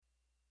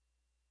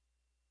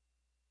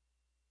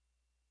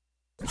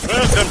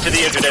Welcome to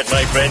the internet,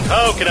 my friend.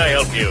 How can I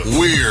help you?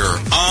 We're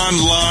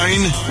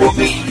online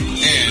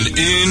and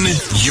in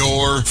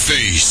your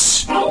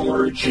face.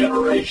 Our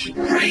Generation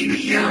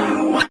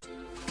Radio.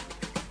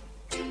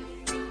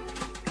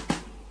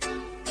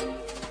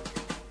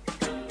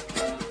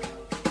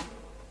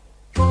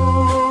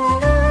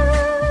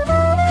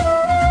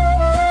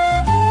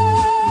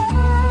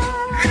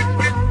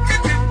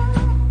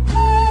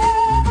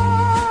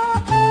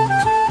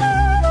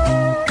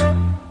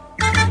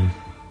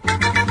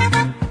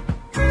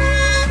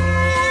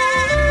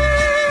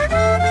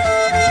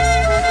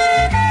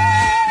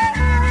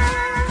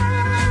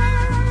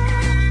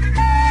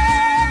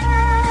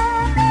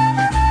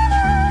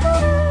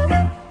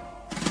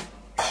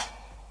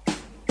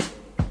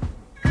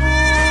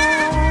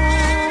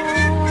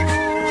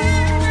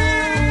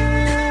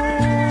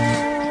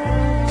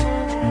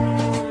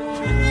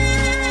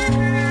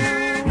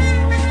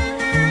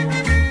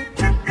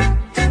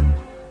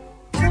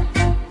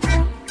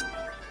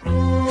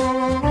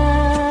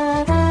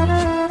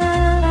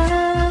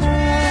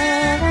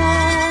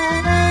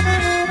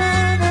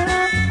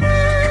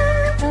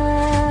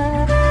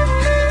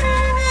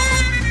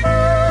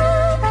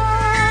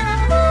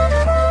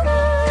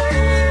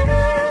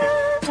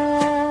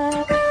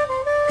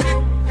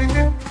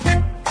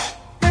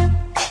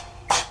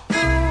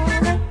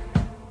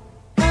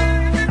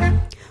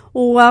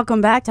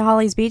 Welcome back to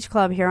Holly's Beach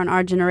Club here on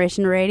Our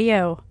Generation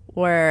Radio,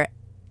 where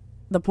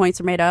the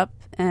points are made up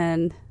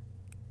and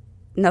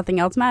nothing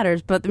else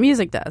matters, but the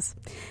music does.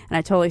 And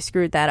I totally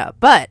screwed that up.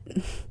 But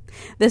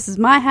this is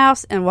my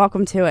house, and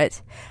welcome to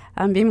it.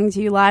 I'm beaming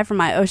to you live from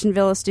my Ocean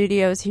Villa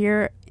studios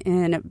here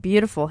in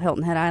beautiful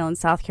Hilton Head Island,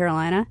 South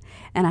Carolina.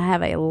 And I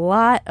have a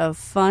lot of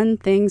fun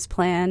things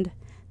planned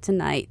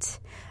tonight.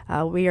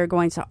 We are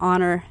going to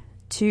honor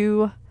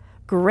two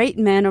great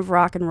men of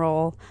rock and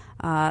roll.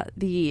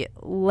 The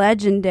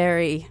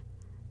legendary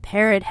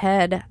Parrot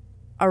Head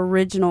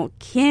original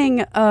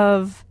king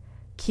of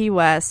Key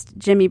West,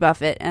 Jimmy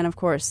Buffett, and of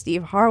course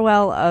Steve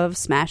Harwell of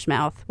Smash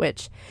Mouth,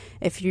 which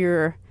if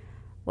you're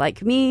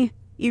like me,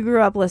 you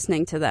grew up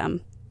listening to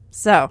them.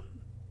 So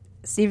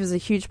Steve is a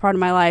huge part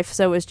of my life,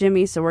 so is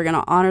Jimmy, so we're going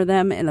to honor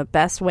them in the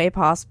best way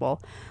possible.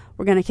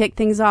 We're going to kick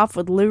things off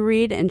with Lou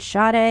Reed and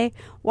Sade.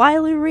 Why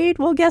Lou Reed?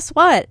 Well, guess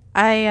what?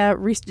 I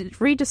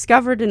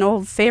rediscovered an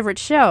old favorite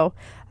show,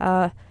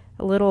 a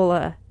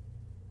little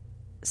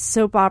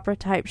soap opera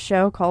type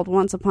show called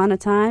Once Upon a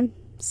Time,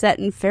 set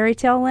in fairy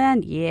tale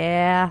land.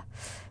 Yeah,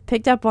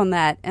 picked up on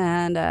that,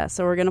 and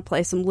so we're going to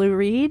play some Lou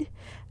Reed.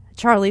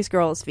 Charlie's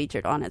Girl is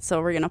featured on it, so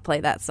we're going to play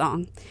that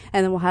song.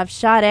 And then we'll have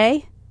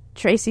Sade,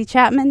 Tracy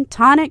Chapman,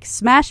 Tonic,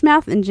 Smash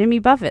Mouth, and Jimmy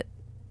Buffett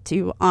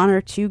to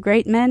honor two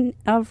great men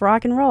of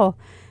rock and roll.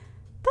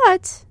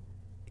 But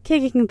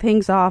kicking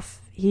things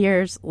off,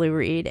 here's Lou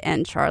Reed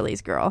and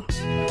Charlie's Girl.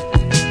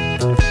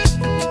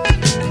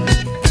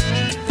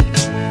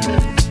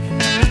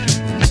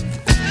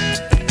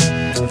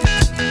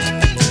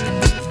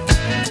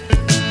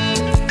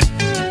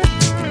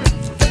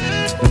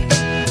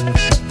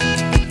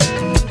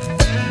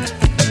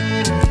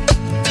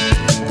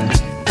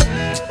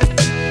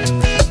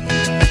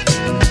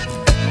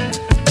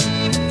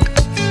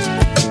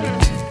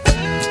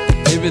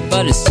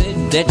 Everybody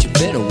said that you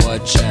better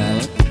watch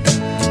out.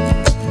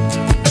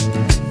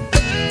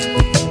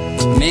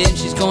 Man,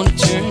 she's gonna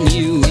turn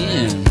you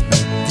in.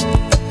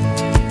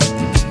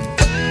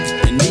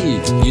 And me,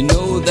 you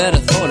know that I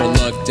thought I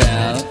lucked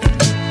out.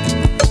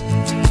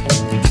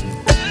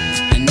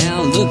 And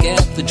now look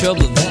at the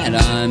trouble that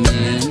I'm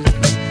in.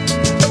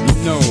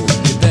 You know,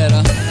 you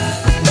better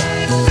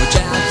watch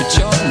out for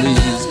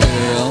Charlie's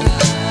girl.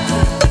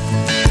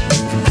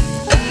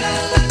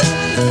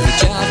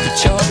 Watch out for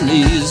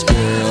Charlie's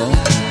girl.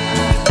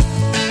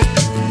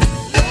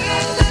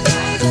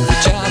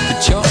 Watch out for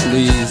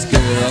Charlie's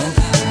girl.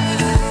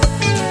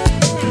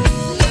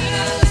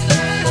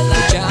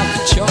 Watch out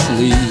for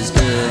Charlie's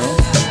girl.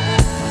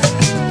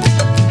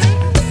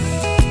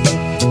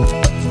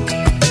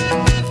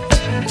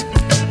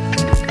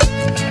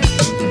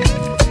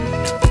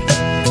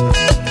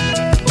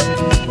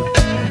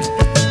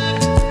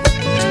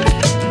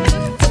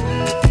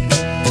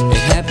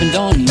 It happened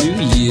on New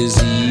Year's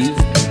Eve.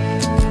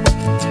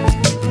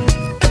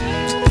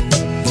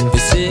 They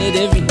said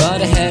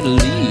everybody had to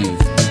leave.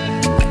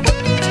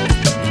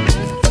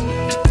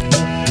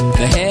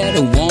 They had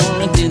a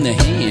warrant in their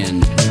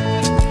hand.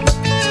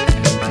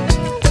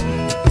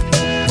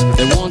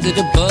 They wanted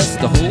to bust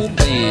the whole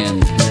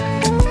band.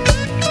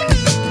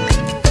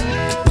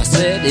 I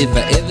said if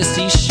I ever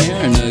see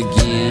Sharon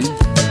again,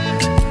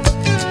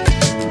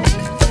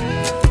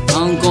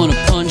 I'm gonna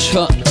punch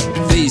her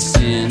face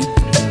in.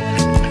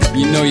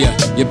 You know you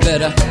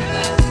better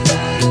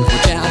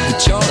watch out for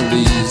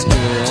Charlie's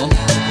girl.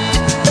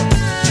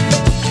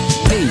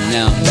 Hey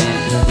now man,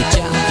 watch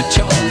out for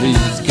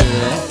Charlie's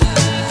girl.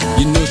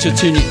 You know she'll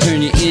turn you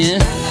in.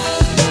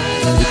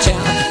 Watch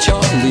out for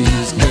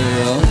Charlie's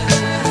girl.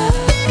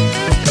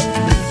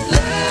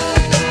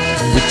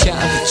 Watch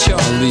out for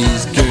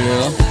Charlie's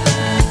girl.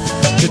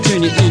 She'll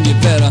turn you in, you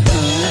better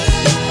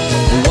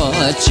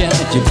watch watch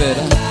out, you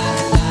better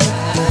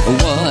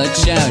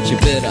watch out, you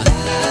better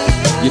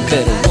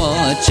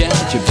watch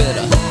out, you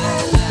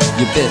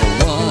better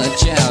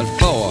watch out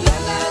for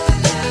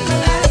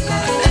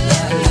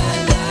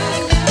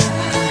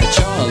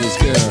Charlie's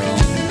girl.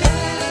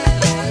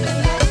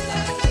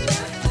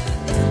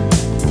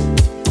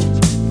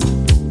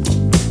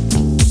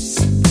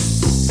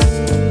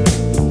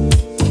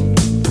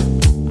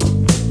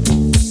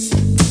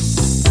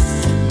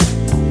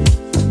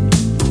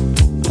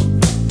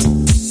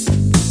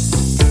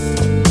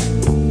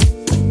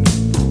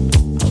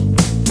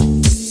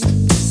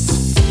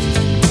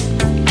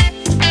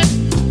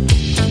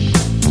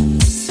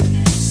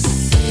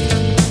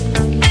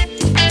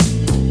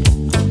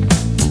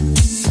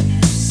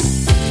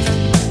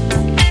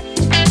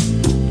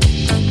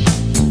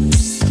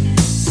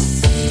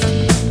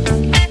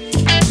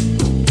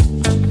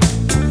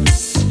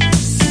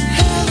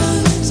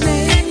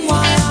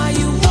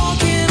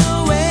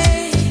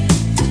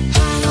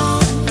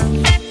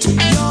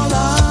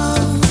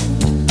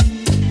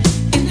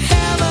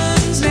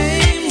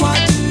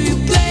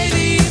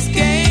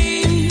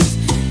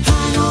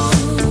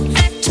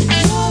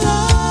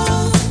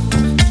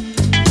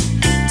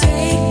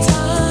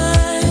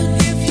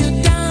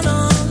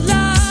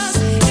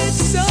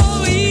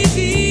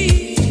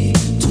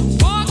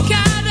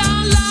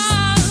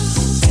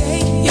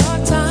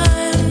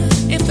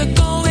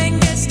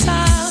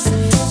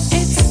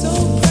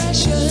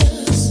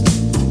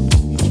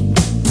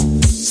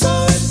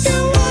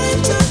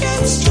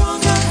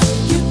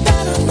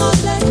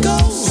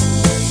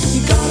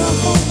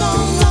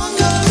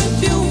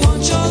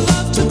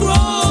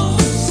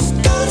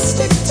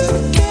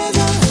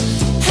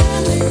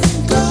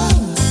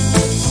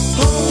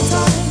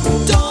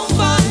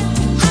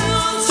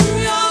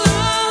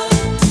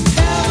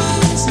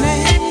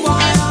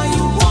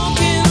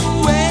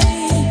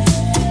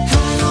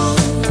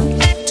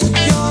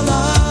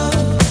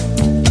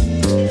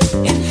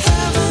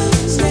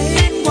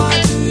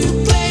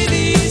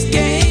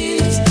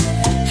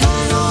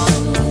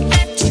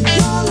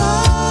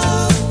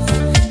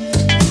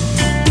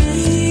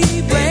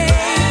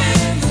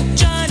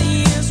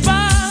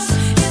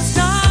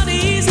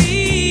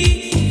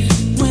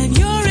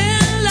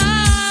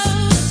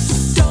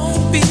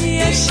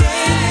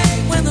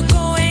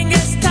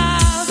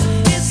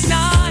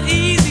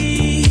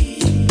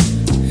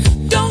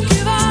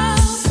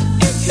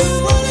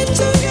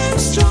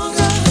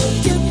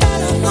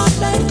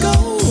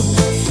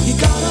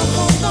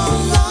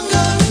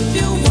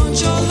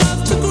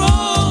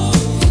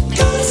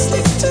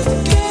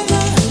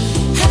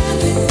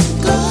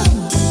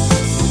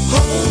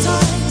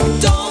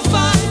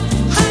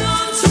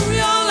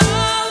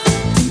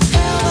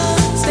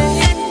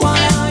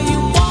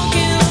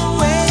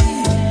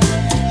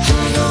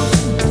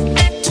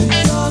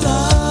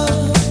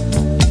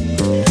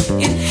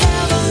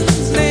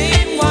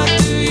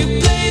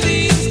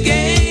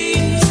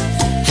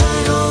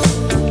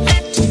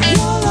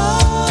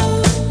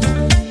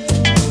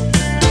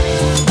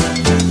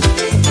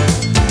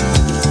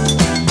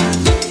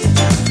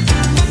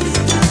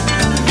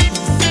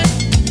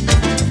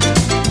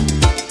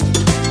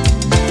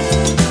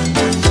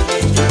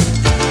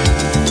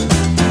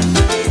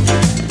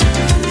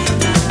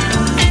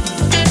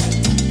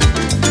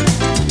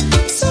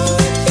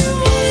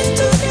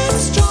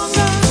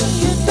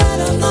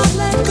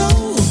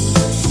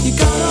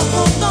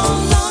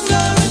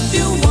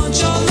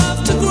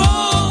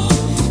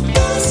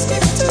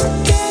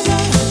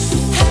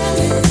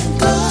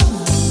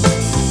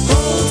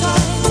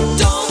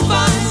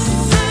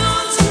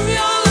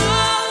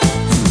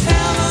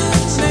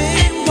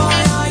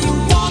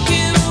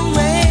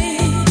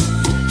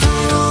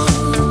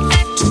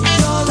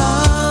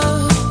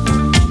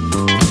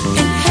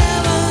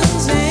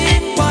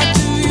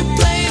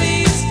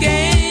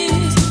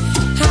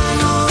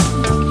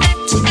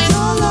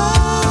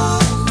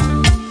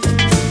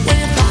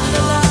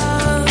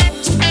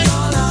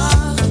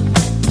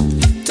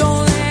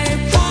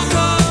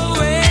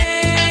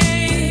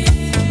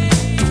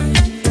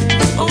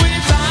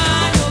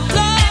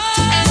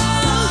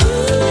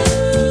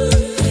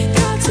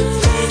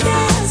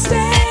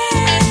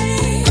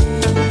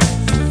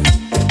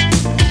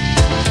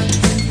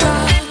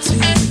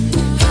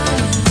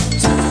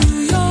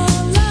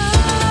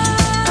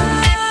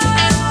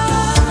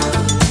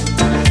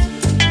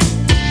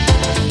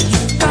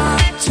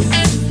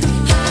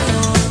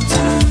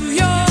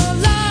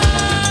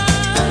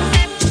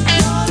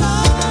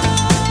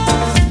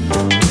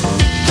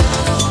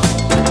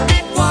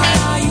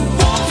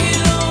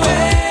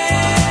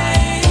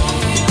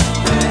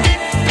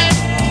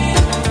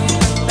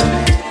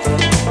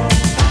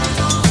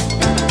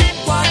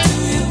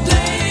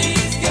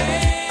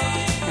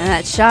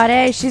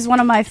 Sade, she's one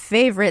of my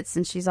favorites,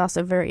 and she's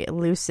also very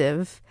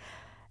elusive.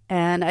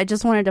 And I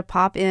just wanted to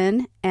pop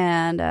in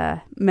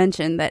and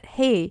mention that,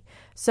 hey,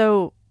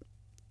 so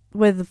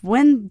with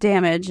wind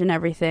damage and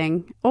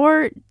everything,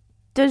 or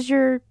does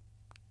your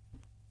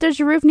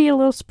roof need a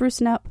little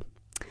sprucing up?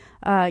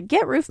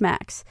 Get Roof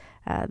Max.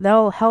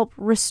 They'll help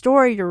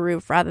restore your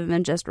roof rather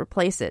than just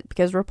replace it,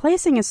 because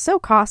replacing is so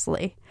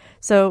costly.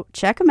 So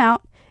check them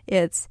out.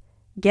 It's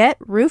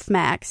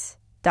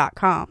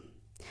GetRoofMax.com.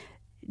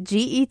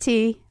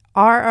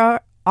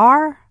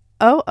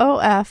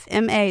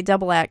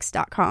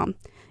 GetRoofMax.com.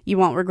 You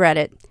won't regret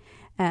it.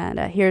 And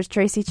here's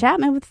Tracy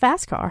Chapman with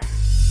Fast Car.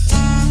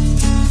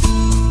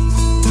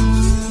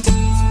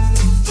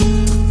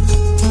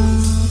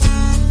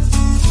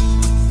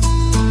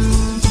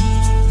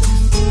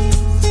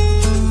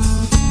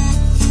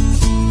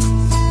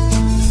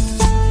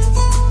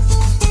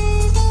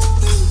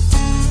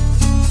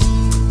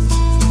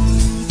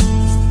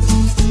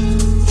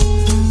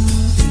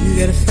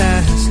 Get a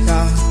fast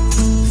car.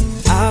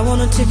 I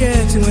want a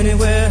ticket to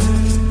anywhere.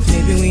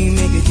 Maybe we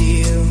make a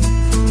deal.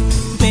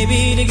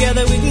 Maybe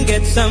together we can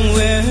get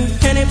somewhere.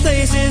 Any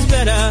place is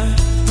better.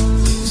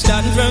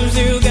 Starting from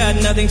zero, got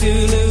nothing to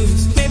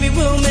lose. Maybe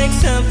we'll make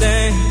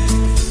something.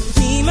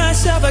 Me,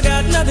 myself, I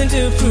got nothing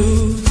to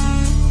prove.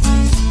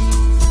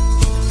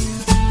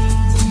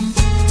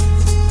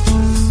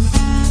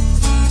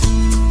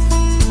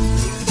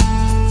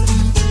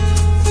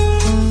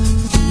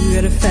 You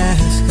get a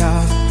fast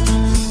car.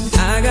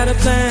 I got a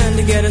plan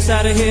to get us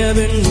out of here.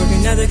 Been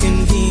working at the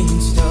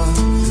convenience store.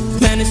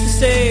 Managed to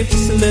save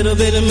just a little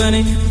bit of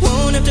money.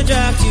 Won't have to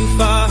drive too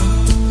far.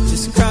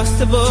 Just cross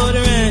the border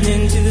and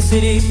into the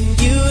city.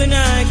 You and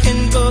I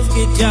can both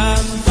get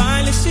jobs and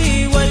finally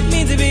see what it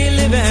means to be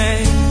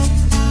living.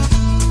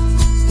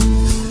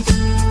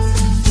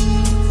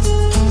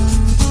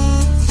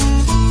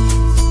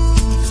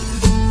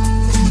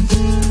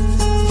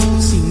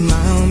 See,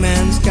 my old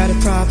man's got a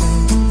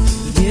problem.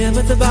 Yeah,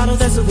 but the bottle,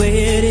 that's the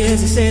way it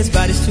is. He says his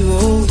body's too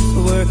old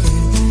for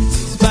working.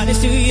 His body's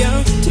too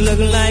young to look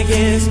like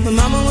his. My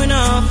mama went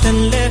off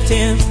and left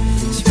him.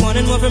 She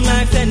wanted more from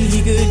life than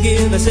he could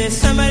give. I said,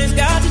 somebody's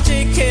got to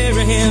take care of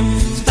him.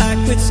 So I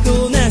quit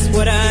school and that's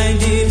what I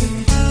did.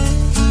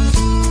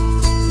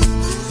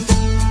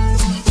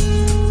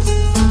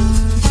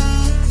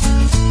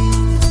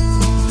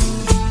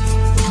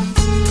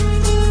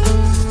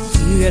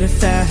 You got a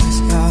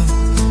fast car.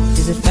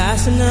 Is it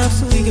fast enough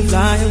so we can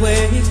fly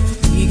away?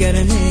 We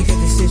gotta make a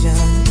decision.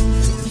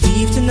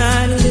 Leave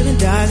tonight or live and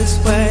die this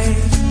way.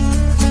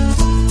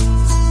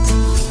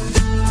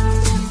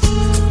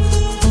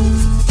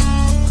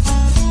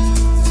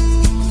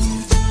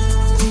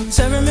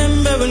 So I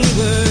remember when we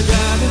were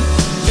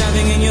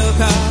driving in your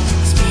car.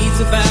 Speed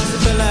so fast I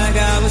felt like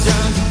I was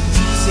drunk.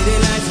 City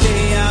lights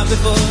lay out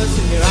before us,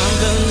 and your arm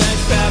felt like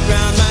wrapped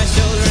around my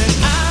shoulder. And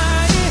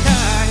I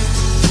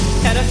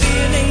had a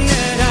feeling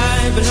that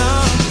I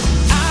belonged.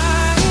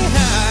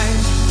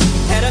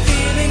 Had a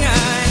feeling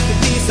I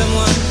could be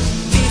someone,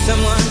 be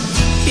someone,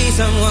 be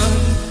someone.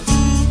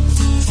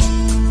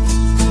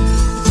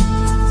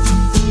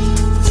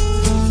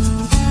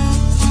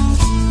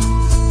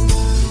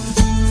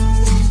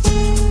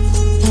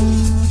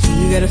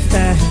 You got a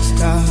fast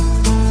car.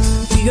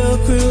 We go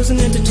cruise and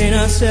entertain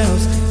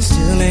ourselves.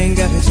 Still ain't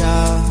got a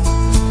job.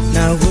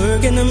 Now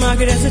work in the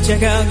market as a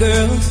checkout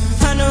girl.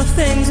 I know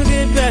things will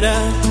get better.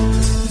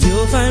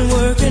 You'll find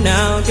work and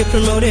I'll get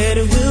promoted.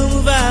 And we'll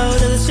move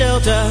out of the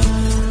shelter.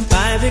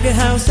 Buy a bigger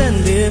house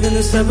and live in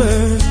the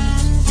suburbs.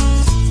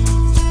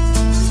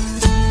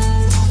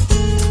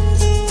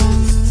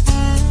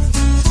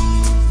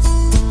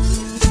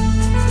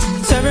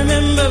 So I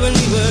remember when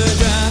we were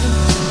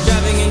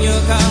driving in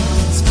your car.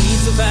 Speed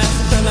so fast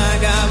I felt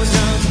like I was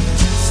drunk.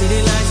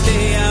 City lights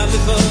lay out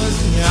before us,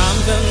 and your arm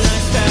felt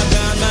nice wrapped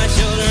around my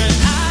shoulder. And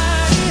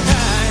I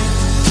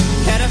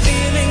had a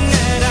feeling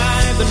that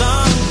I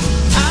belonged.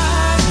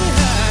 I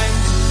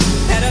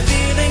had a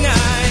feeling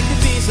I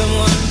could be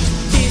someone.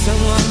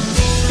 Someone,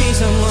 be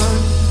someone.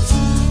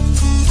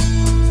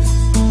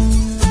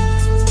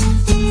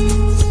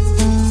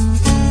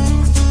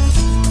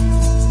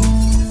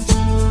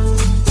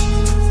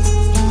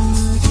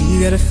 You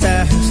got a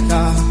fast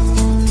car.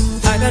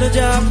 I got a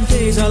job that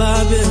pays all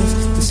our bills.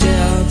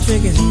 Instead of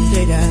drinking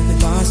late at the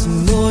bar,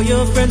 some more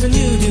your friends than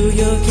you do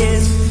your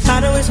kids.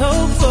 I'd always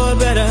hope for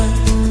better.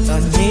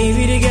 Thought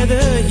maybe together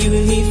you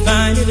and me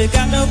find it. I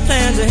got no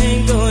plans, I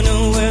ain't going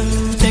nowhere.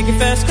 Take your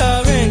fast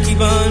car and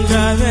keep on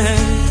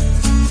driving.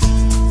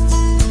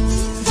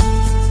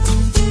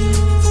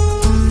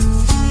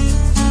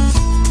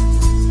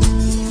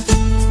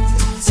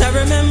 I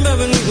remember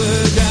when we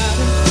were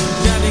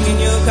driving in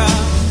your car.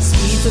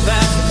 Speed so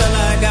fast I felt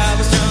like I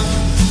was drunk.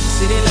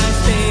 City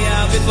lights lay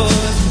out before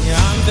us, and your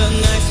arm felt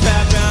nice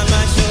wrapped around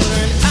my shoulder.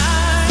 And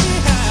I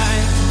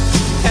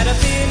had a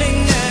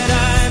feeling that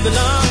I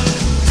belonged.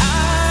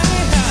 I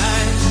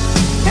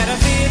had a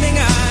feeling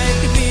I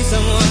could be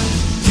someone,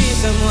 be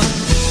someone,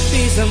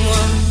 be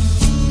someone.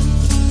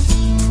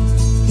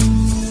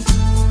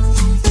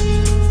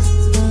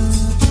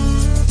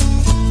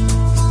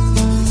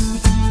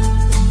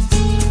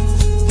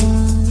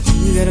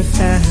 You got a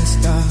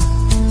fast car.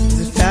 Is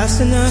it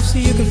fast enough so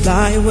you can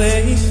fly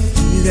away?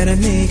 You gotta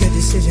make a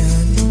decision.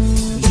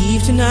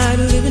 Leave tonight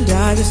or live and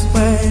die this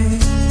way.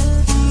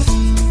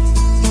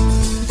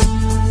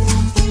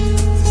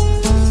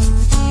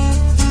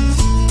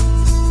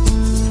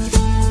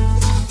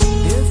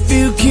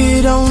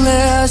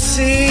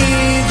 see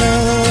the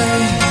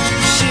way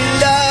she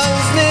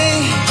loves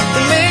me,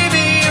 then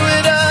maybe you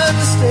would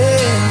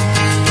understand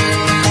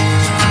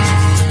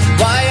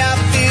why I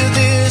feel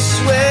this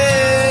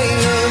way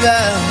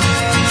about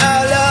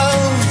our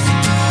love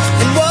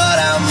and what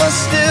I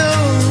must do.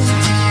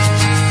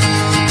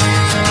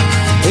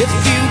 If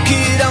you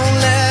could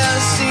only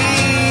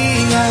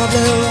see how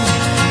blue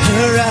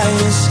her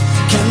eyes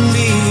can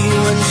be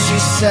when she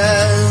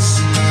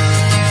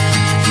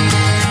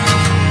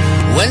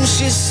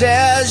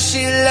says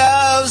she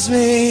loves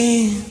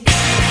me.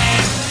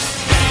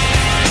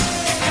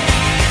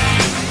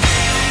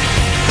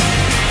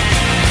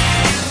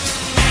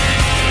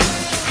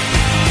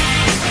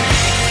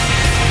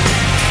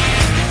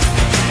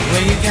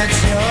 Well, you got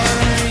your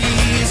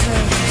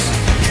reasons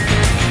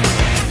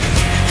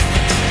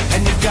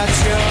and you got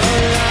your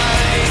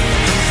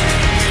lies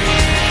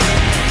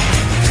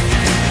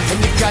and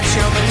you got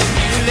your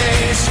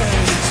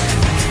manipulations.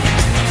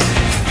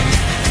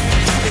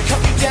 They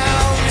cut me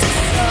down to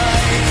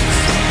size.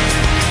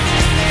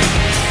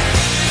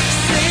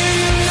 Say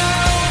you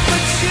love,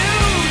 but you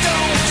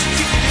don't.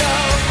 You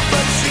love,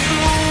 but you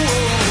won't.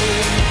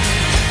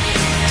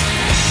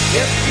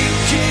 If you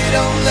could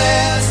only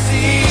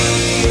see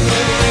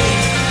the way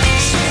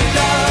she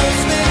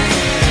loves me,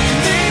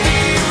 maybe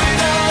you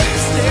would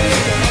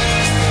understand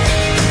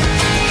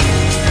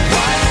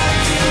why I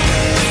feel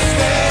this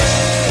way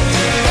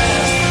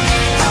about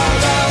our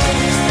love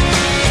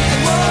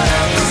and what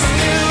I must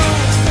do.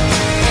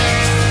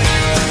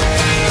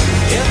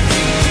 If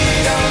you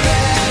could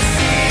only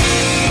see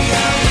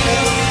how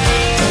blue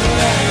her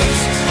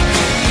eyes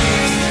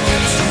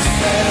when she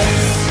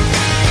says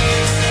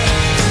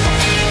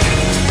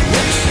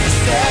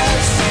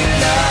she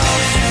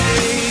loves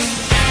me.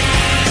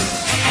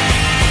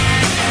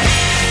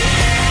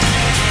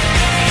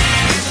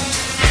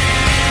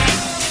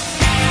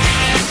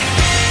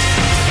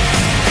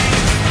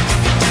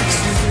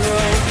 She's the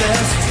road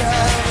best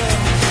driver.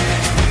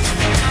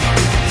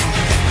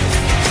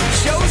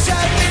 Shows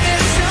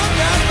happiness on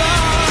the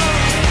bar.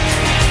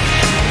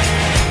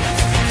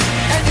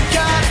 And you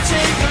gotta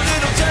take a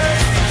little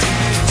dirt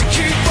to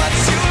keep what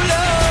you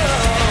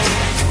love.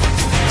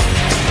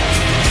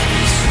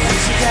 What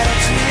you gotta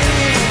do?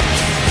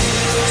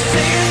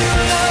 Say you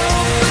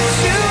love, but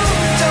you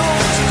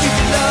don't. You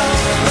love,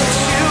 but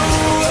you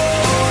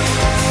won't.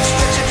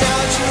 Stretching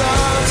out your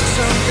arms or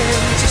something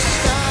to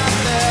stop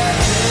that.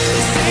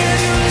 Say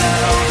you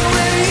love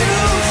when you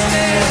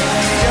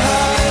stand, your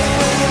heart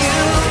when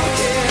you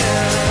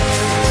can.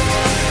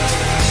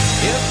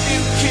 If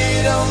you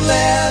could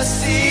only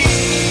see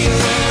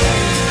the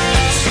way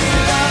she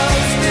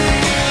loves me,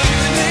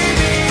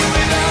 maybe you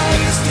would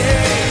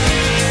understand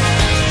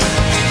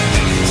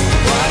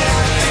why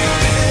I feel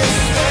this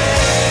way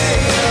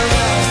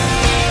about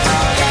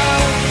our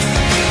love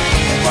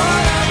and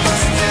what I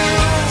must do.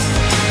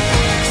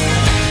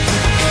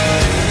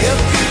 If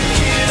you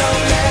could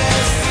only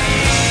see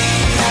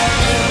how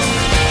blue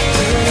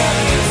her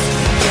eyes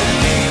can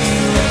be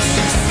when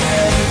she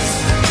says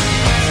she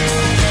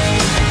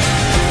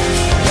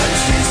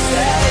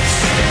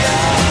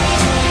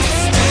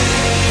loves me.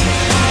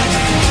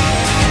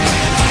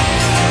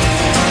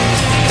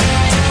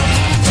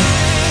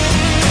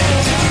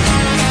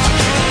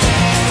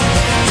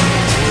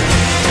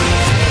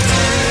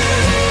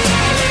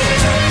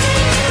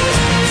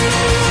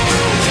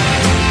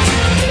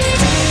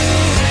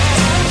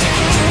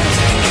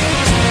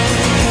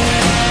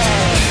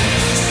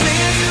 Say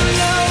you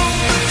love,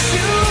 but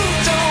you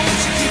don't.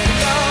 You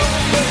love,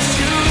 but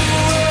you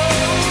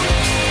won't.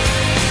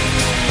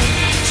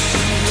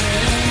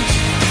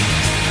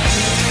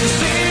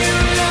 Say you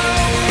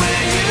love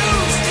when you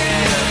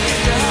stand,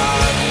 your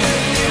heart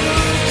when you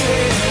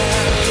can.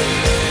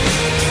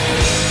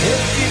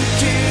 If you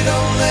could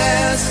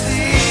only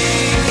see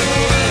the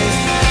way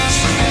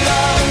she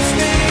loves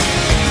me,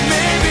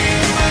 maybe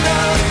you would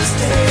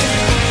understand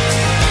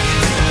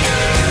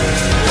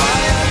why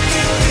I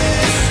feel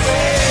this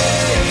way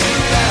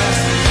about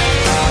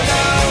our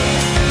love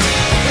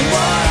and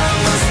what I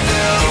must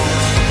do.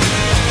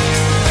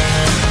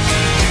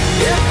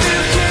 If you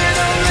could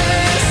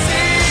only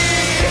see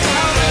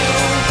how blue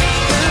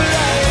her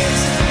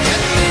eyes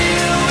can be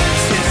when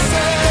she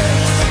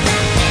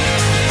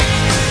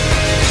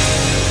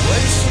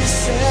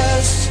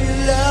says she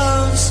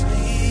loves me.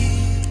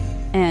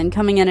 And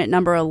coming in at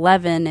number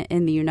 11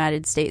 in the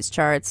United States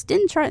charts,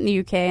 didn't chart in the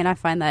UK, and I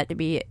find that to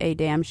be a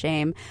damn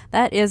shame.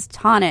 That is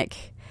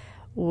Tonic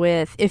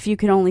with If You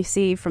Could Only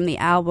See from the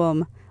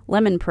album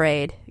Lemon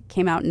Parade. It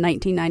came out in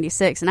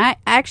 1996, and I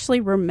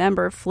actually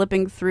remember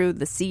flipping through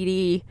the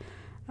CD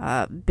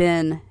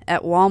bin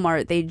at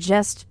Walmart. They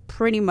just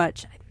pretty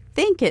much, I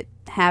think it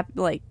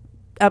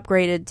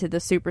upgraded to the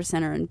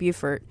Supercenter in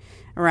Beaufort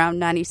around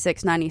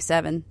 96,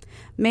 97,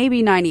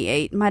 maybe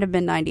 98. Might have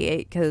been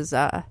 98 because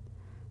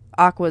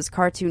Aqua's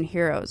Cartoon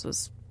Heroes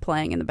was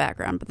playing in the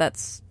background, but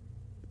that's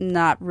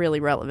not really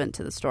relevant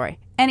to the story.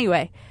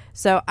 Anyway,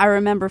 so I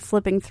remember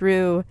flipping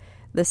through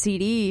the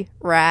CD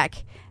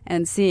rack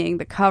and seeing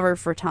the cover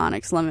for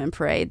Tonic's Lemon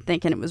Parade,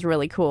 thinking it was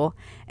really cool.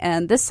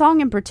 And this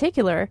song in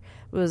particular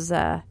was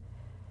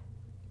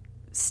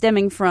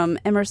stemming from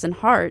Emerson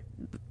Hart,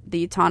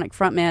 the Tonic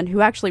frontman,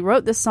 who actually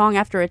wrote this song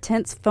after a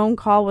tense phone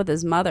call with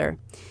his mother.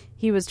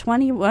 He was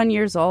 21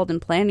 years old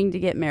and planning to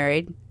get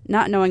married,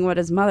 not knowing what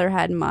his mother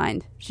had in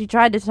mind. She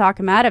tried to talk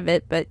him out of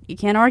it, but you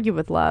can't argue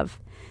with love.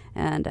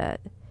 And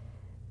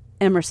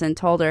Emerson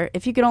told her,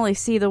 if you could only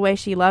see the way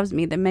she loves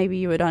me, then maybe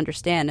you would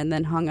understand, and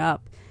then hung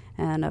up.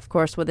 And of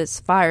course, with his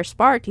fire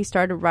sparked, he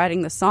started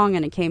writing the song,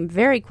 and it came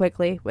very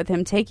quickly, with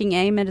him taking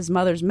aim at his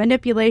mother's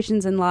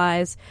manipulations and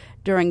lies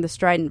during the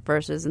strident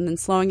verses, and then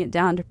slowing it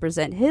down to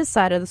present his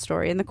side of the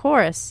story in the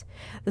chorus.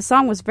 The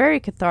song was very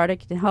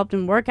cathartic and helped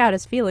him work out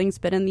his feelings,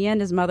 but in the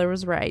end, his mother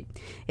was right.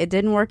 It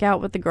didn't work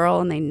out with the girl,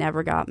 and they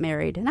never got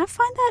married. And I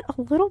find that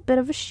a little bit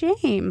of a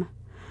shame.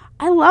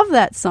 I love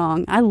that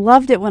song. I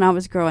loved it when I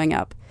was growing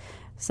up.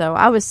 So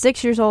I was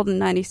 6 years old in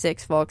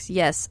 96, folks.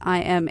 Yes, I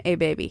am a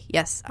baby.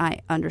 Yes, I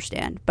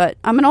understand. But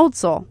I'm an old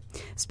soul.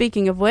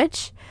 Speaking of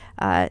which,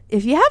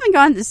 if you haven't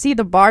gone to see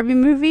the Barbie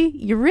movie,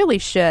 you really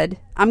should.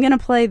 I'm going to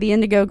play the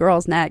Indigo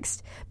Girls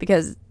next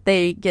because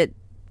they get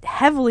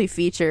heavily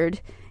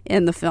featured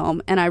in the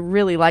film, and I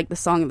really like the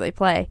song that they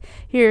play.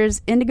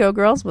 Here's Indigo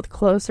Girls with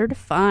Closer to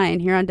Fine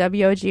here on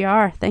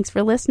WOGR. Thanks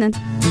for listening.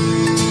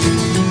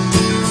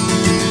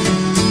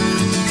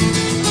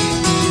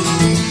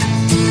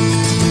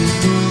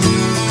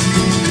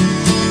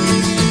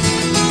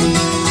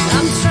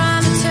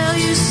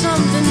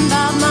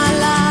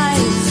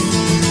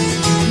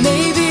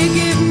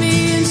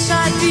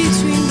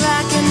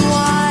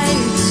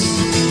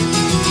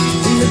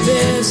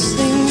 Best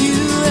thing you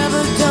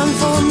ever done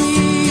for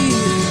me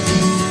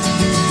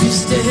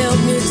is to help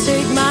me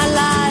take my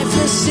life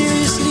less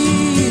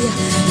seriously.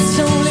 It's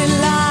only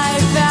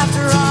life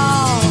after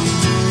all.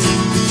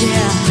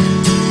 Yeah.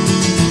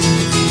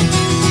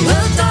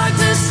 Well,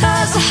 darkness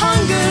has a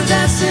hunger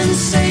that's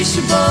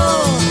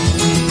insatiable,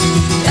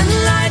 and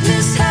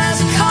lightness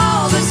has a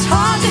call that's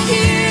hard to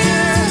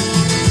hear.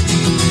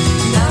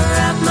 And I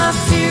wrap my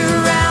fear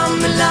around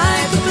me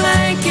like a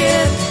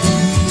blanket.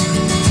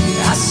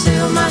 I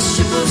sail my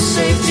ship of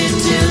safety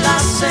till I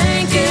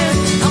sank it.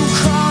 I'm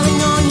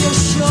crawling on your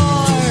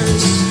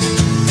shores.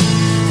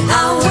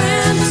 I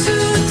went to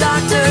the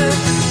doctor,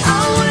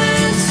 I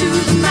went to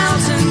the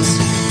mountains,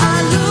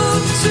 I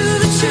looked to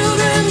the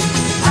children,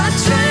 I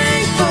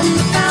drank from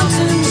the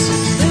fountains.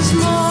 There's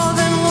more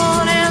than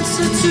one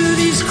answer to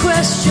these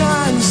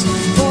questions,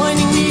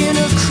 pointing me in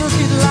a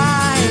crooked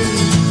line.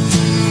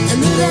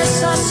 And the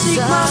less I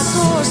seek my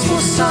source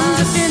for some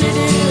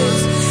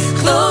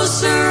definitive,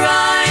 closer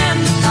I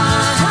am to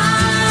find,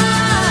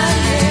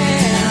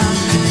 yeah.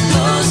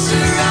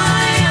 Closer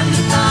I am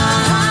to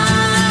find,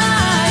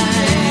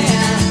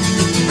 yeah.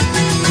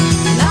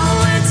 And I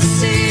went to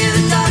see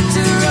the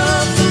doctor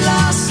of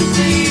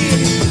philosophy,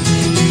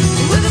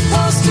 with a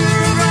poster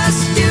of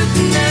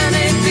Rasputin and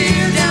a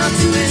beard down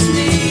to his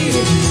knee.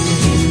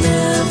 He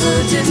never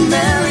did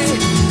marry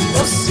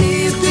or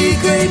see a big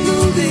great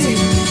movie.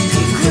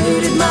 He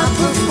graded my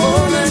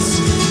performance.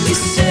 He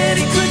said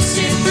he could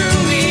see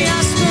through me.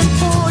 I spent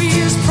 4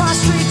 years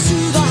prostrate to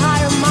the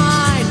higher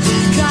mind.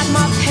 Got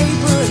my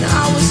paper and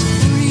I was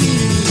free.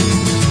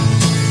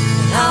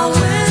 I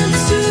went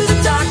to the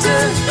doctor,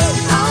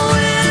 I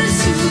went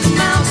to the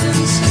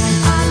mountains,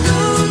 I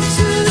looked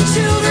to the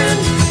children,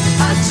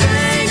 I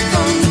drank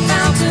from the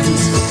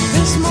fountains.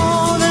 There's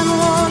more than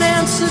one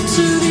answer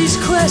to these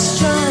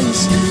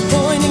questions,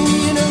 pointing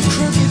me in a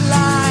crooked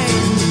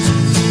line.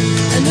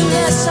 And the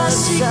less I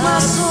seek my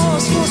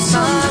source for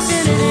some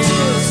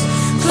definitive,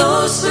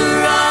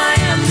 closer I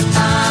am to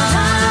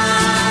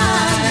find,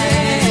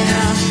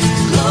 yeah.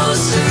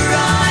 Closer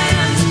I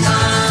am to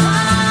find,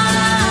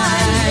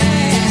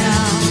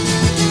 yeah.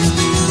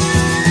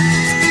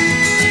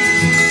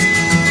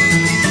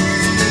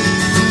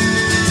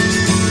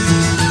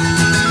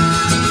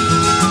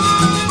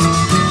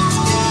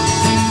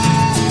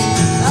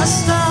 I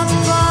stopped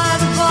by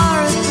the bar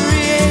at 3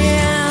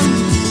 a.m.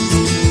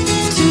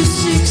 to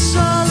seek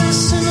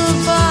solace in a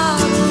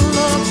bottle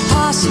or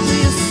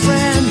possibly a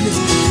friend.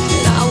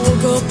 And I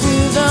woke up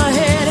with a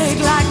headache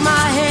like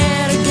my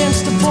head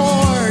against a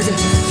board,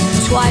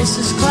 twice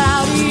as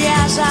cloudy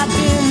as I'd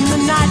been the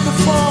night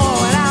before.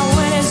 And I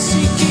went in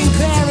seeking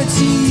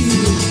clarity.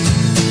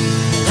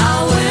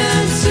 I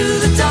went to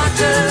the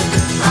doctor,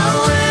 I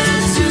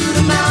went to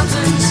the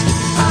mountains,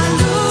 I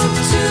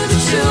looked to the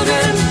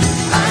children,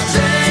 I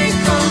drank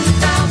from the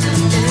fountain.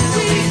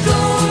 We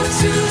go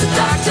to the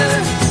doctor,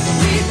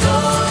 we go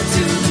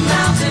to the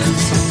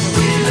mountains,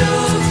 we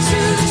look to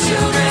the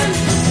children,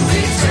 we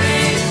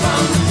drink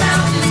from the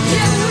fountain.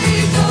 Yeah,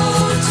 we go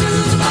to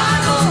the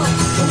Bible,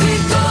 we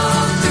go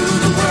through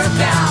the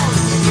workout,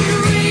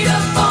 we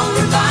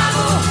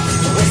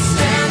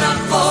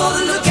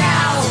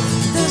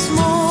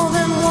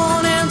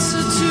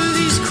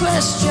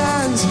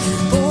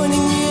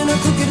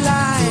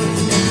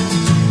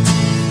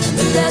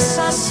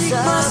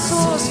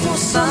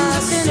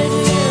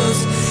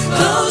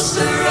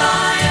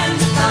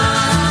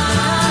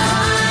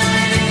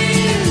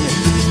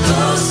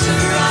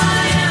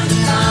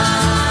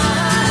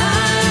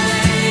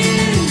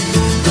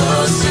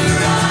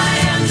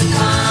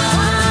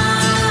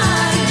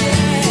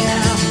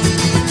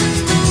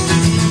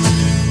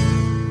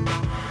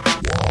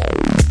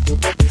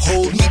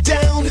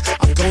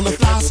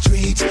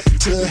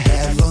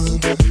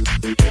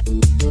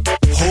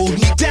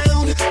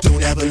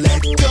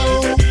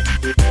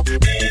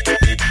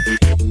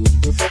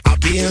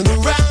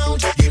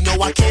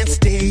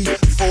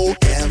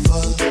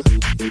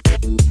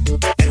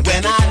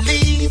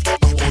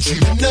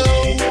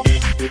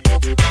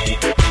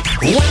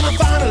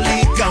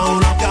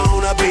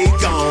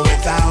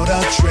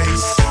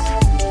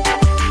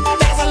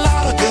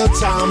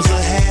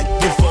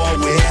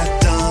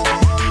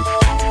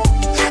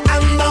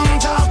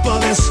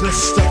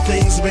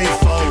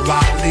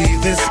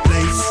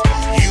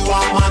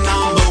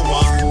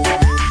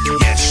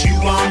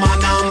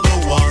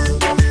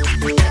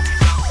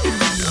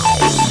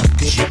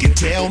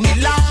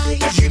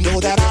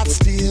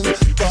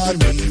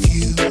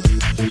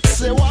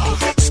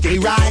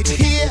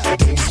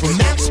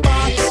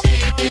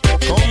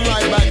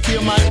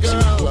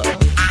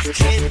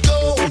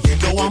you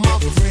know I'm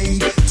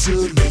afraid to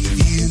leave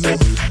you.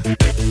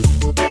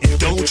 And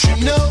don't you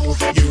know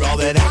you're all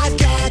that I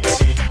got?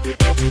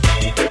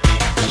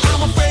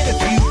 I'm afraid if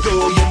you go,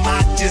 you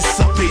might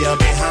disappear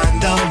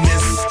behind a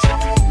mist.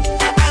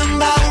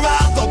 And I'd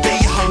rather be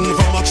hung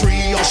from a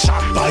tree or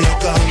shot by a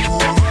gun.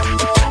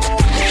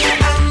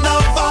 And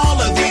of all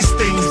of these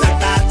things that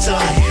matter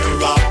here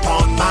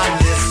upon my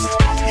list,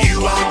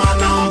 you are my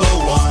number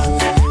one.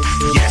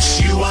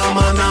 Yes, you are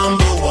my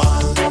number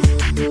one.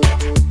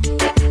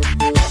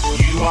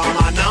 You are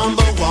my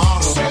number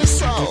one. Say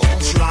so.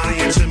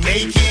 Trying to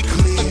make it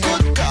clear.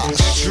 Good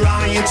gosh.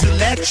 Trying to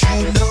let you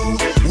know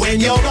when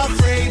you're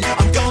afraid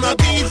I'm gonna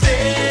be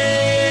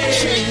there.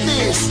 Check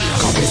this.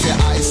 Come and say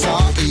I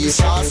saw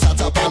Esau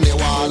sat up on the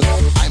wall.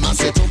 I must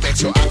say to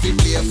bet you have to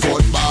play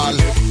football.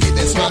 Get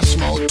the smash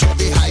mouth to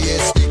the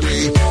highest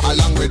degree.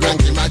 Along with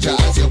Ranking Roger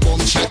as your boom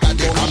shatter.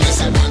 They come and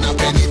say 1 a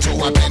penny, 2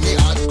 a penny,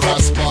 hot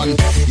cross bun.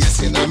 Yes,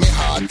 in my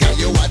heart, girl,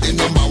 you are the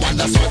number one.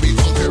 That's why we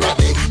come for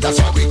Ratty. That's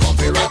why we come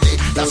for Ratty.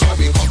 That's why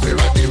we come for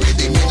Ratty.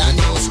 Rhythm in a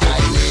new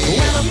style.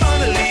 When I'm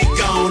finally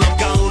gone, I'm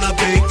gonna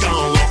be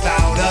gone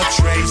without a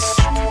trace.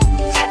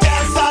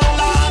 There's a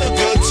lot of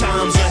good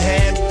times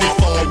ahead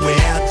before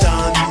we're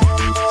done.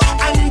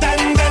 And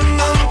then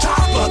on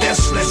top of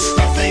this list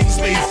of things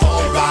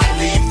before I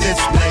leave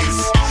this place,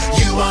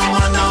 you are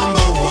my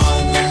number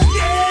one.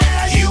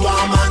 Yeah, you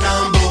are my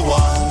number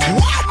one.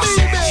 I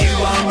said you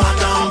are my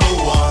number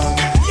one.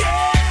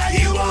 Yeah,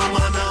 you are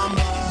my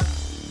number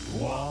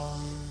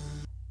one.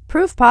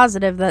 Proof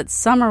positive that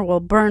summer will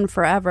burn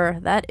forever.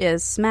 That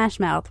is Smash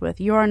Mouth with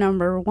You Are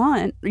Number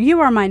One. You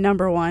Are My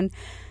Number One,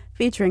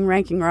 featuring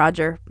Ranking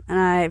Roger. And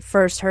I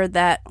first heard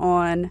that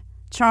on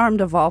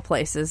Charmed of all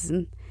places,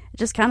 and it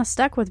just kind of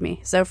stuck with me.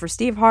 So for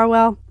Steve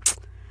Harwell,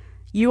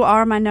 you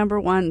are my number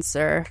one,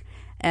 sir.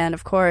 And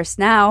of course,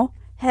 now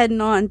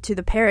heading on to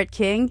the Parrot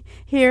King,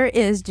 here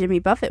is Jimmy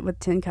Buffett with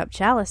Tin Cup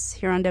Chalice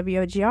here on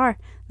WOGR.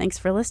 Thanks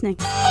for listening.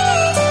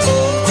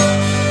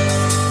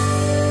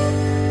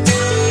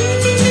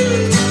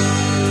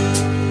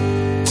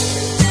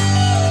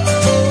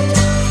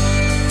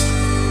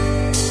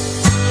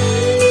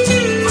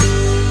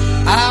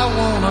 I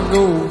wanna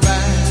go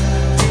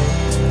back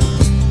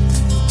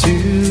to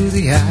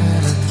the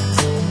island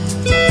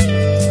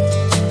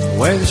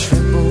where the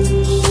shrimp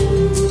bowls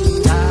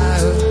tie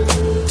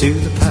up to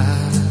the pile.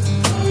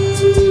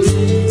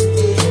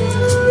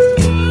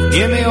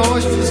 Give me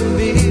oysters and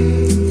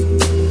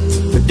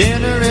beer for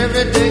dinner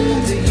every day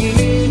of the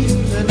year,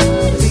 and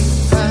I'll be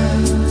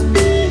fine.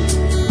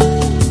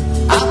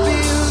 I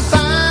feel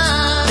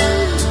fine.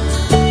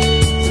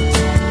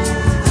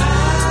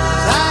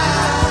 I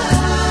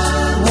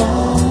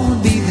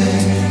wanna be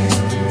there.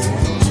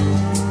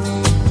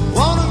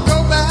 Wanna go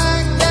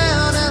back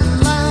down and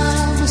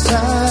lie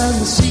beside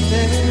the sea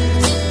there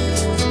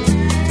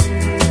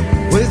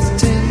with a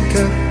tin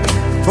cup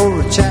for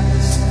a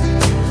chalice.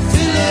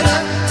 Fill it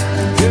up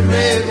with good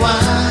red wine,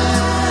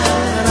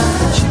 and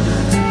I'll chill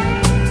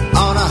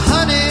on a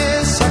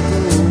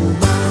honeysuckle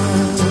vine.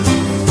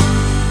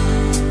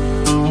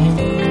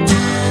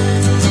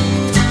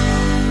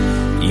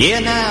 Yeah,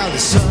 now the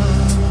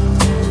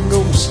sun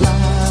goes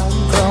sliding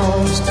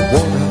across the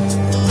water.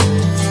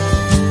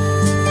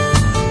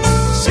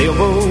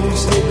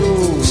 Sailboats, they go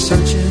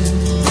searching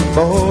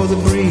for the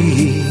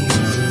breeze.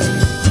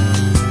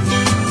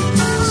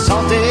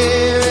 Salt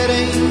air, it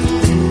ain't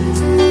thin.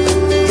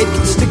 It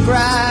can stick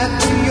right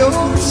to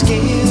your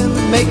skin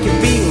and make you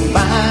feel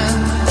fine.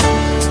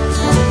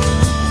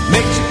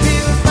 Makes you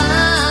feel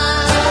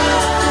fine.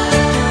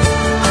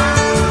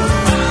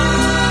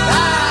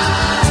 I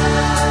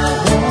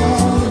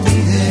wanna be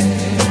there.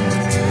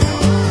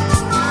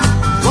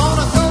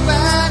 Wanna go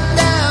back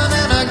down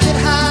and I get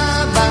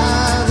high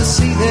by the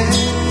sea there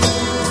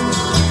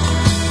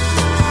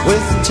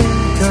with a tin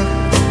cup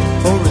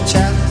for a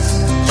chalice.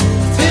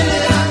 Fill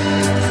it up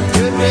with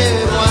good red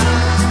wine,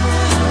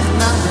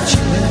 and I'm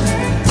chilling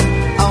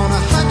on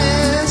a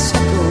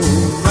honeysuckle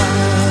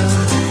vine.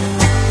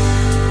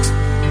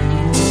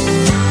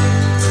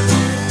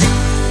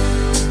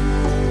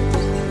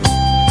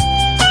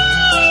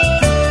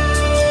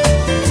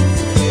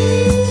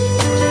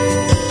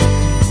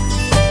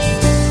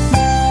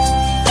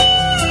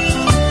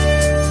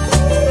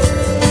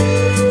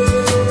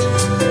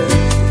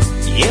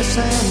 Yes,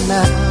 and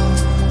now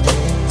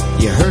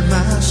you heard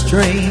my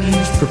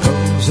strange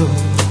proposal.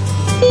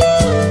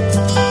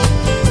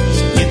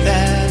 Get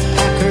that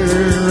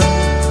anchor up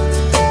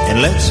and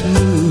let's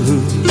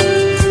move.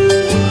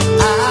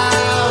 I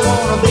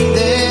wanna be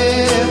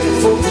there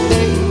before the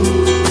day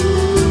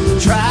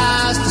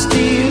tries to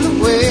steal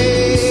away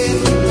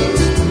the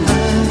rest of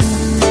mine.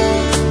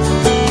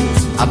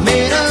 I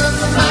made up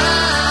my mind,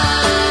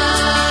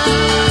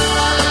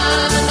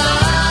 and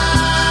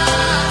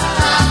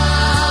I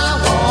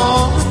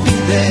wanna be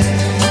there.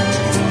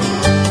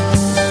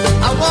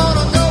 I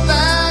wanna go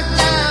back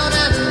down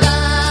and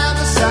lie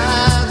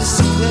beside the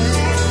sea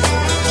there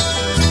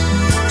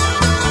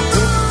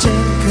with a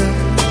tin cup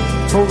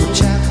for a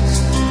chalice.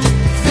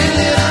 Fill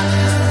it up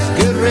with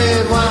good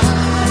red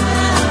wine,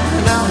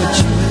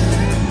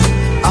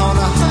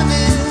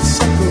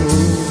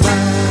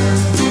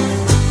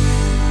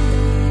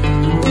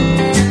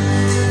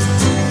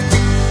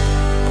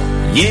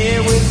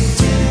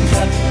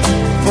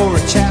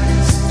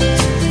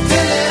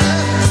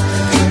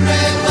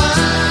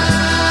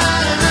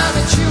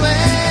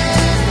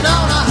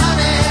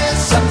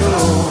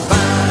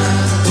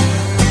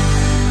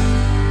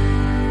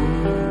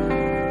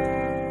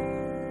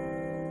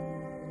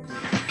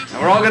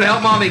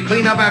 help Mommy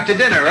clean up after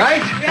dinner,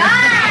 right?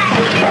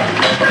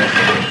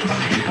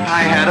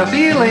 I had a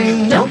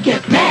feeling. Don't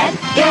get mad,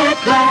 get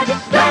glad.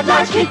 Glad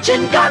Large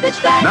Kitchen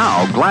Garbage Bag.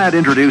 Now, Glad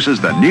introduces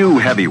the new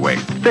heavyweight.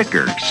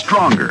 Thicker,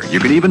 stronger. You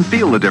can even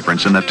feel the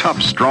difference in the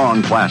tough,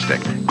 strong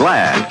plastic.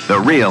 Glad, the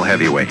real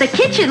heavyweight. The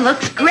kitchen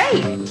looks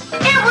great. It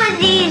was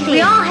easy.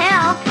 We all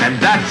helped. And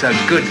that's a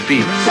good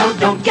feeling. So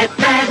don't get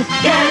mad,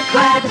 get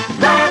glad.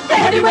 Glad the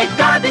heavyweight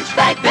garbage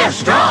bag. They're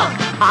strong.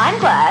 I'm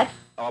glad.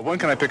 When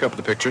can I pick up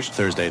the pictures?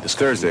 Thursday. This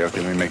Thursday.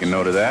 Okay, let me make a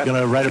note of that. You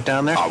gonna write it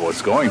down there? Well,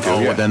 it's going to.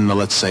 Well, then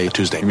let's say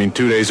Tuesday. You mean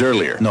 2 days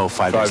earlier? No,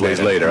 5 days later.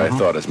 5 days later. I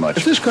thought as much.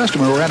 If this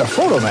customer were at a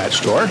Photomat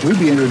store, we'd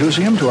be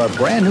introducing him to our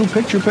brand new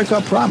picture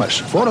pickup promise.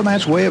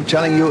 Photomat's way of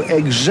telling you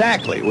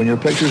exactly when your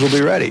pictures will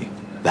be ready.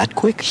 That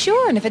quick?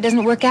 Sure, and if it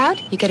doesn't work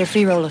out, you get a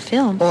free roll of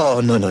film.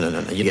 Oh, no.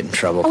 You get in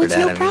trouble for it's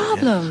that. no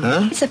problem.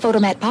 Huh? It's a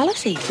Photomat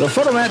policy. The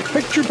Photomat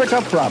picture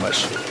pickup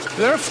promise. Is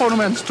there a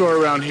Photomat store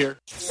around here?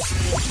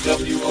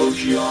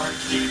 WOGR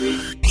TV.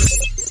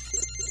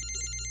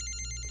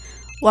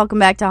 Welcome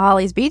back to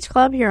Holly's Beach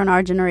Club here on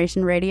Our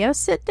Generation Radio.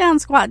 Sit down,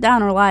 squat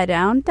down, or lie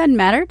down. Doesn't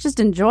matter. Just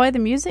enjoy the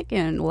music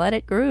and let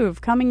it groove.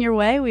 Coming your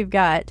way, we've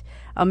got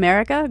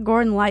America,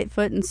 Gordon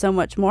Lightfoot, and so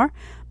much more.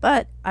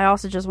 But I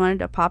also just wanted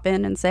to pop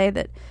in and say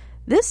that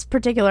this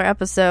particular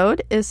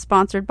episode is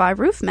sponsored by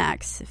Roof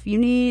Max. If you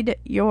need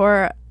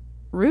your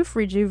roof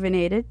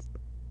rejuvenated,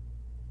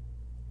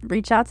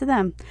 reach out to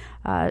them.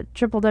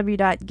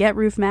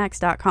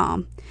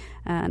 www.getroofmax.com.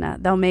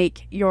 And they'll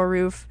make your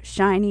roof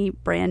shiny,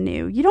 brand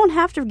new. You don't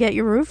have to get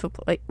your roof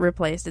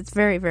replaced. It's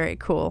very, very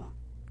cool.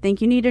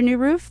 Think you need a new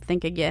roof?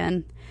 Think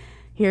again.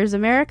 Here's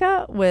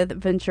America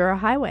with Ventura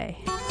Highway.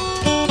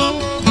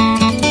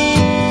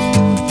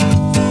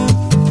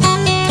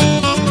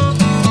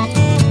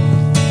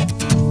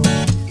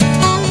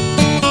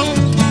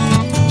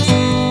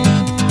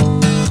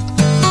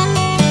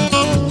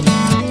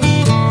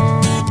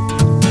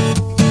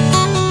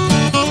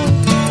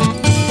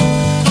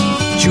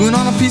 Chewing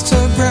on a piece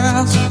of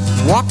grass,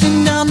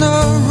 walking down the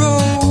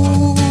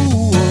road.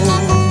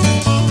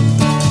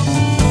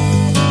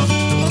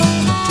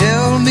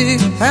 Tell me,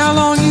 how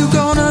long you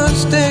gonna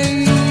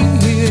stay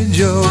here,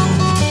 Joe?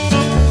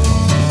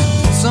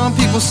 Some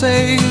people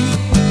say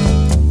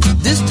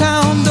this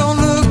town don't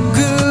look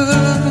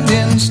good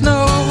in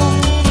snow.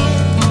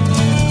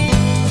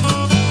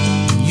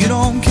 You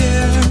don't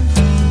care,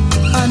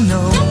 I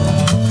know.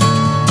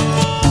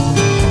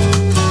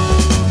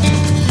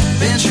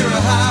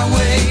 Ventura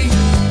Highway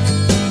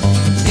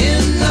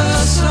in the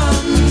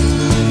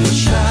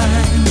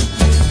sunshine,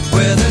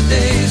 where the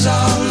days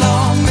are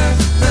longer,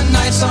 the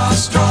nights are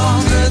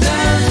stronger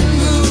than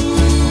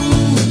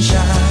moonshine.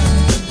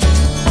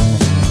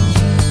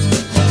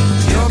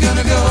 You're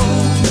gonna go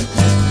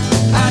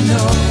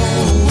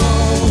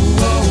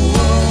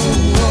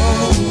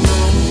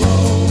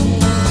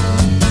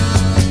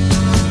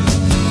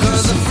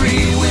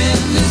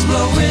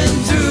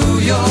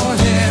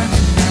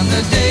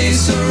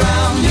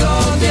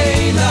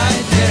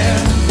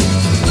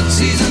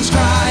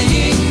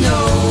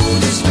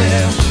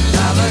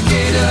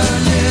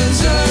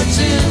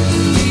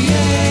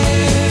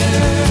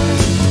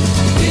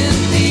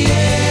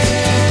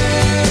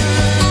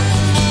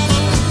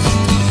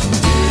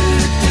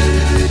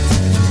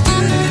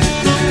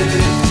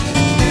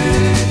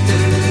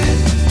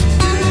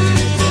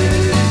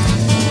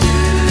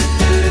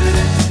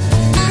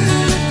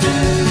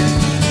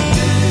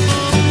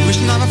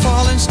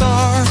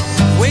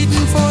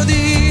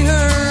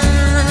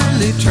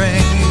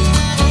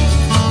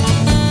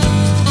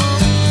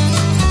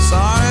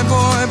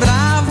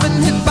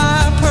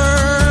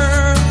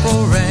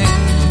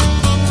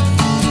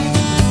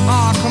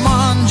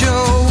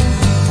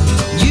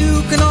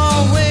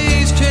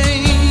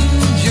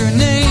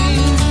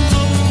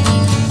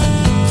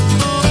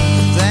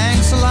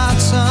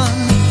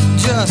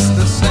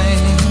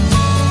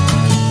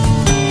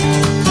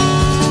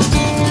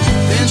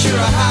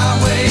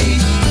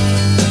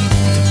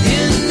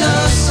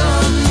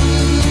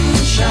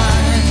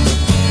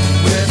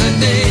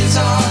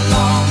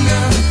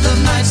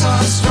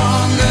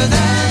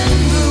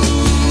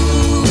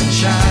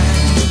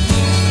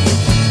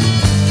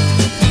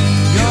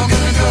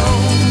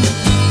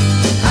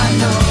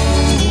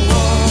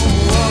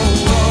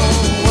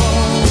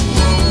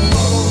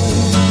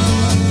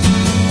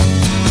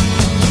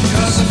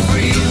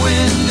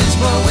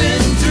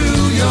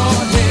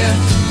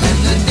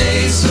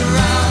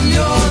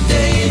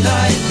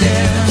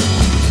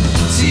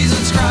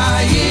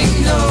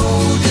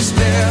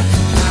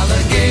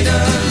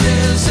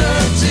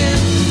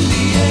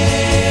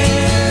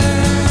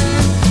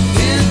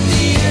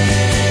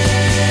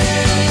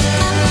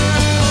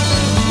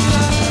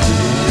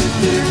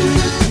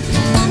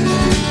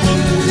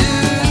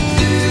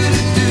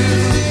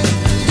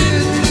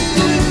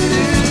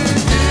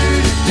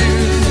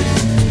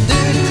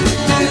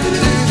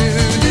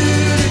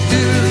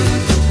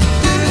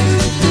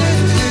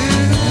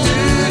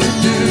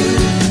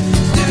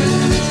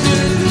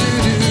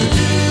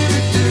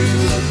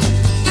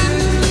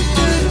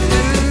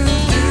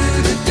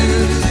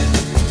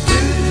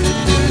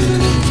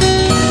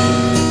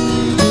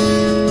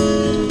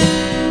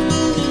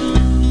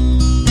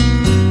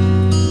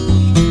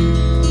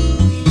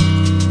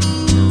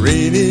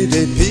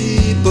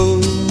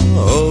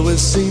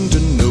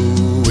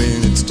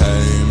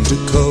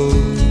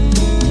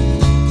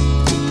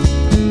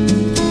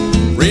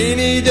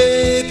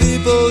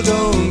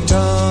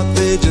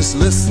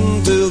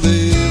listen till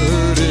they've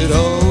heard it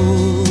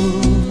all.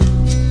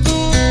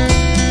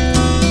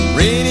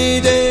 Rainy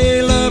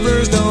day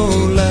lovers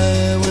don't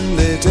lie when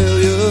they tell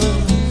you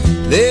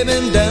they've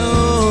been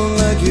down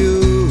like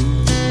you.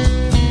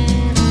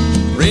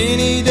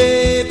 Rainy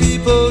day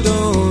people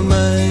don't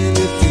mind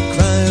if you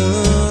cry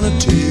on a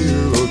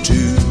tear or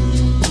two.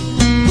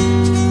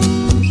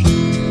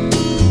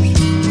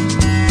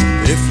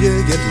 If you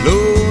get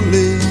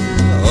lonely,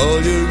 all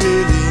you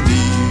really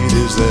need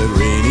is that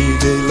rainy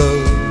day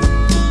love.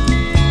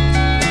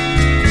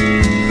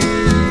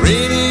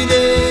 Rainy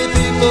day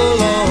people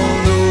all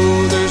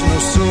know there's no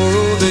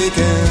sorrow they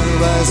can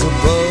rise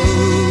above.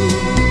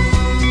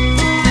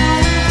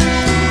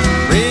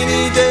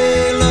 Rainy day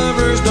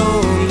lovers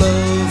don't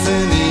love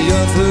any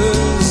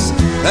others,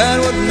 that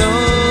would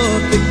not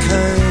be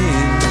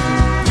kind.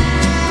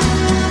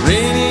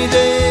 Rainy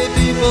day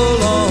people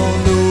all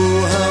know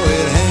how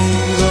it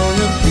hangs on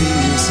your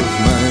peace of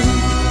mind.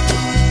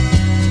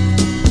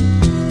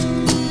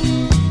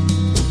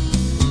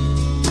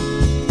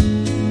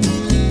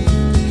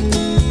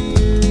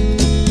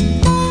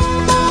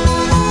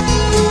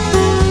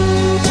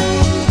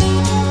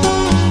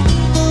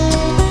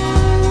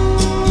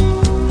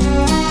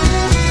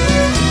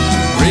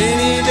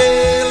 Rainy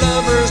day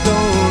lovers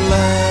don't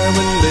lie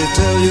when they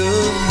tell you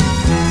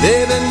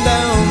they've been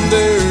down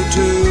there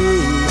too.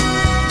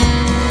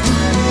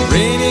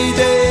 Rainy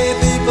day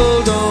people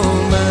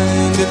don't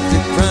mind if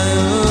you cry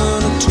on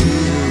a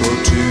tear or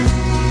two.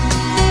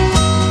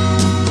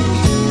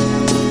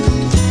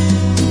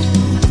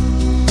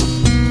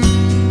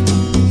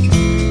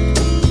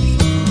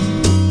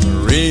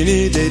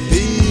 Rainy day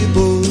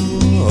people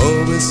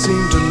always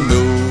seem to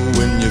know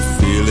when you're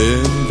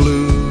feeling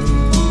blue.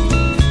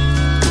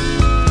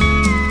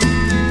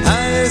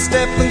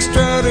 High-stepping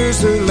strutters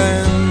who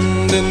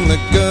land in the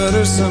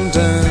gutter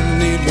sometimes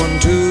need one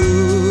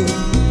too.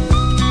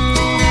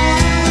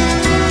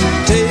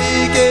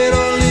 Take it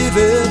or leave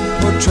it,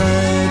 or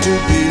try to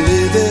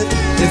believe it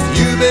if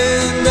you've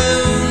been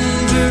down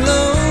too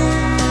long.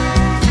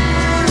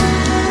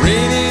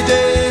 Rainy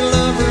day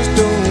lovers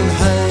don't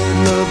hide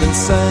love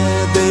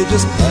inside, they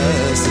just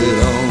pass it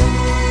on.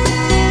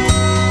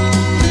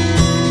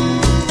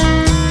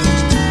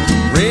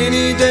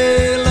 Rainy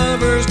day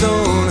lovers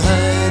don't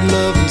hide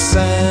love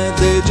inside,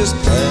 they just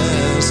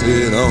pass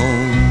it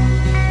on.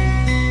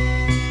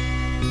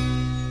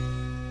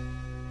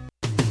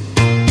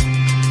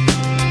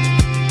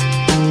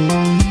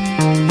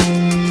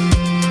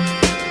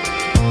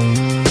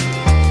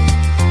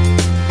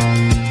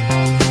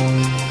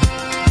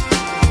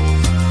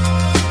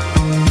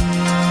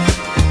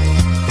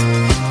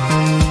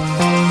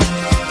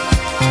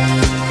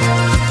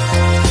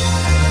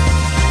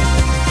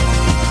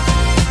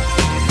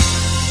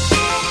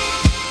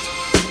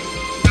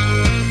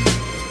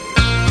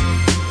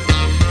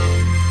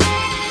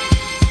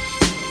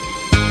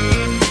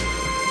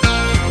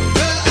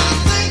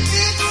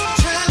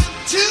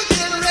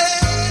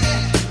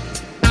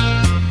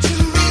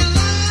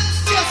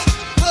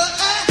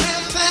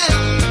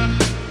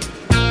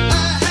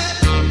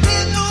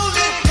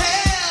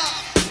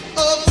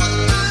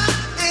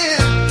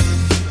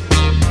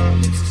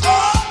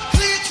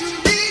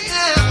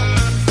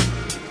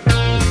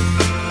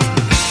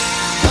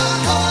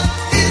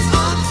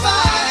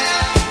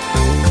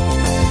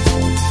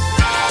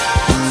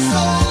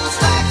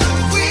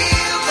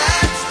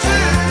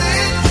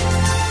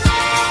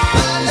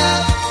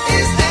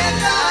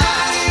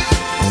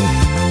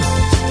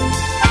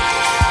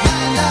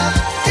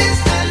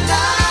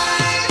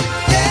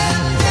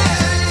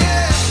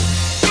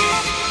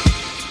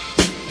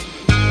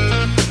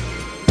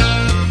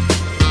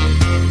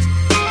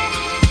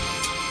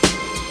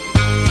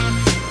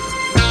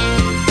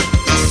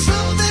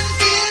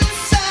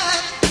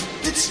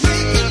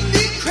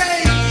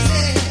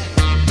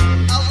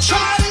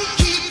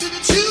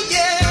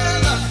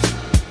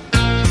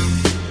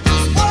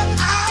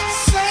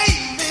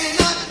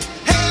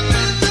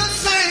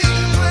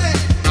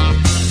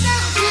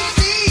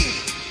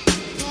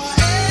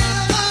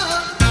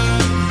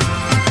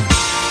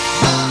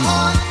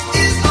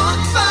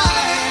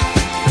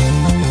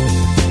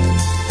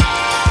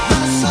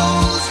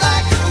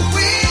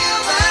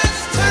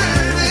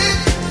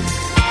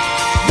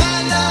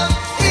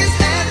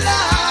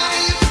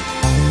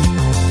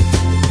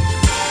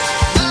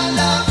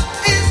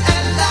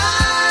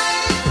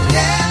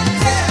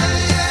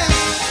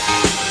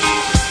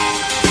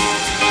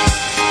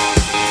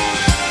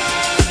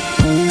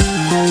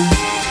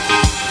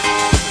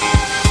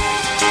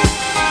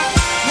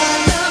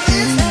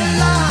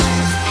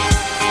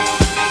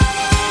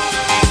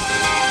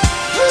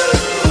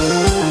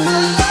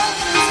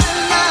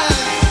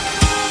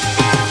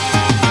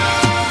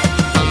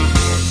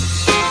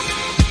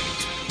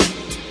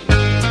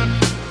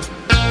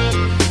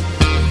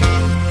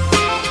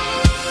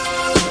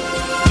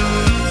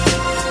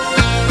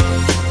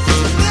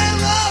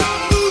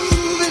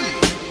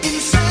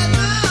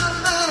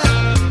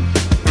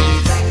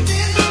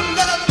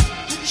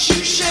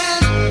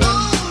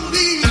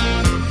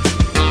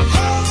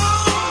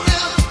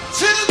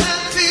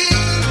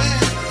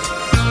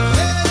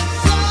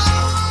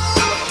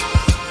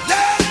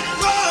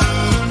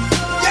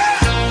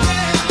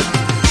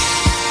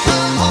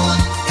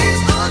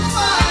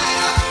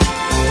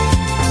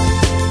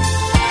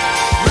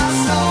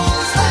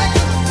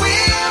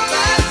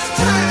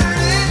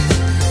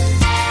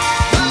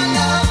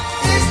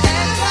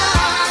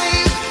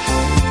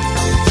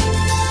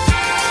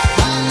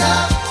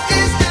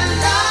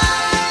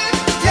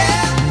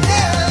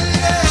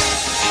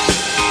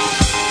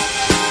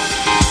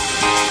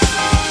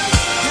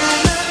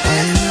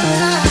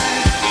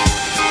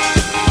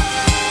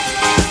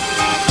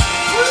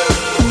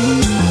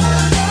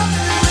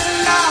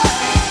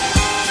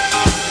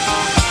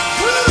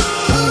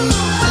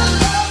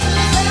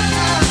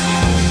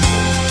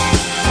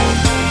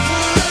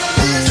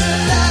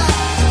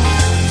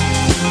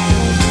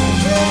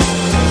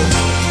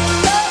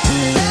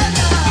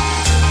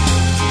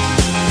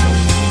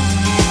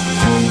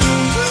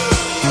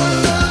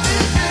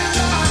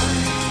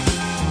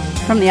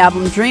 from the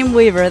album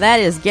Dreamweaver. That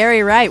is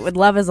Gary Wright with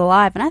Love is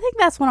Alive. And I think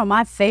that's one of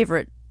my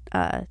favorite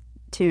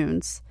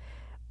tunes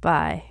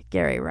by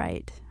Gary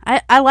Wright.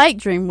 I like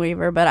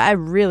Dreamweaver, but I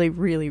really,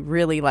 really,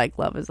 really like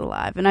Love is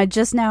Alive. And I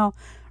just now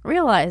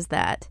realized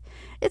that.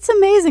 It's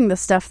amazing the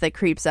stuff that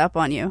creeps up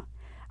on you.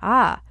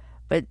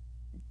 But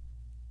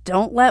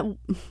don't let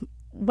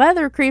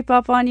weather creep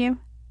up on you.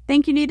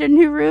 Think you need a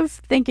new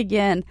roof? Think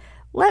again.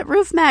 Let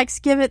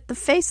RoofMax give it the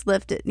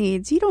facelift it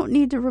needs. You don't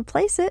need to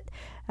replace it.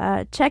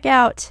 Check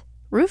out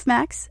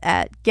RoofMax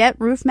at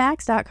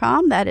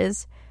getroofmax.com. That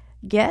is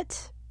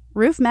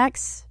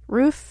getroofmax,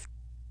 roof,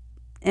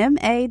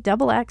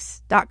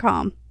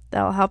 MAXX.com.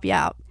 That'll help you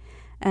out.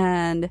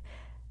 And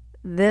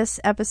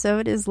this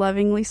episode is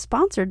lovingly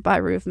sponsored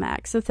by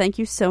RoofMax. So thank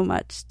you so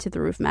much to the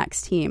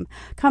RoofMax team.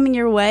 Coming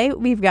your way,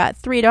 we've got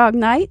Three Dog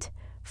Night,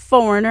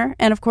 Foreigner,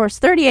 and of course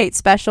 38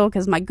 Special,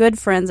 because my good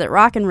friends at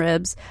Rockin'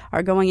 Ribs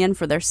are going in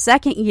for their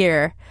second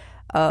year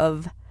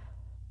of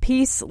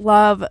peace,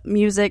 love,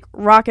 music,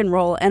 rock and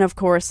roll, and of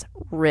course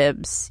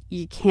ribs.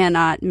 You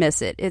cannot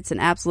miss it. It's an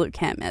absolute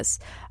can't miss.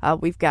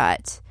 We've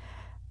got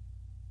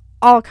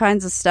all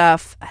kinds of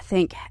stuff. I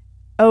think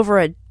over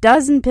a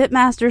dozen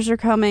pitmasters are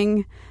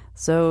coming,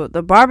 so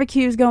the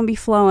barbecue's going to be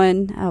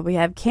flowing. We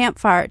have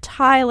Campfire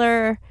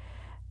Tyler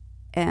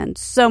and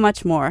so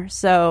much more.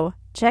 So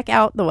check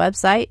out the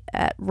website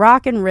at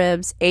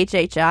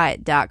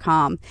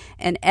rockandribshhi.com.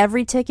 And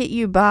every ticket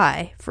you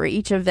buy for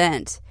each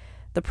event,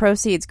 the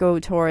proceeds go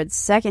towards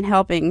second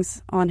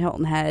helpings on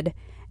Hilton Head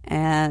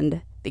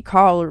and the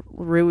Carl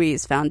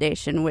Ruiz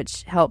Foundation,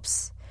 which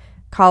helps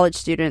college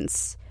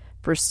students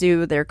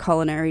pursue their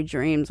culinary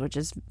dreams, which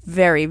is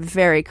very,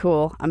 very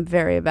cool. I'm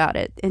very about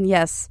it. And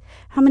yes,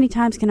 how many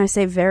times can I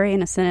say very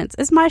in a sentence?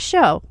 It's my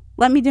show.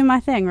 Let me do my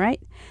thing,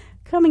 right?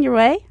 Coming your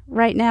way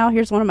right now,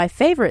 here's one of my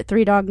favorite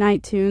Three Dog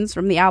Night tunes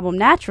from the album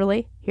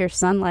Naturally. Here's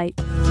Sunlight.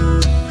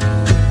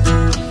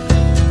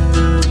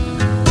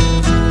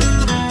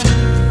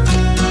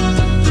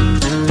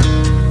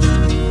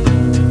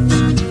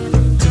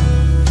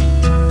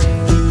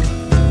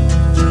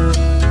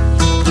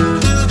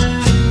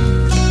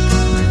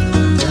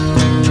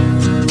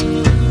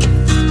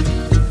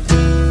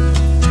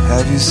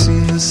 Have you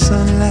seen the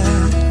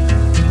sunlight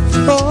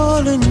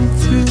falling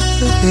through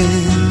the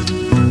hair?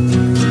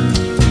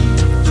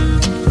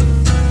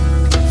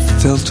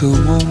 Felt a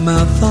warm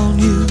mouth on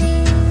you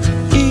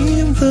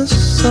in the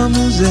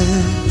summer's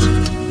air.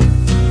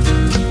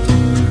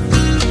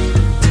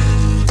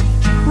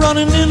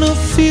 Running in a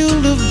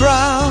field of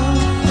brown,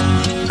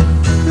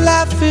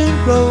 laughing,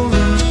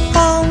 rolling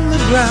on the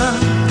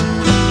ground,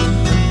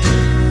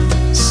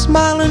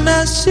 smiling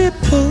as she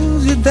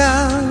pulls you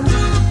down.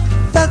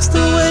 That's the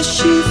way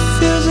she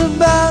feels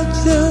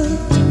about you.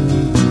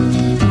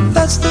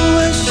 That's the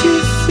way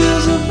she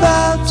feels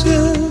about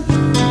you.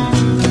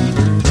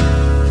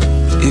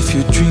 If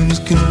your dreams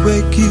can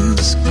wake you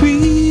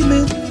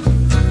screaming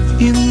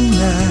in the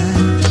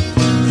night,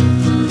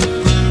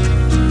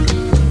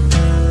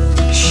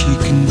 she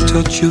can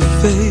touch your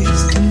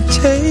face and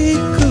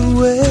take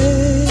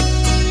away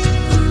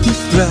your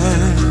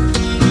fright.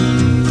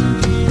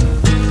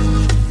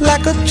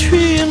 Like a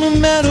tree in a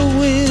meadow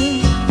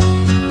wind,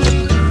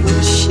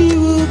 she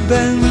will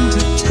bend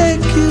to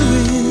take you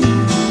in.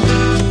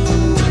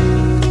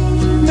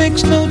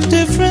 Makes no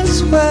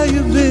difference where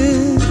you've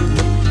been.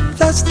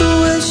 That's the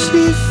way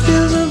she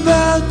feels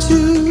about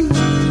you.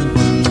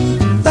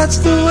 That's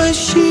the way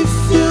she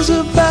feels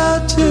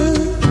about you.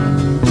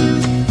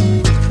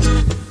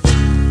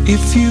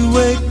 If you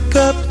wake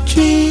up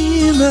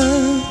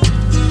dreaming,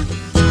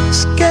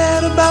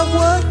 scared about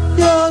what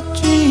you're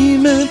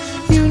dreaming,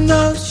 you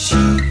know she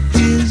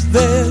is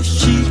there,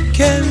 she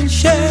can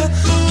share.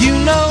 You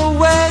know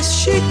where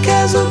she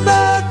cares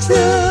about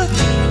you.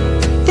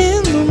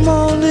 In the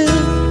morning,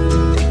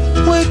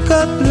 wake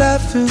up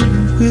laughing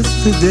with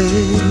the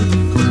day.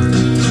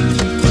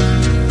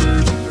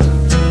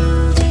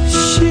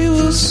 She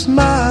will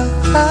smile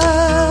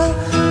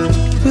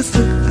with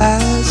her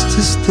eyes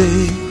to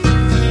stay.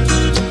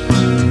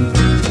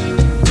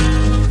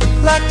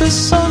 Like the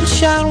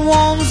sunshine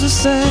warms the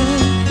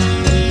sand,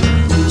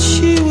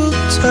 she will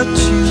touch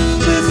you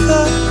with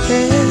her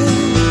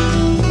hand.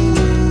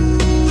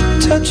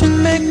 Touch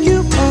and make you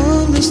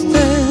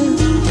understand.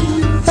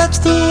 That's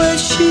the way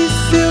she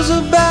feels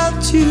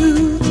about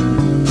you.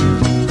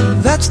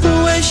 That's the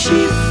way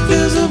she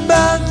feels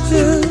about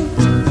you.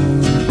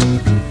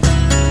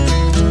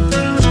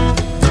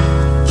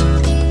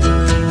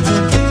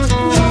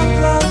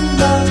 La, la,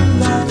 la,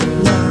 la,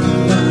 la.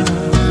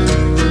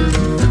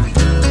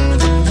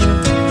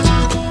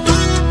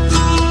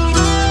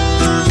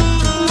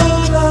 La,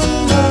 la,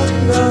 la,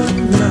 la,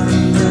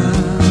 la.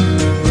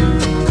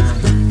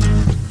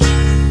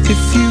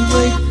 If you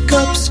wake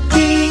up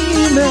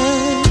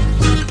screaming,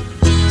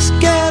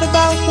 scared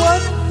about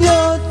what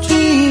you're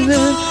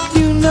dreaming,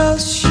 you know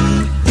she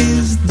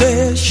is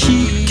there,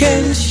 she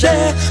can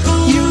share.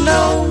 You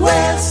know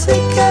where she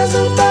cares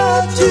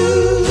about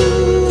you.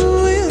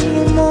 In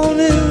the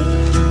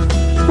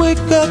morning,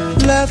 wake up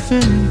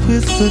laughing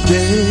with the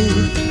day.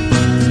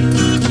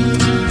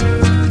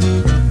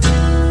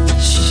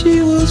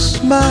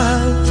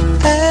 smile,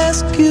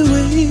 ask you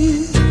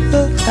if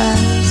the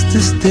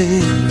fastest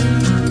day.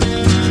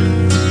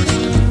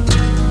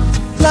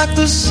 Like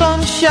the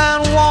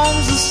sunshine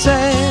warms the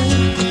sand,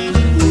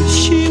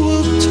 she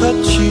will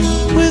touch you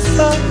with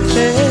her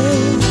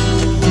hand.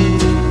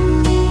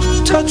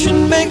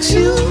 Touching makes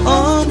you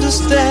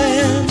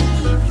understand.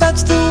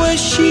 That's the way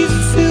she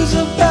feels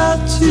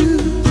about you.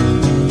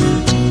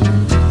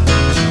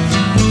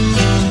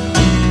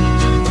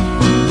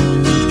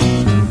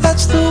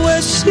 That's the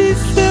way she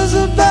feels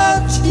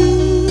about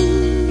you.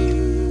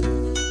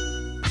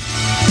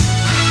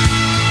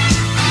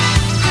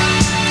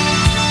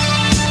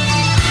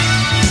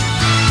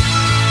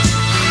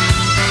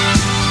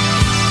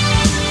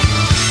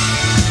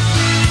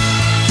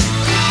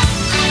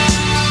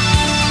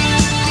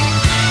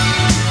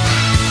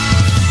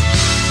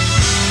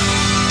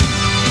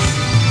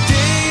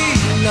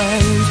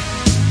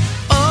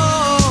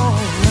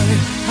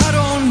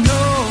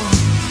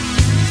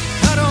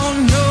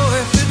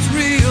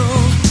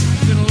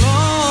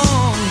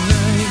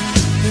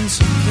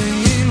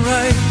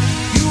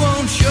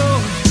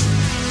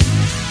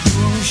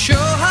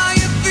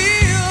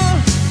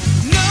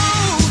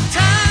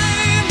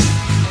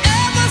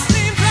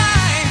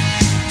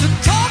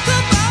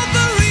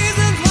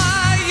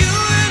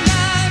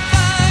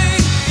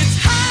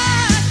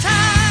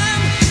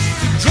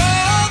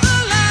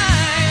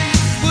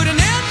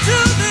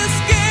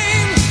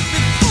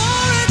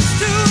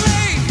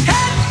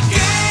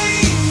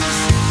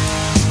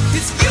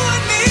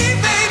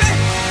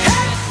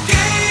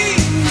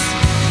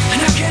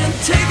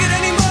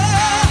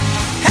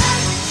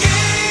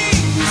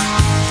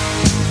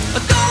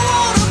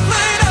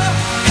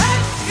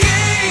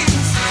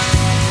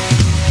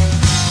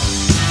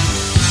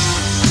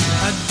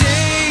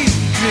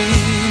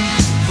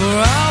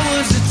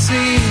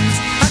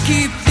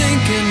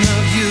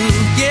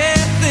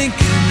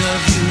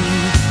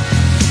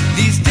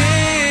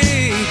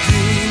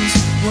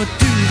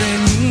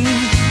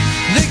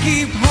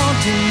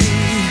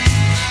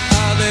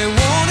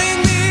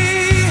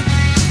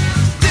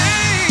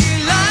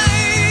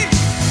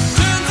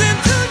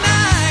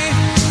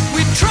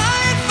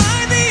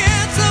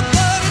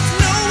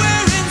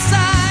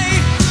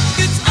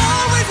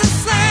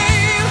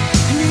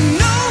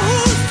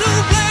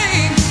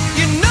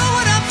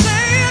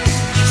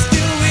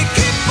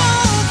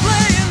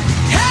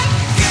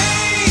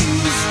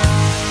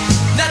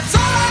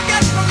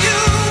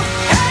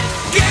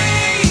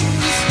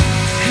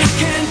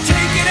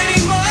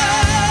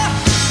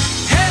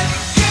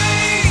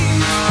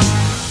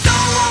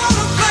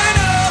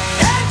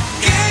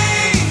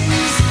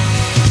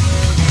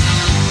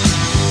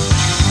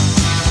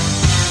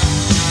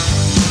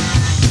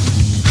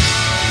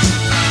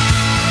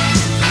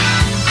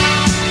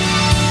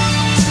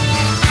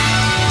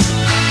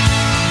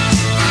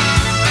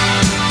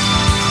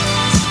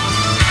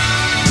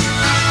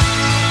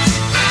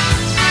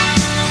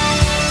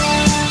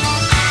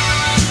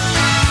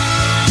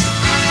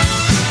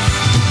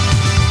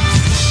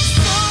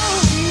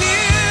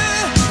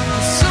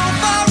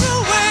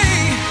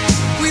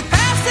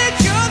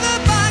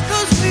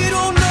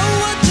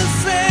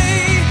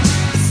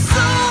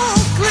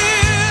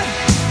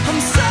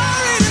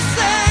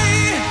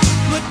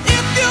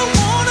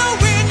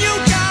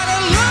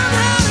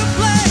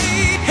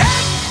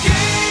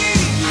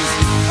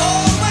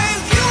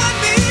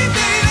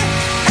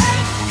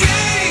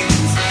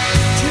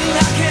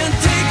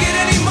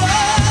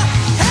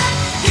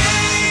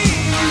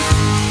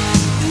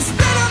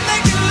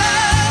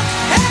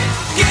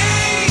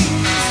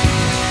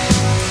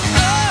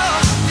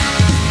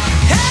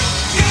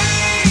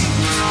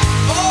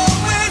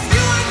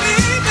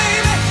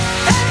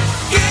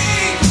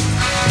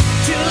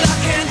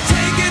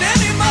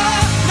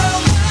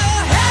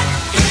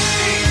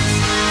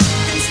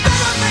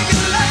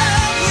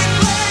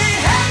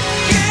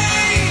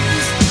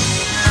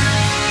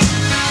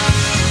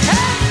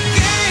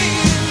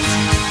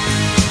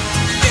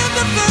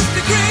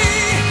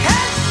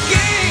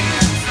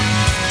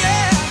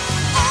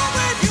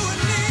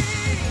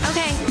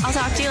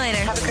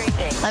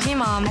 Love you,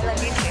 Mom. I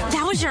love you too.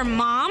 That was your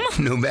mom?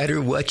 No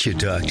matter what you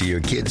talk to your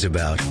kids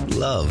about,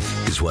 love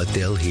is what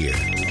they'll hear.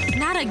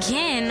 Not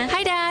again.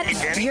 Hi,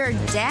 Dad. Your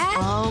dad?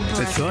 Oh,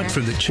 A thought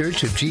from the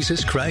Church of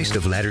Jesus Christ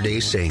of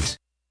Latter-day Saints.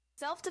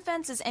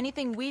 Self-defense is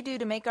anything we do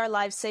to make our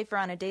lives safer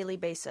on a daily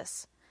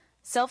basis.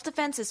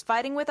 Self-defense is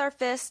fighting with our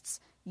fists,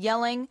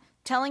 yelling,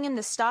 telling him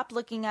to stop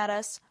looking at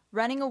us,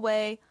 running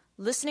away,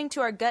 listening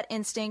to our gut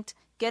instinct,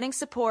 getting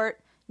support,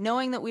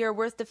 knowing that we are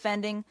worth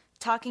defending,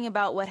 talking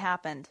about what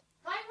happened.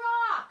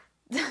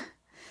 Playing rock!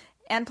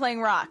 And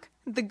playing rock.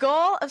 The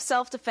goal of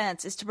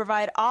self-defense is to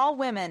provide all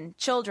women,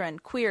 children,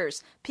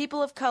 queers,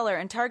 people of color,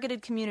 and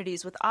targeted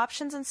communities with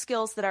options and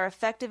skills that are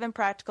effective and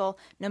practical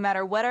no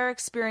matter what our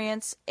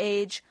experience,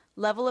 age,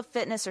 level of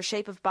fitness, or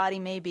shape of body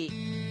may be.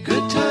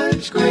 Good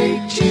times,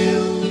 great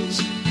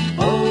tunes,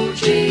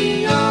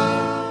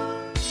 OGR.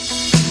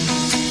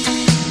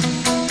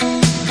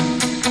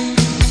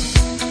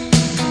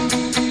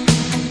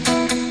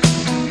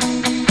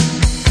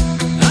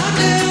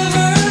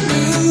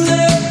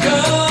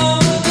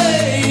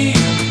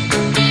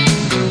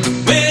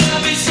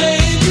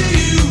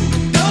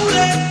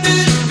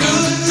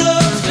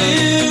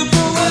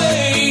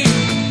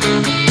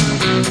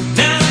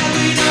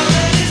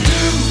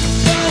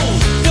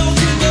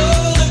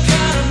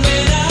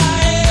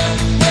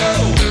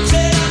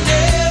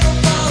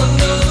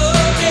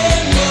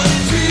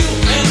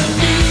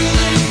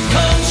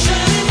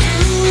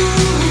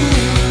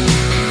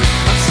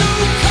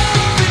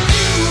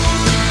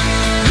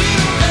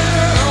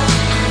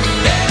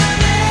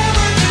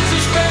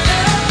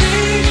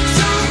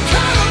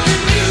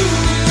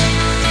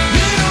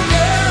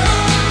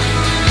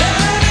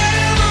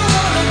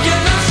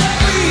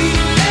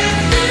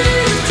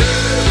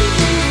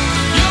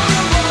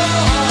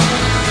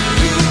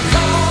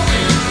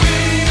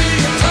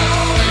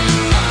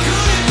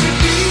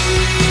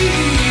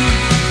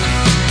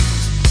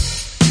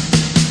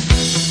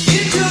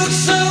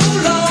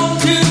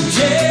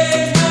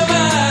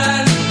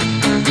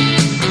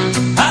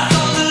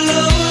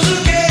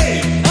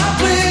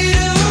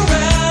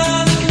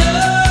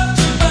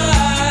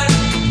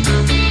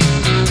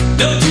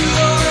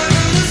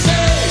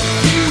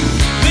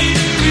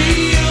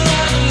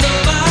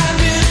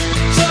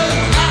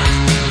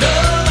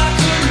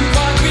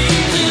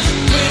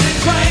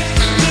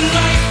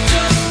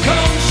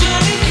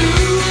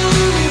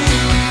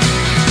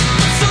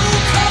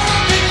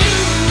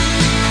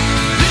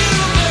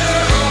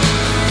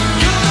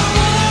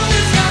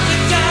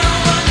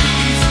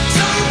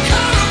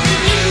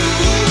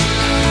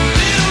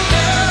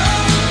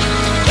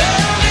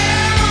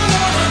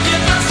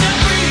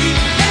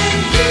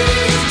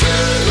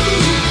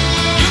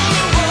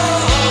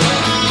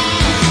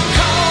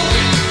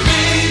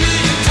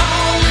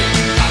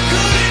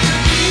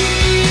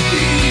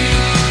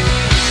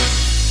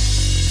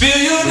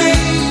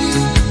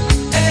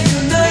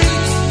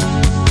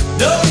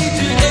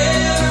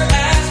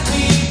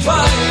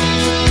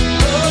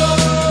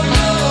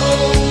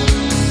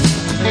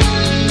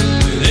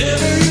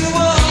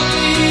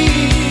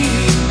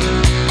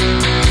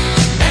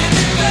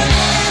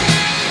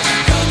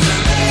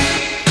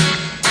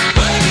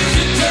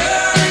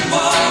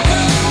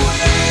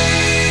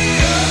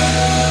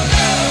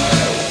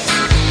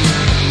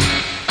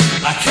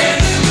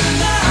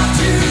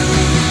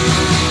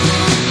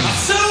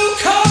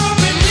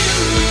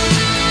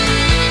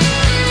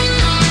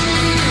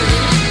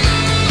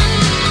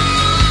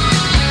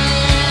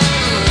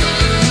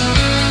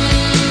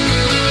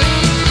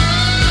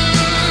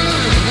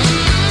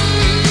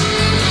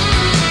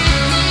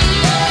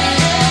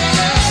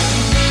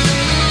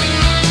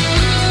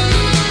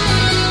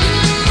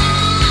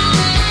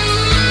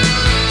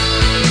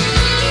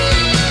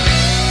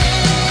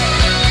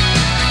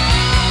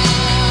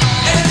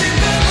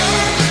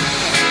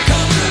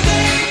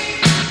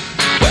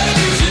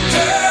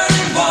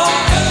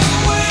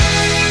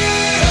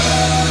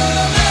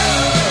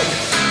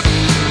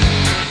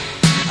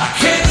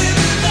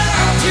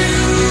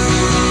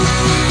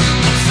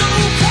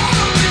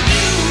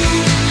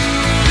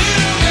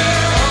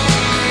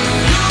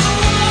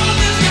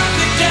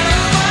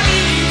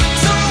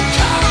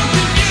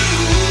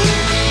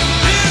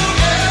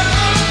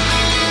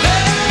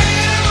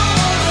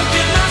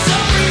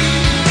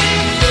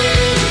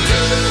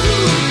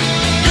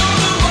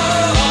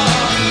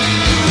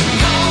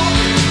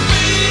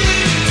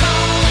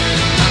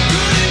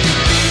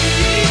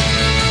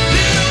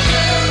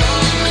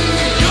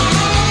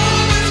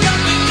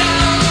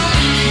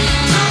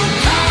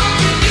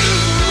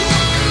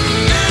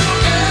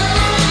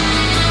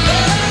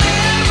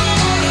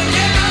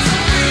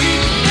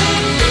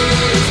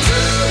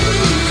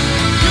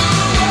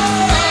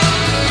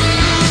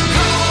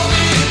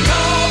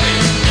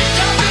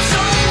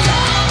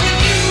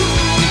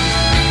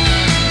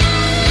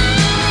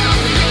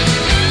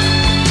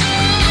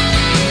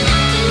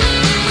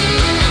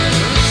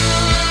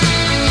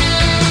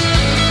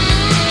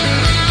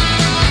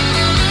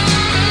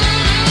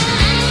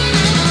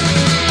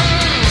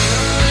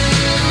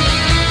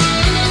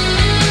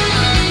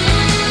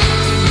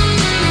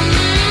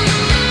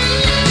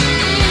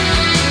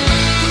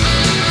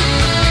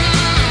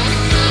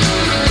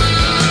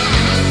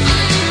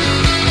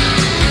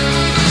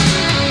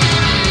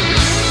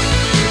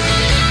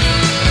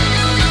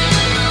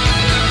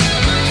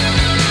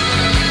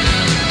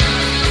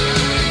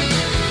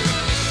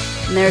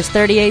 there's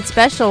 38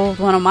 Special,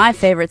 one of my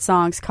favorite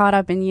songs, Caught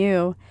Up in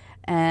You.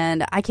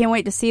 And I can't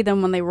wait to see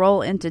them when they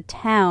roll into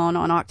town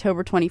on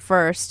October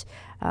 21st.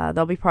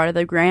 They'll be part of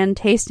the grand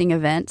tasting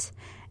event.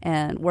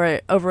 And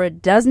where over a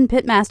dozen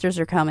pitmasters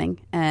are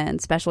coming,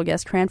 and special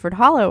guest Cranford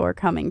Hollow are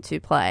coming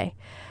to play.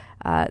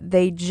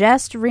 They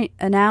just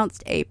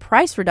announced a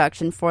price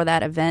reduction for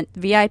that event.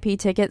 VIP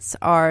tickets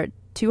are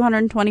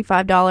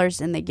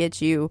 $225, and they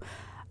get you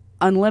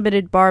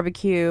unlimited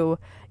barbecue.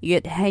 You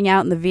get to hang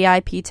out in the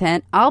VIP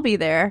tent. I'll be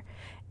there.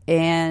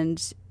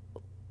 And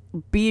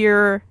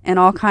beer and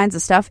all kinds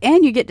of stuff.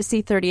 And you get to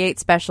see 38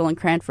 Special in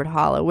Cranford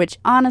Hollow, which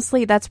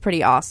honestly, that's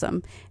pretty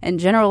awesome. And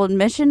general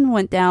admission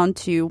went down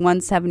to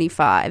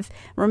 $175.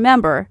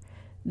 Remember,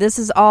 this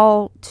is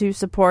all to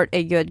support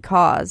a good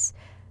cause.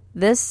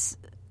 This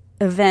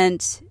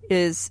event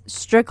is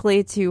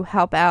strictly to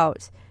help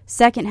out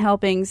Second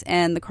Helpings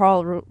and the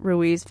Carl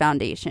Ruiz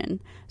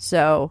Foundation.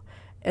 So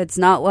it's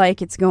not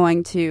like it's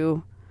going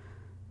to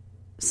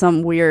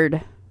some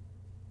weird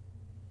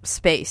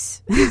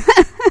space.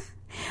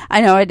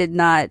 I know I did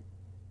not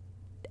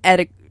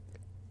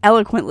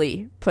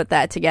eloquently put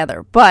that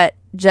together, but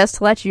just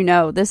to let you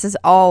know, this is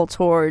all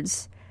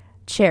towards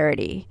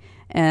charity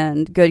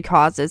and good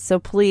causes. So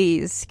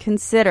please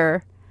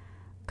consider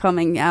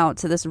coming out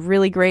to this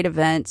really great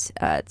event.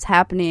 It's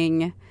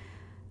happening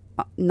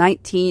October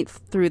 19th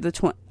through the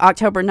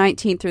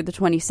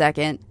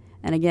 22nd.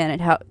 And again,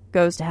 it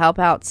goes to help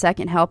out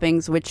Second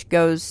Helpings, which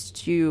goes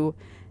to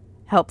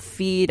help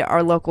feed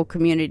our local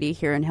community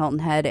here in Hilton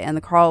Head, and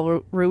the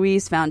Carl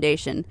Ruiz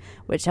Foundation,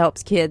 which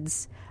helps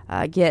kids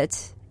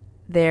get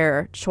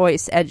their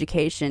choice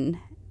education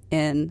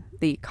in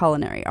the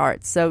culinary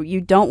arts. So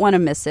you don't want to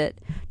miss it.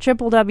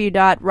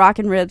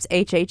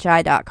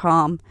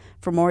 www.rockinribshhi.com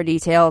for more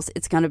details.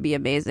 It's going to be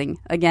amazing.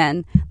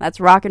 Again, that's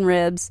Rockin'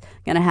 Ribs,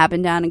 going to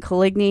happen down in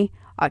Coligny,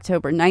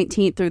 October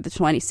 19th through the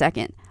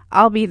 22nd.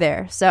 I'll be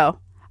there, so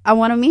I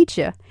want to meet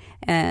you,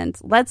 and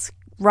let's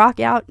rock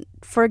out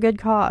for a good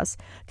cause.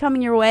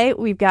 Coming your way,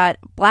 we've got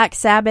Black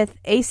Sabbath,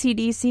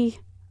 AC/DC,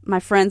 my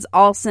friends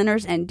All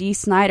Sinners, and Dee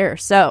Snider.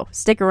 So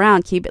stick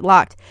around, keep it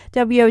locked.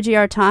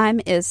 WOGR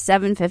time is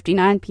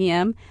 7:59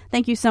 p.m.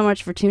 Thank you so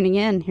much for tuning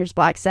in. Here's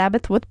Black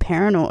Sabbath with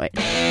Paranoid.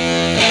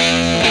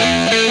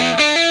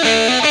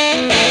 Thank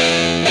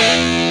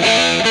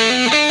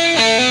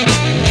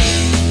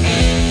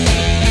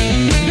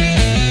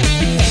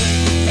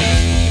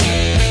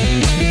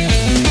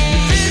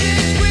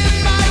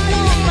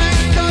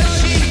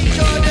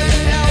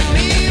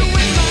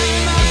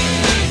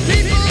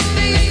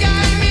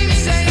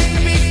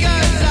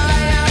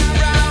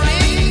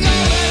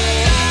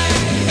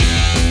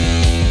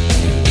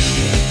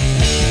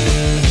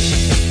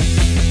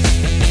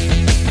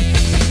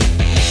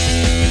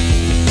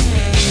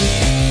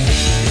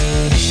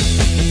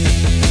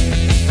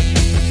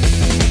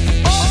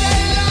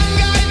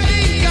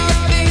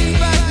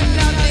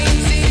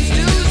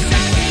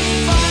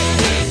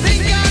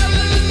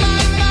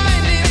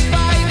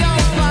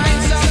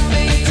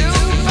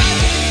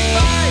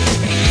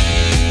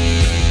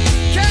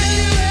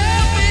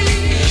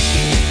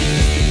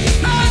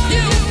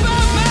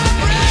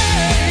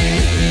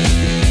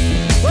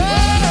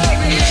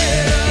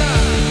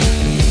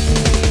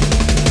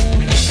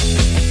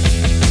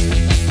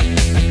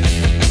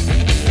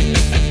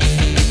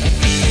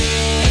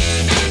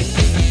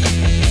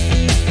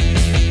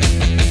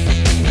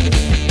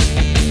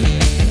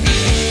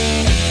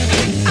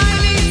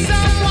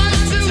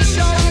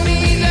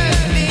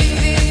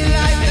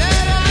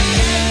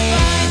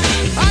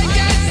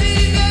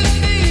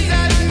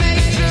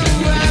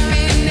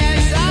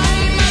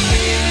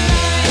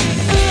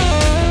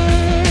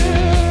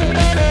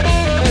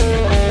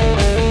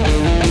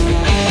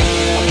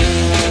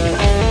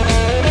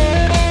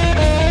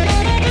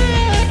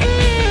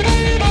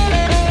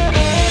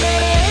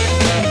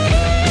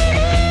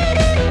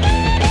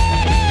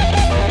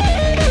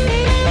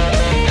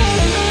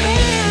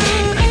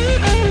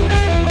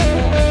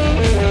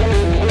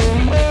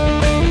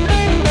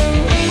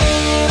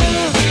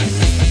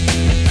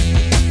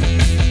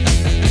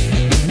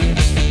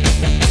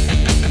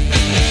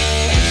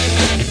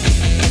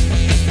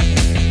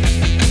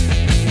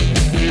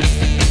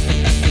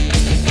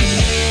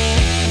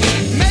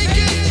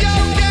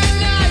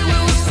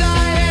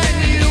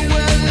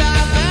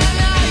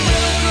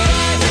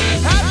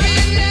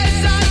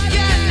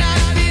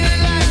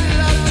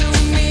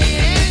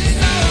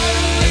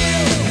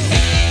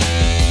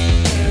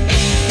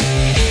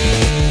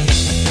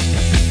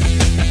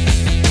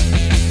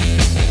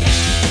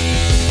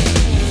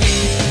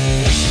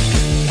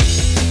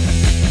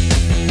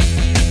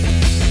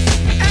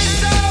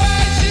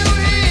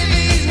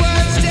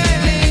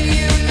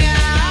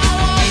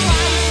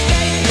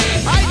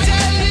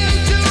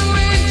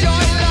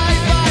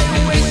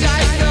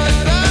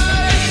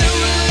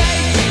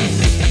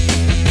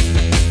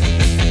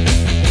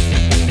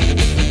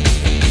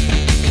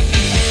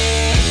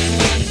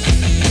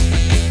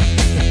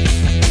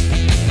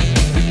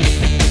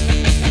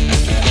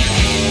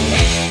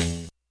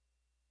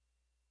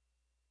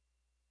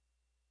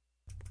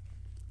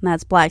And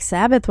that's Black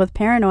Sabbath with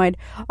Paranoid.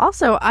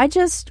 Also, I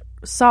just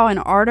saw an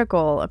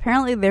article.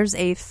 Apparently there's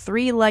a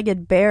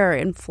 3-legged bear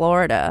in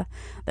Florida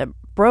that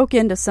broke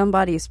into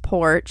somebody's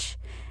porch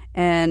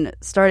and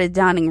started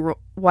downing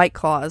White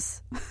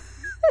Claws.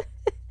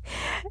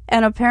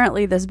 And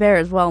apparently this bear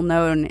is well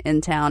known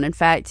in town. In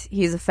fact,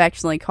 he's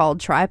affectionately called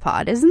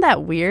Tripod. Isn't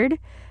that weird?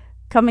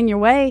 Coming your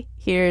way,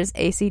 here's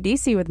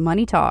AC/DC with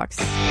Money Talks.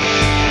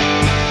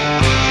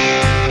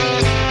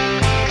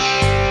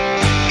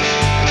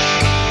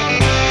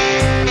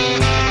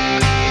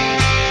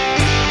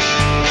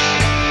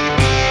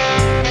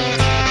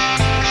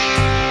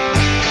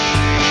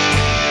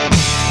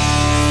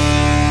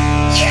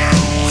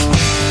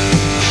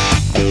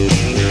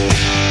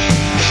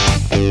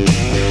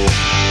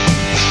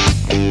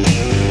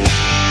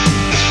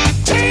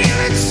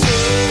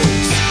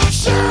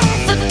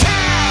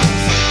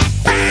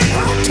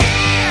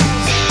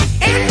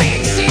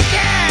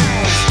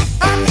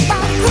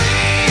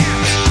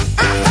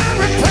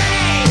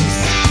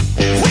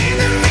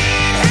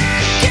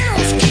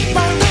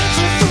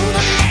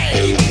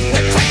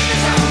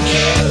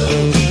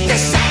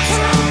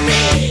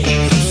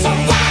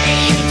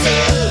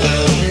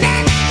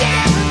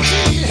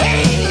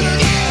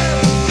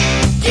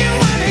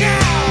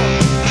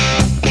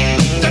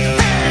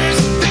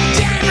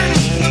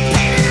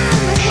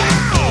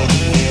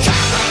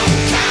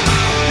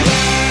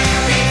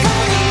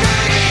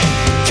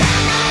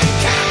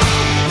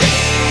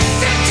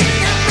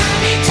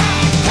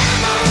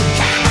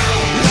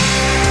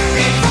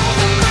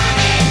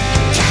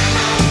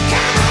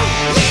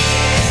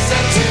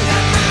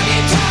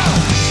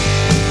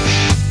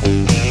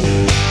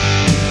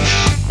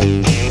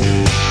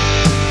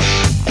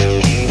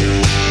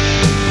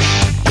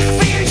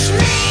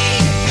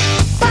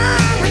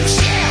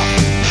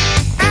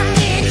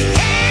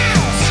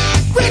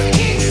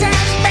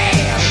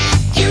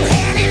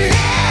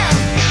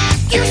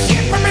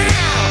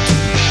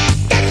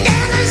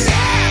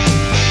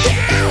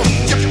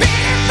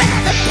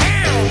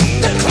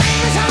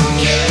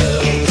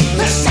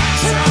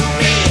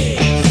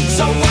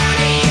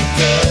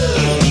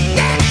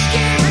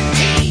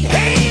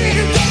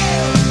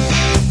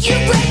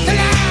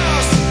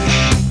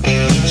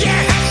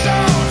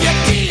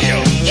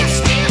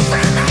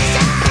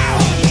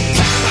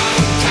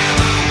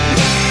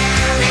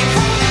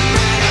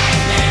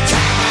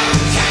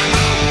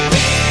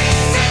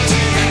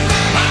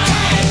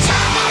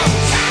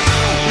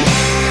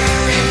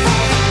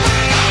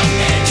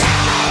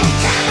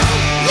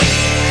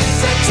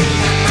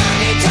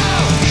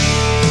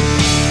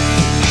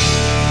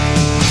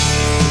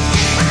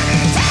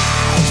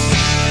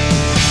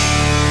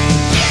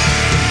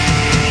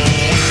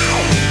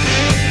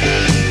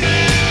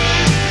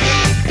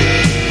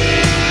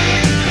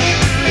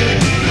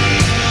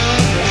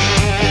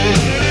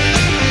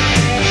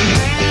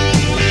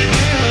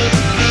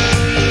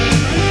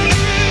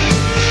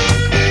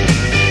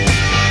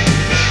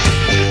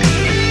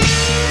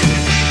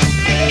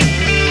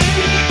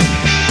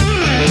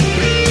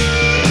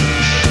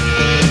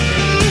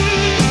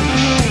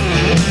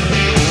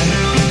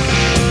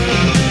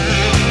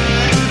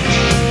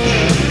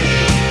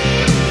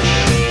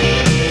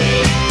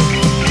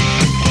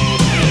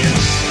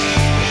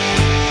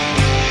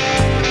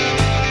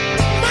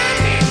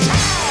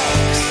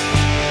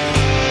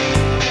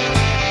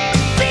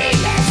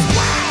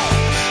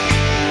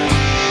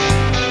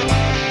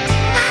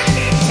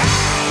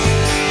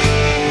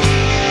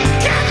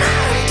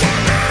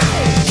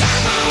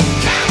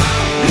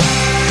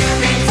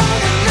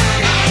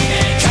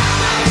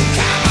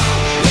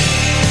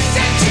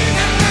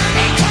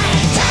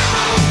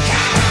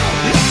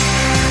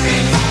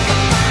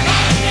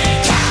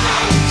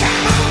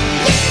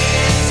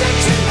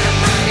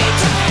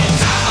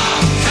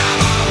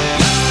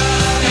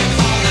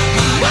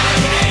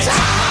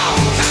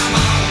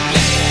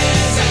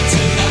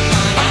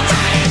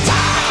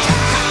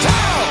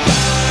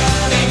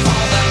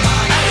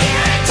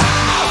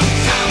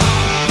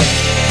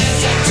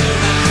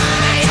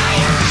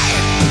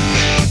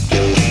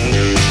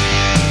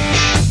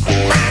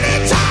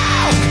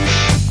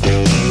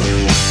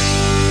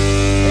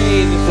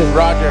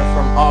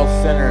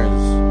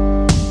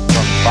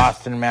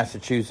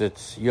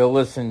 Massachusetts. You'll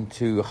listen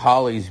to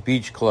Holly's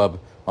Beach Club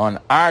on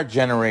Our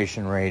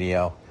Generation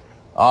Radio.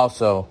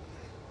 Also,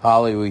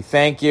 Holly, we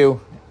thank you,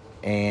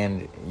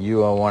 and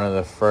you are one of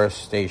the first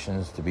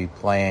stations to be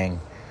playing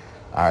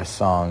our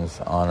songs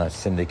on a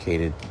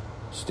syndicated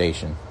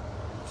station.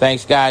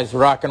 Thanks, guys.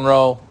 Rock and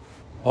roll.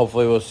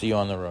 Hopefully we'll see you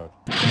on the road.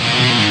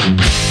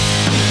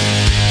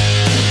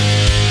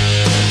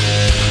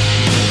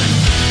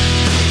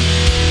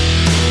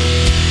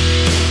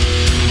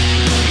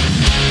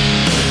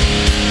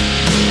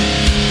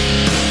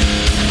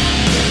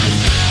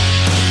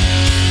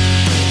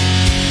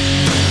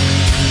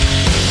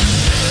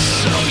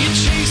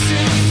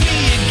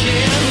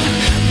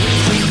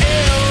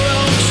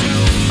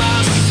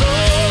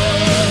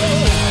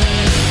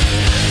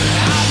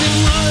 I've been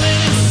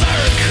running in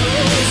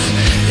circles,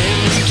 and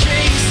this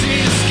case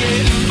is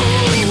getting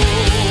bored.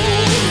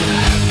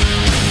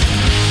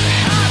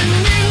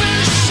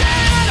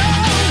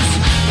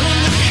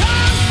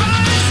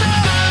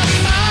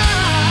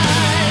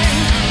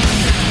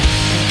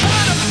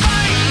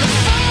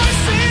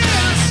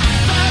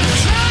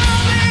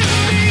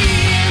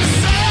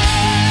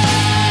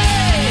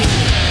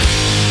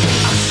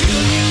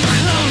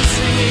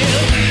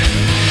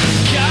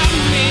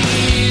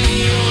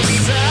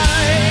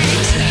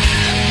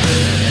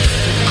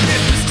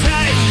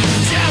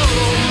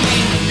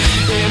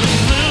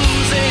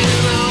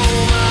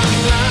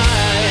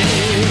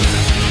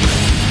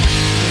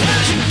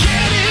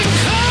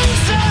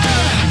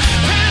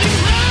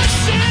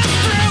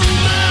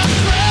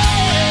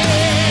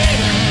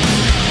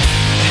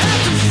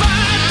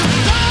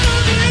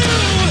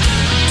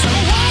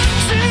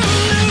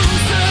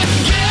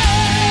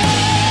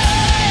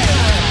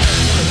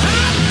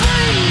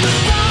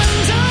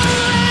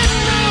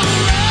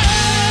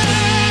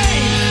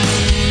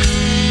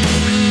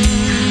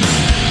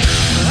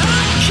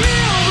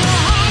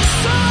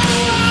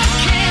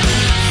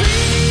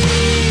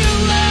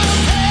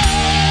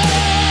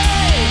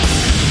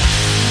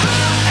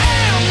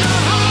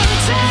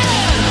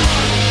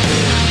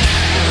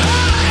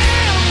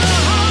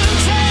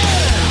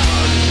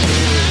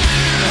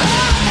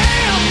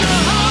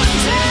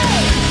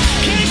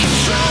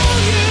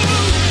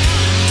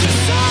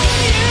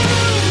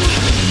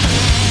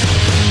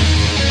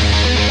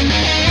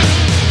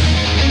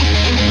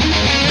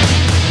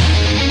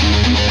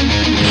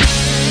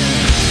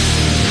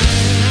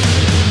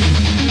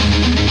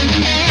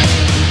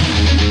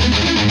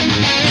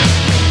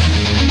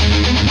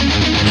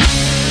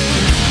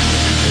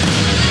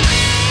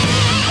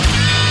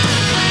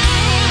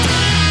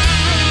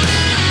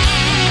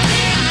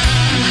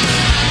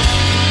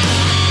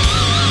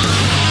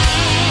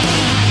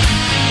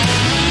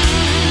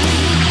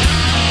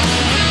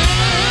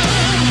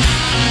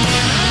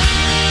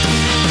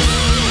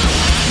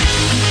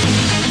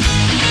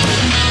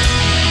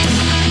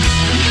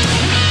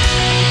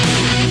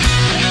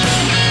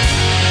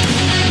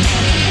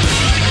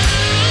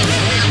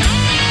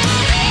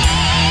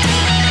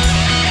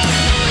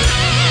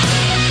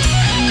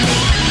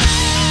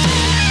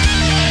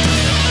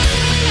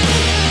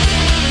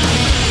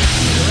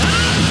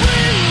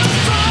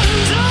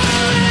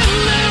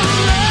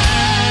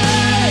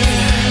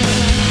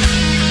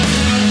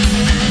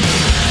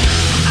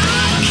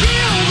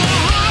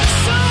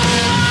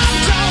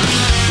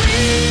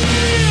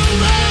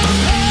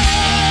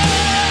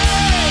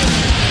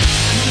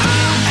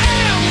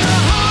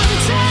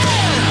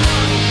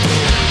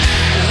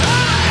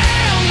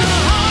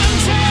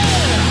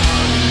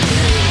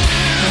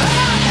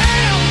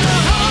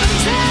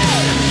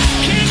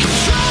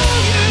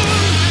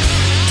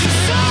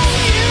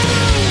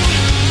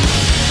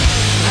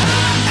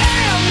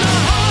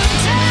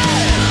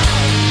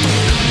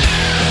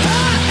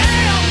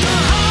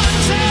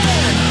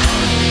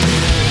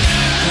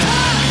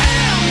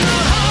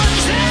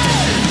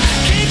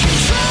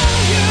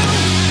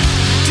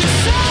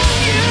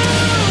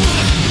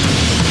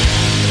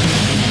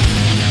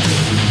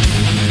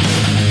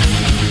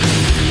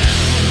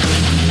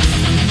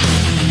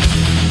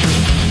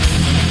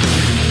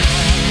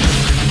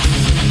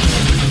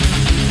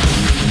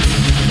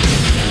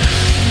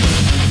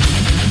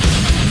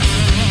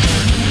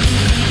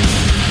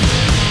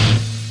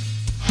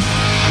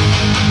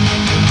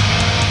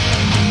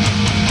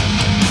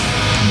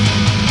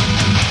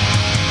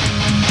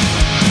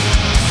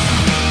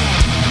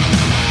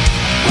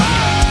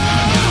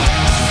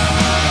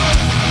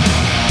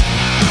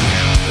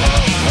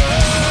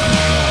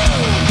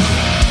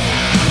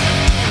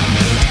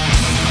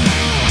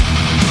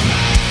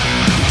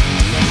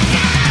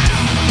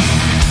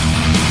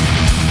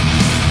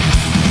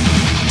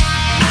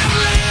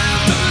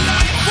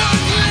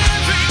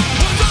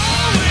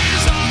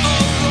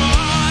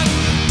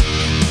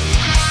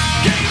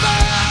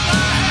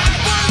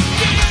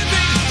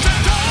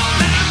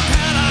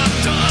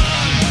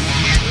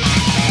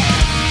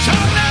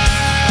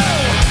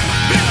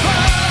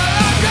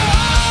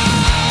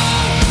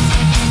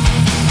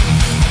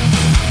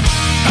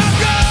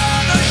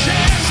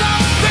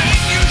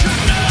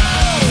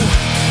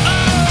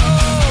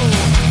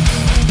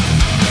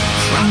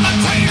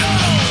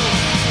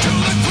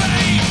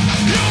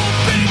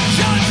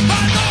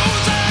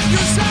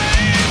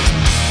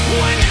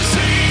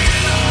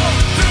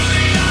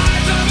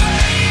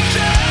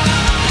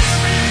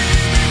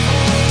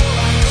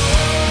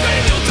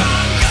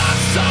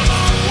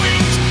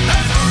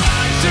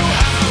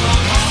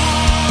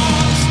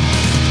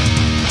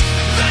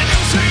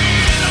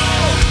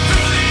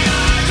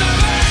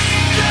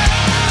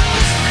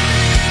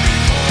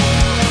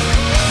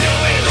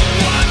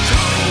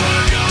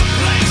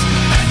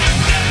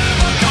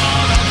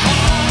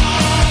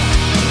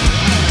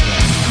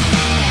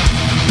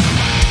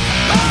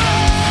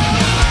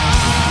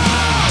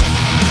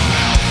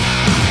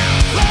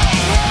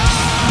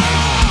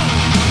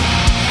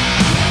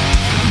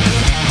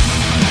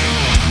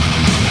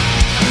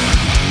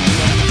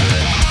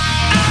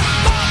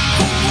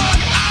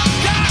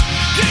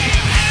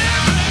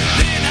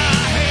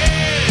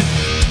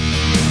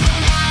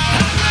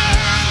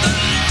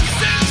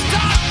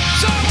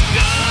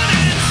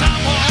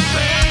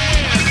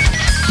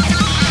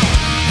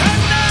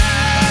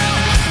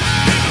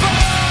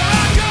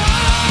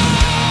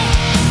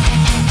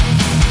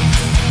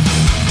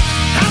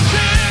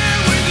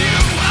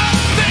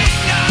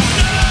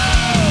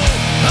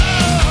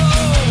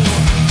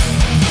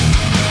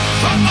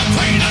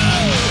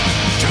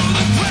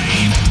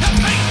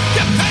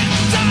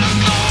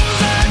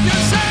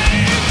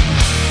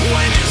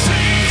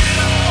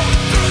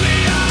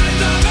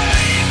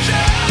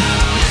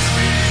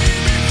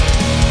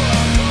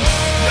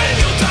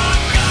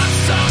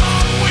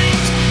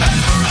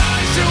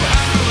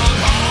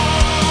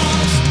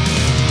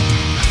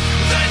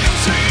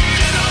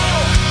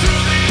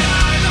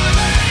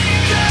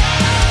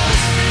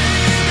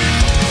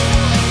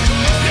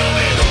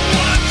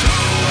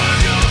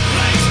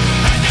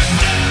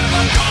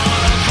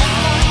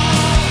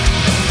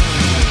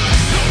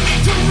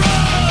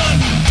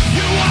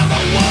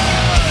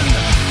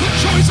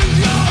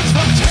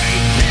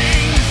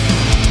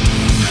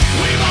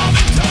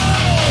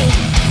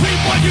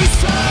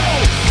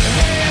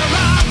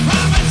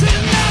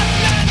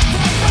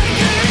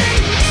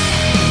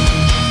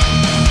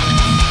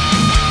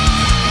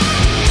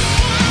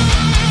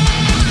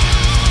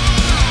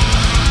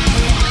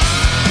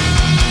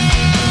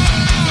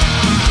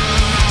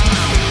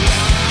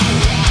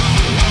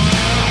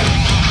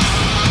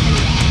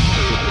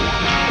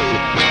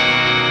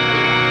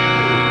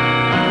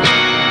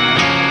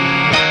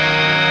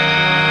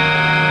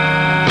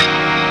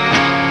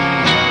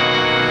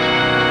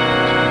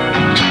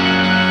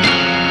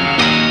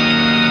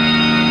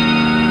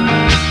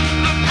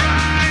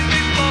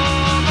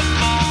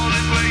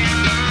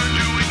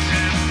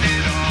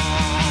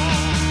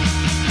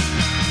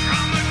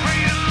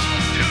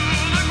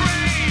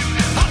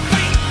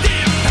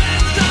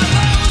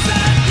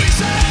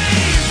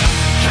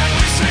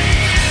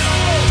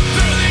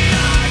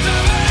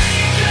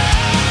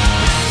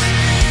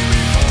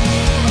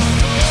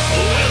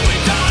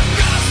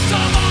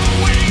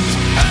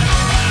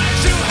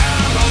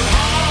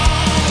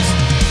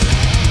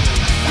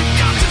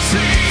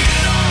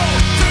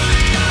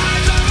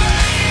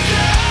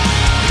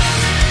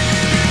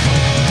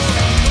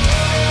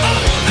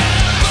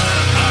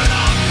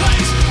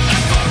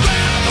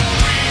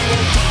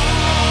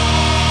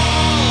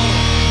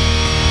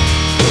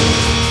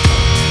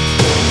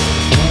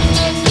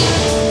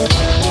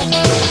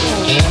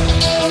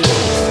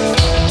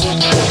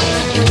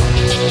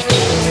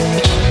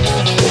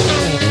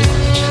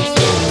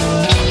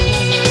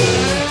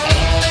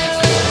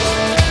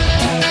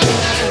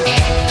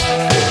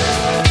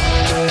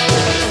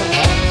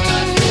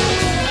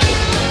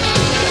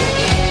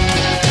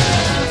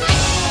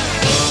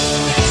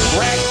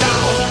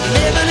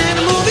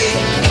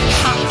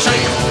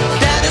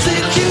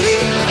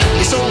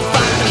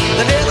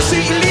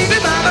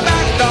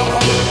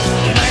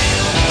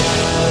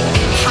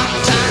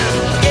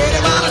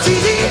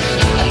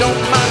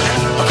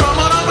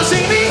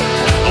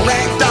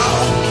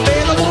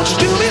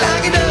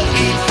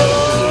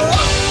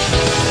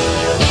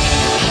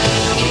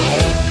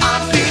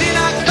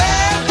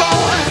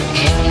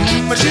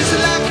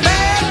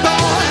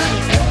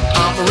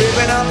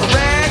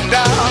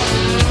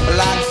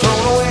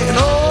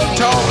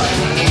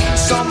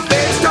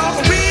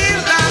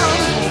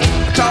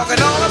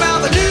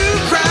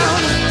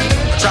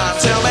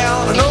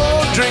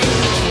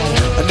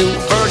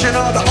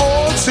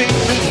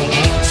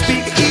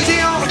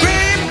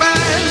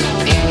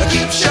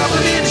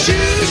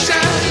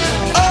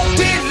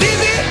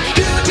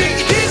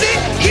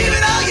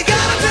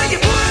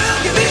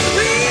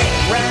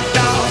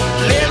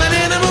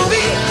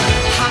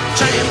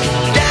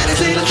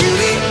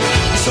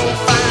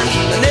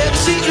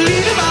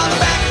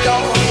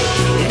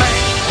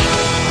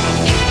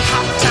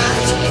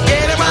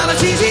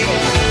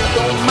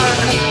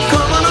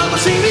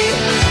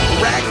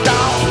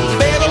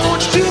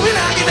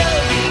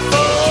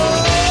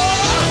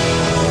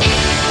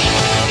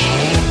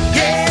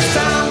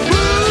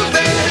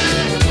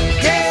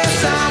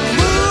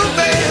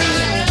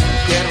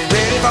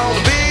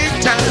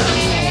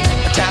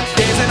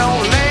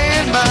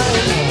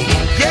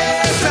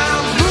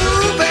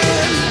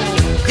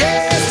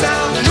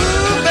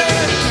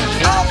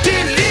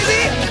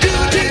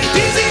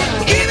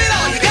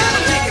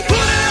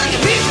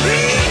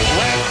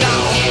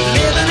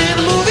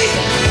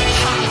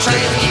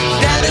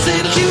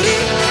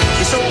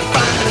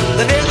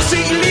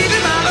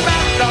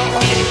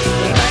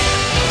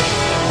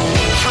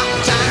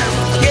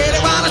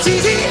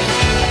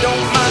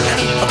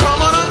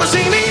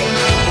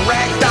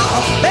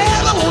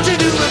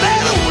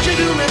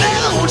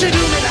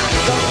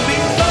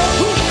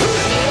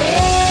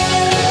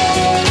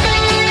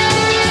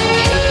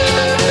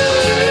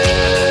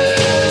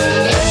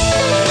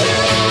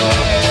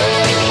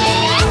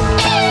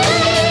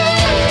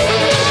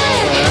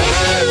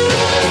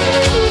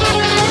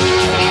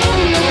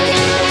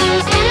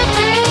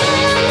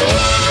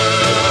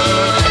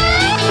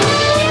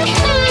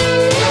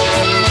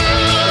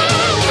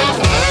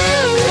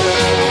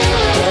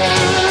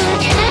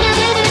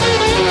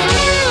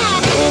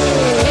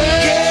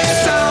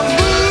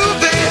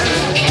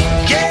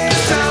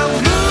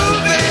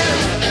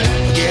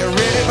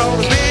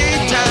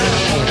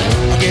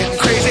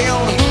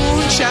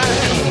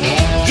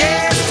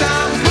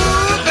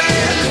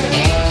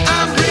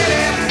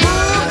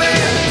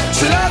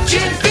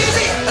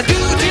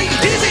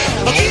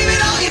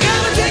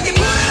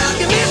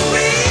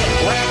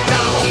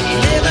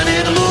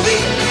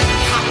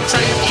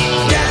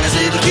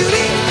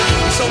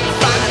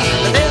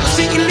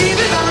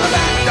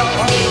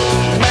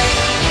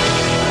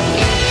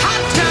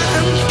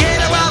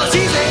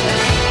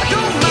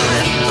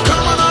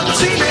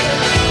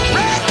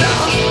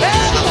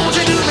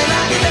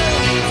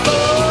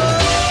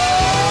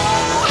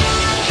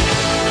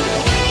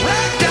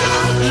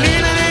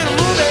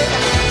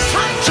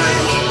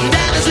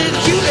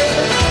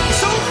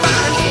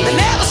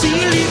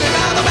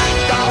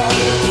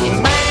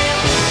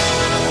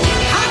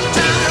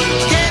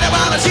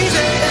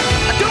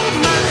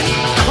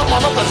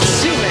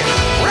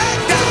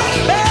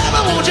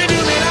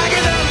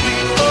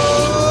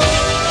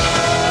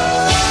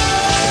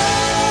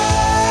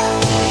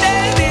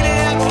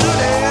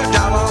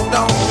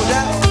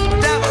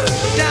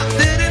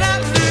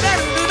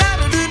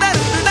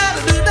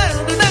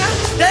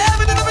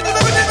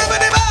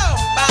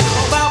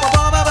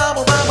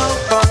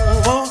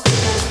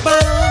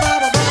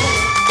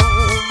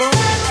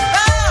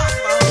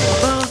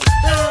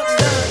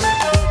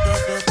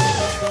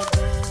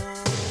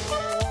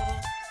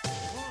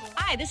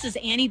 Hi, this is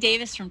Annie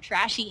Davis from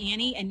Trashy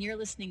Annie, and you're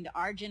listening to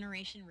Our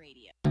Generation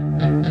Radio.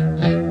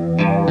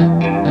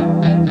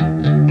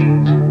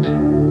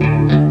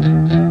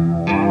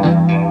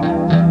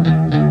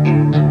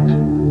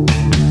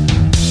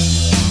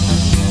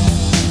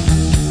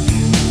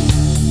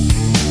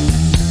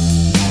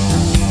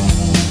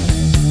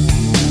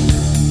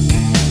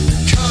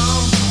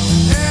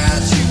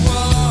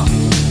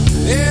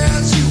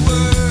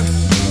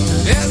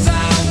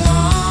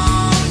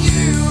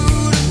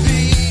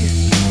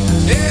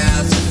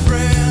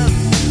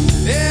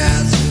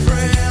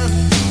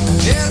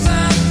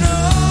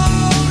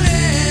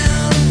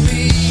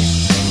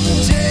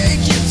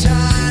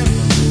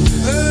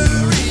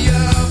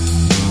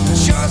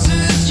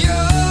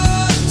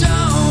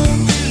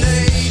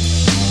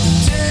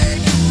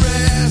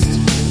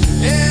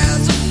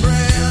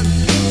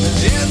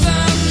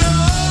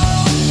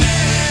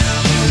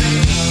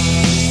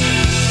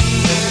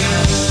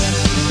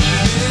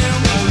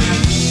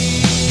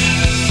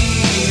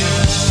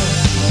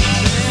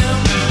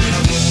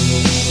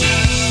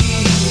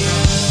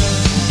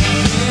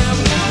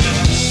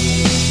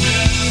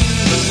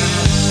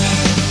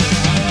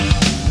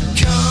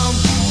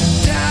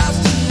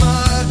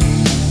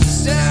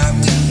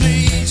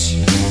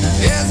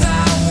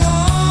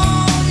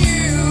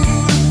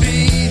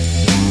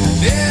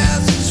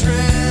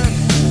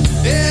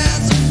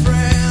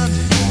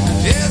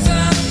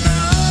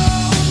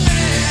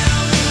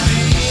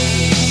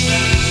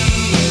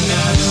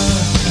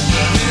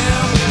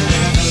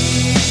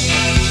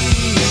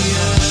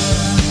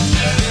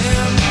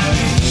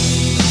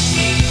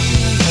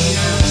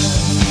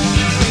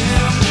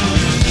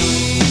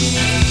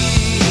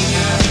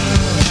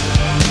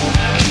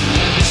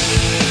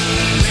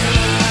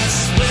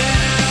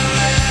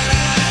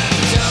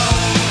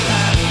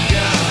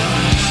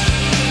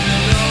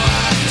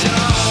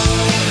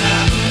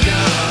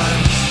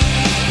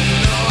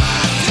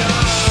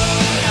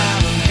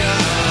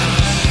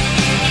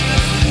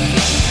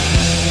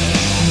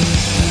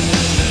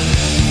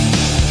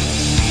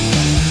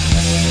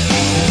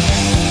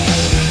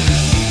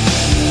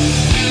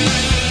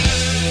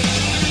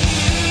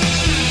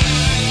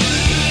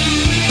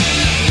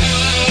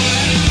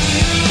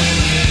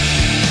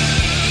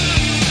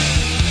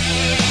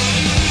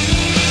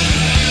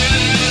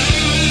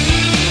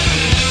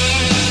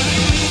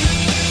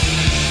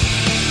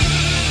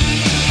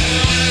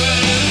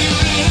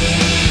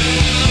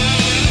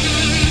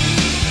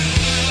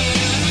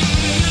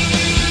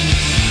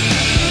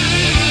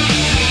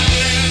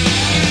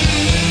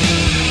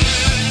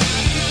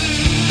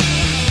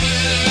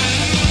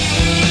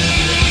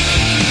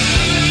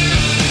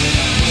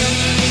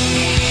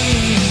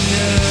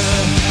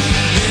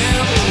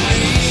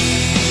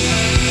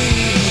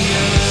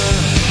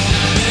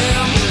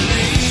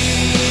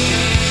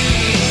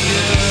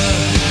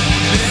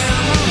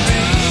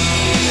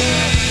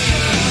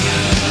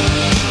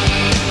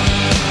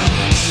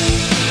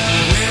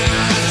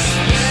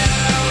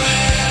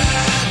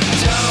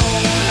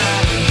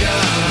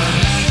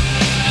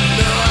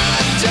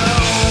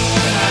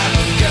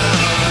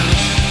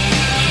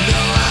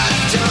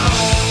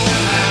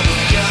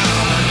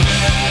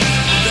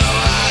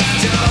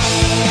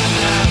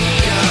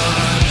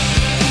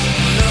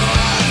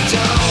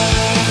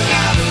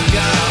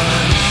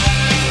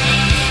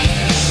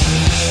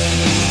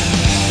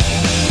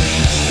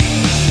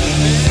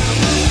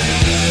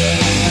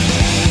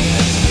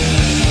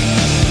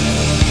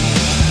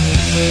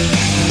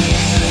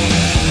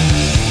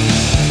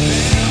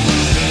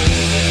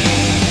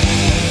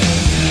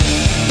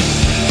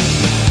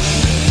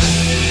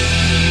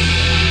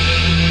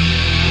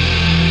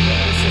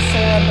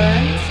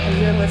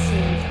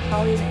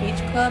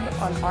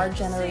 on Our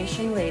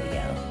Generation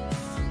Radio.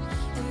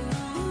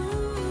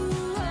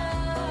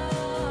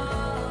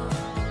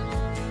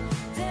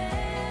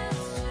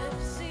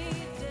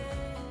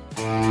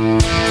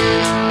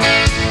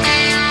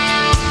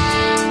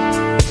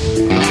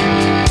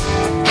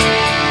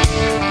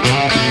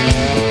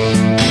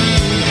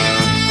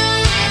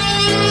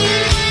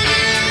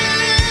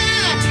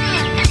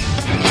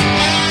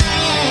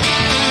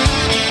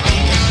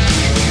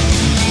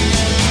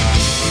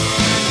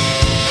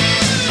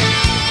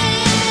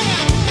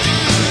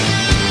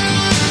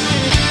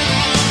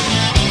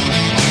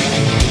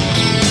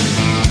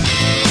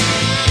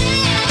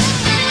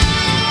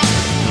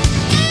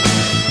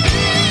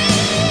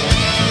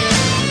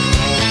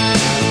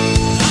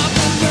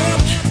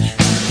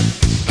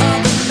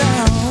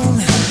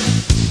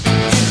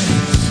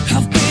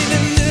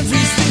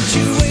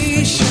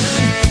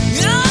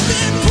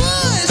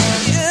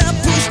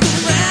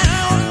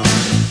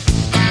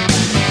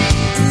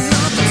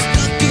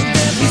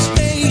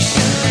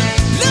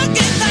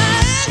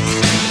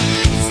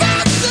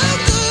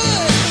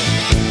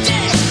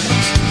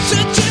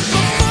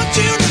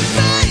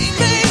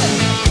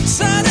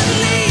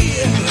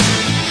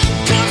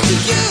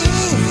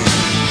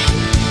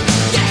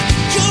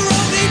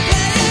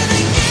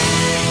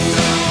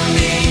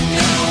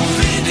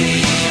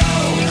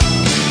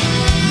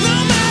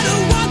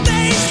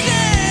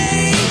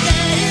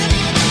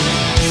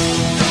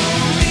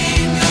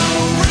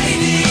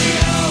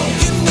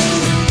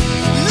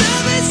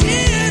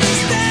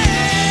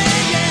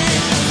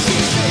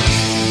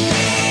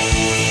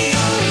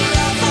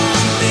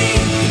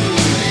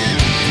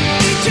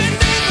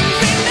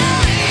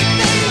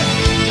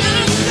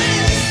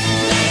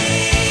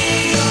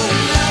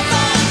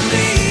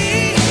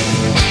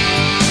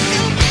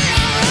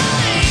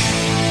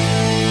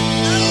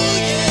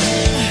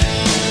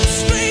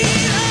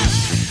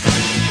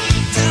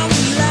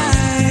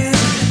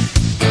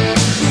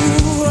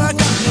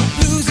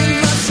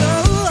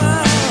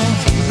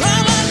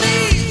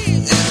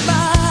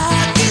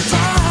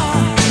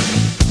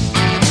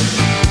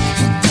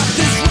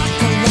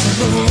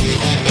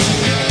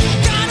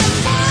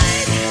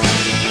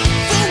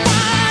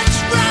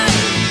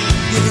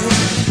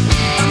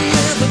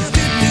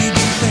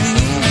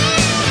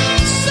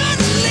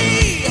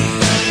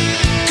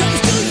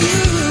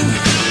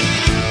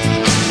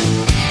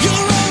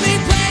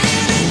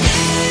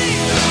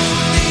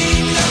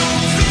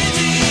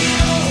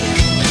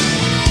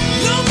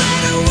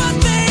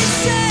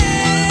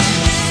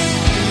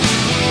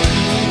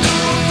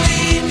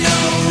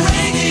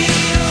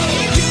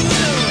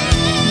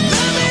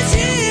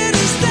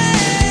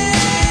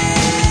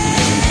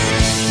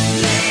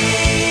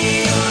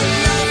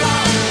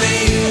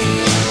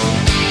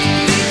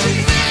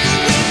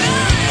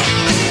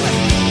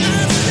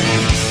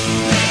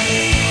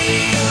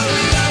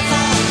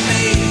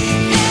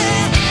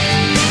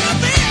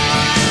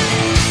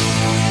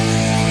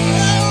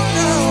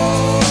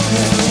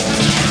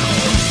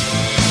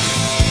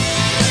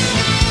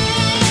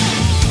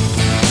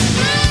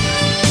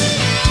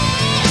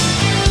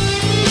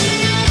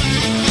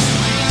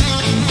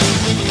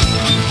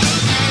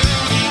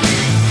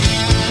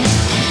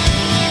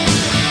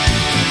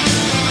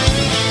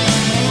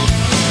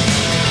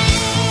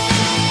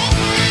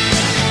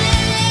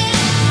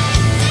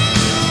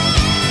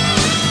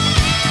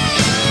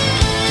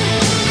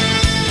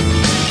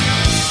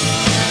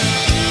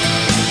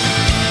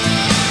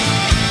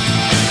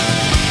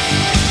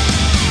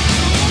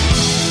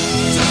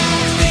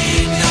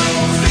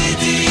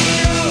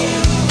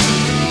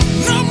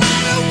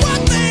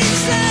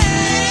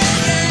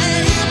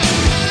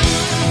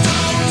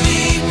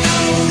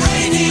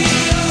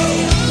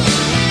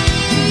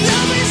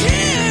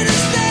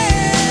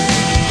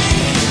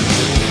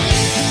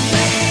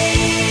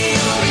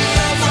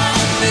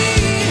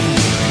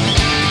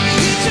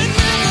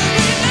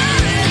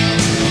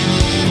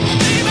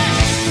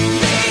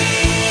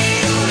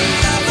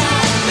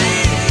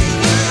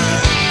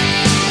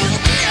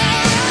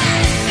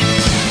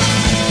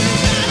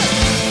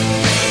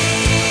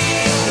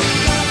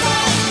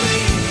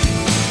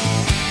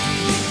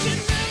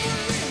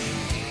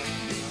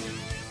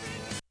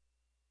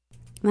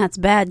 That's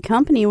Bad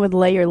Company with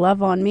Lay Your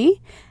Love on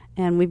Me.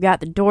 And we've got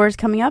The Doors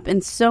coming up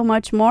and so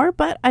much more.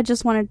 But I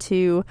just wanted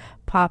to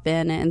pop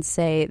in and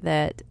say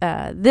that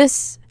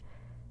this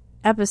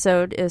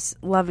episode is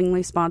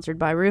lovingly sponsored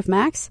by Roof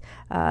Max.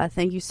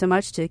 Thank you so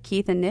much to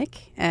Keith and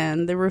Nick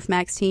and the Roof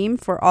Max team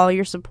for all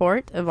your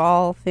support of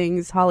all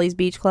things Holly's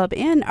Beach Club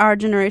and Our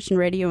Generation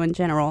Radio in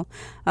general.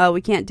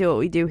 We can't do what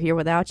we do here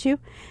without you.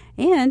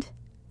 And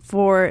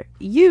for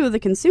you, the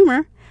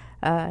consumer,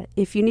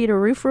 if you need a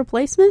roof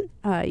replacement,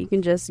 you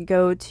can just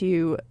go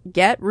to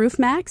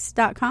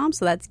GetRoofMax.com.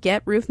 So that's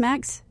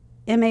GetRoofMax,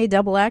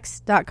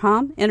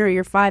 MAXX.com. Enter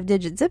your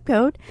 5-digit zip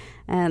code,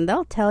 and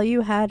they'll tell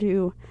you how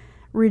to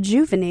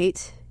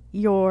rejuvenate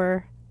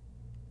your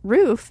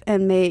roof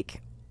and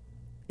make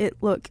it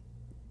look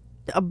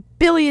a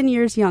billion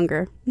years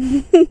younger.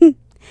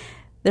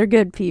 They're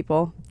good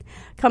people.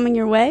 Coming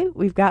your way,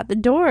 we've got The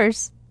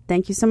Doors.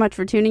 Thank you so much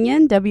for tuning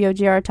in.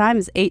 WOGR time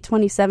is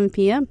 8:27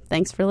 p.m.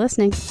 Thanks for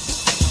listening.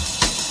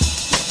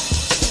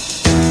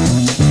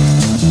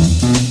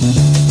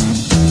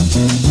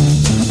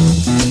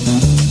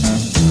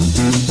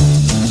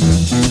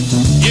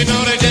 You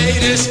know the day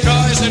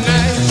destroys the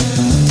night.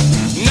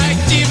 Night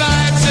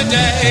divides the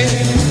day.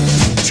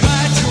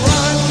 Try to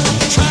run,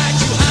 try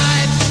to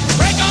hide.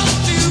 Break on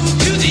through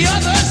to the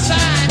other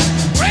side.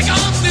 Break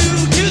on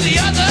through to the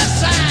other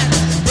side.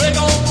 Break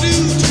on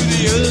through to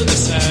the other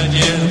side,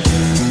 yeah.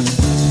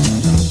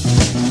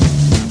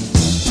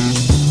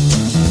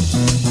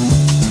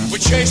 We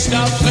chased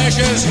our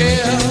pleasures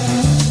here,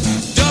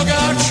 dug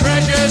our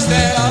treasures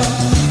there.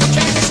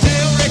 Can you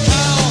still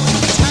recall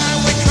the time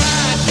we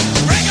cried?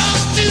 Break on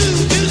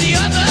through to the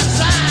other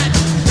side.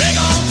 Break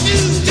on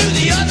through to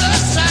the other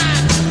side.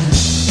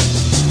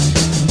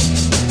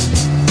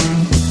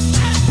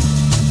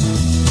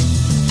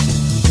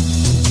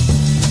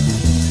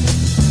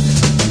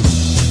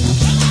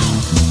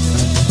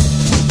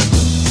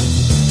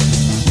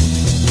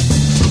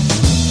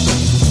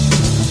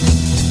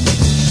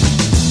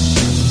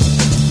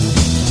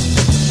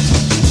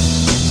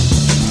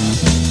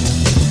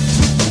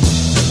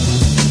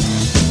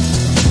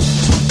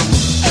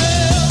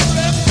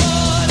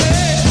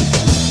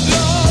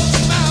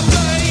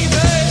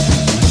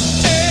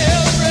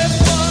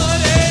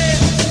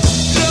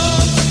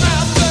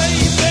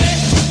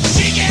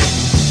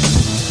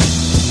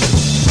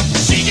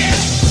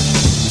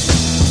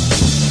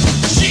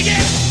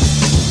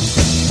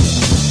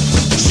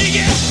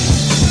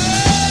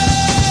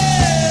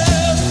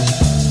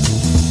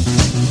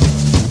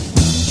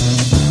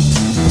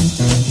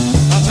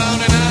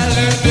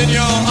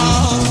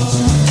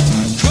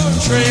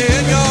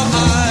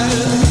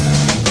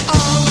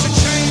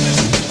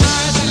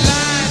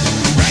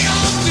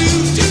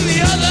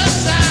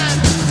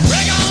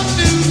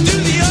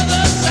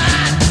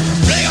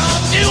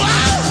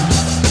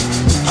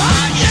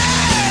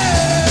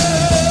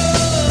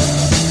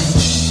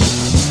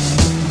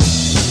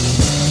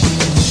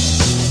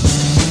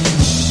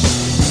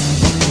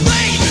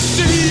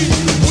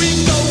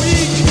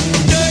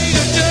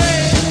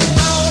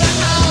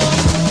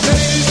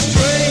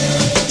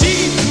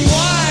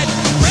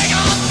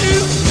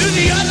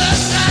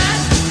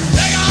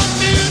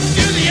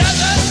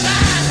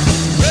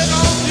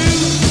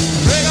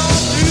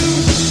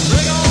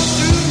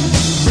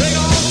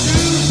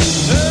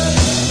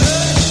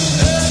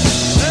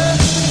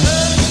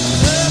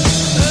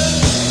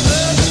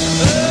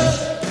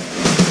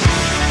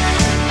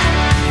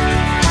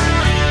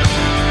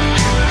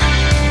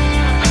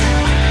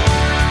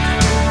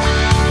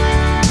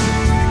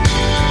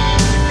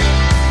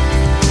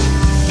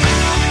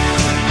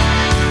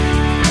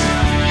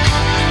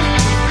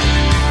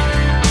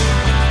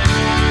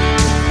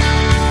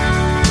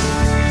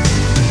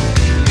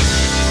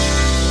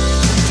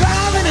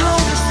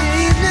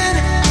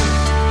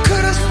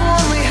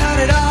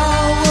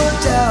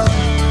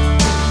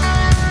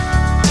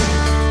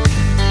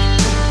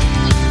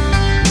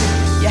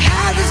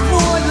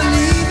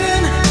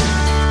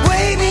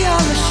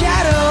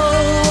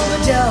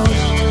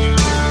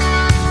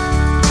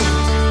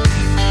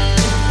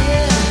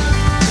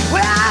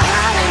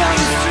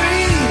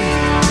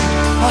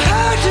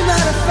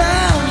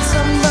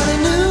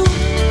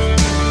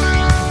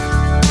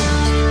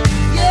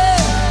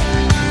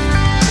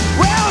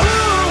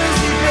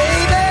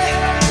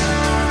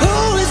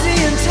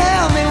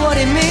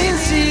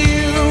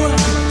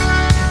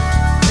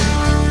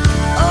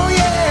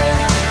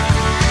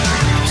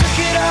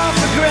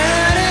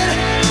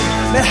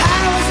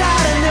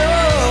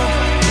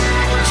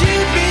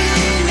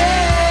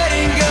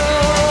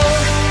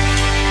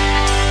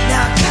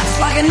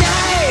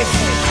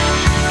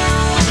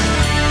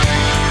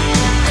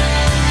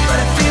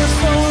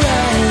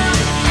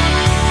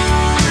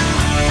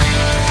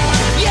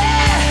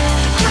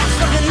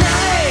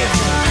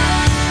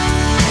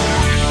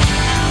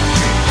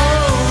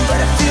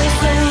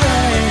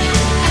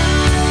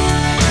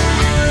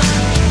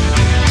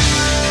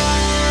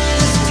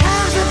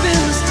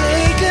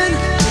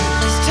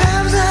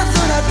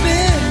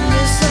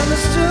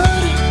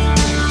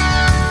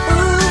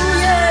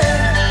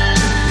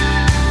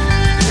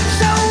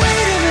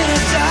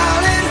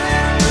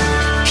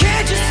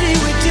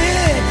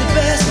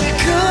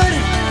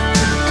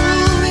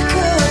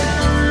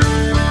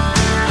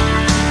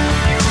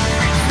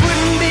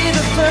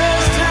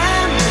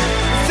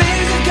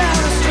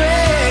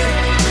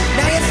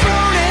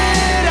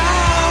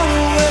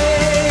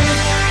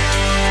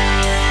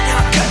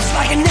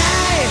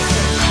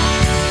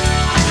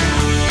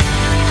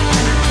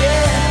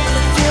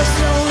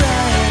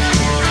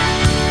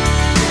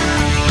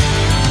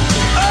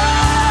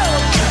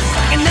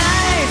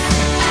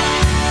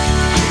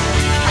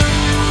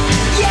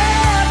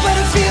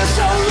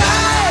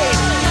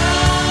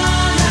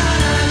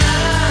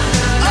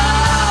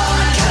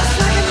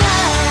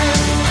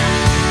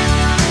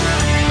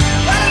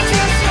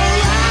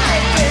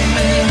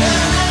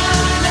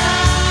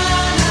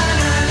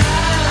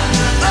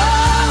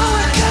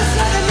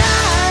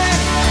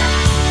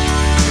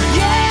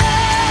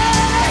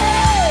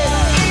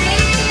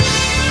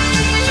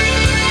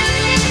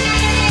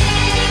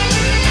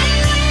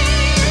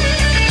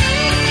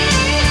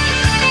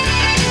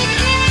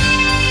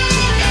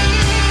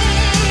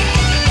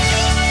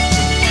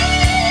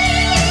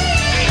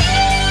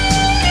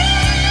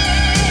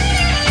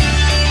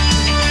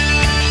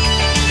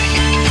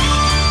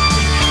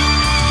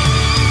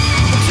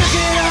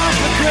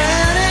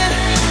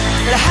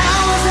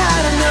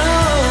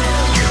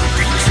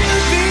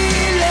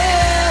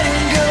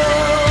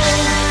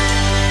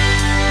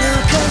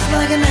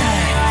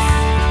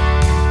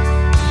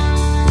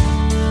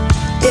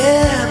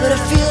 but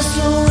it feels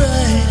so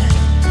right.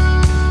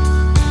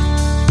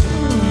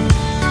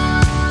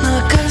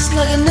 Now it cuts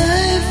like a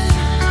knife.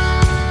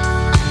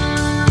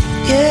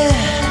 Yeah,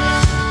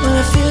 but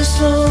it feels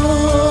so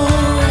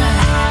right.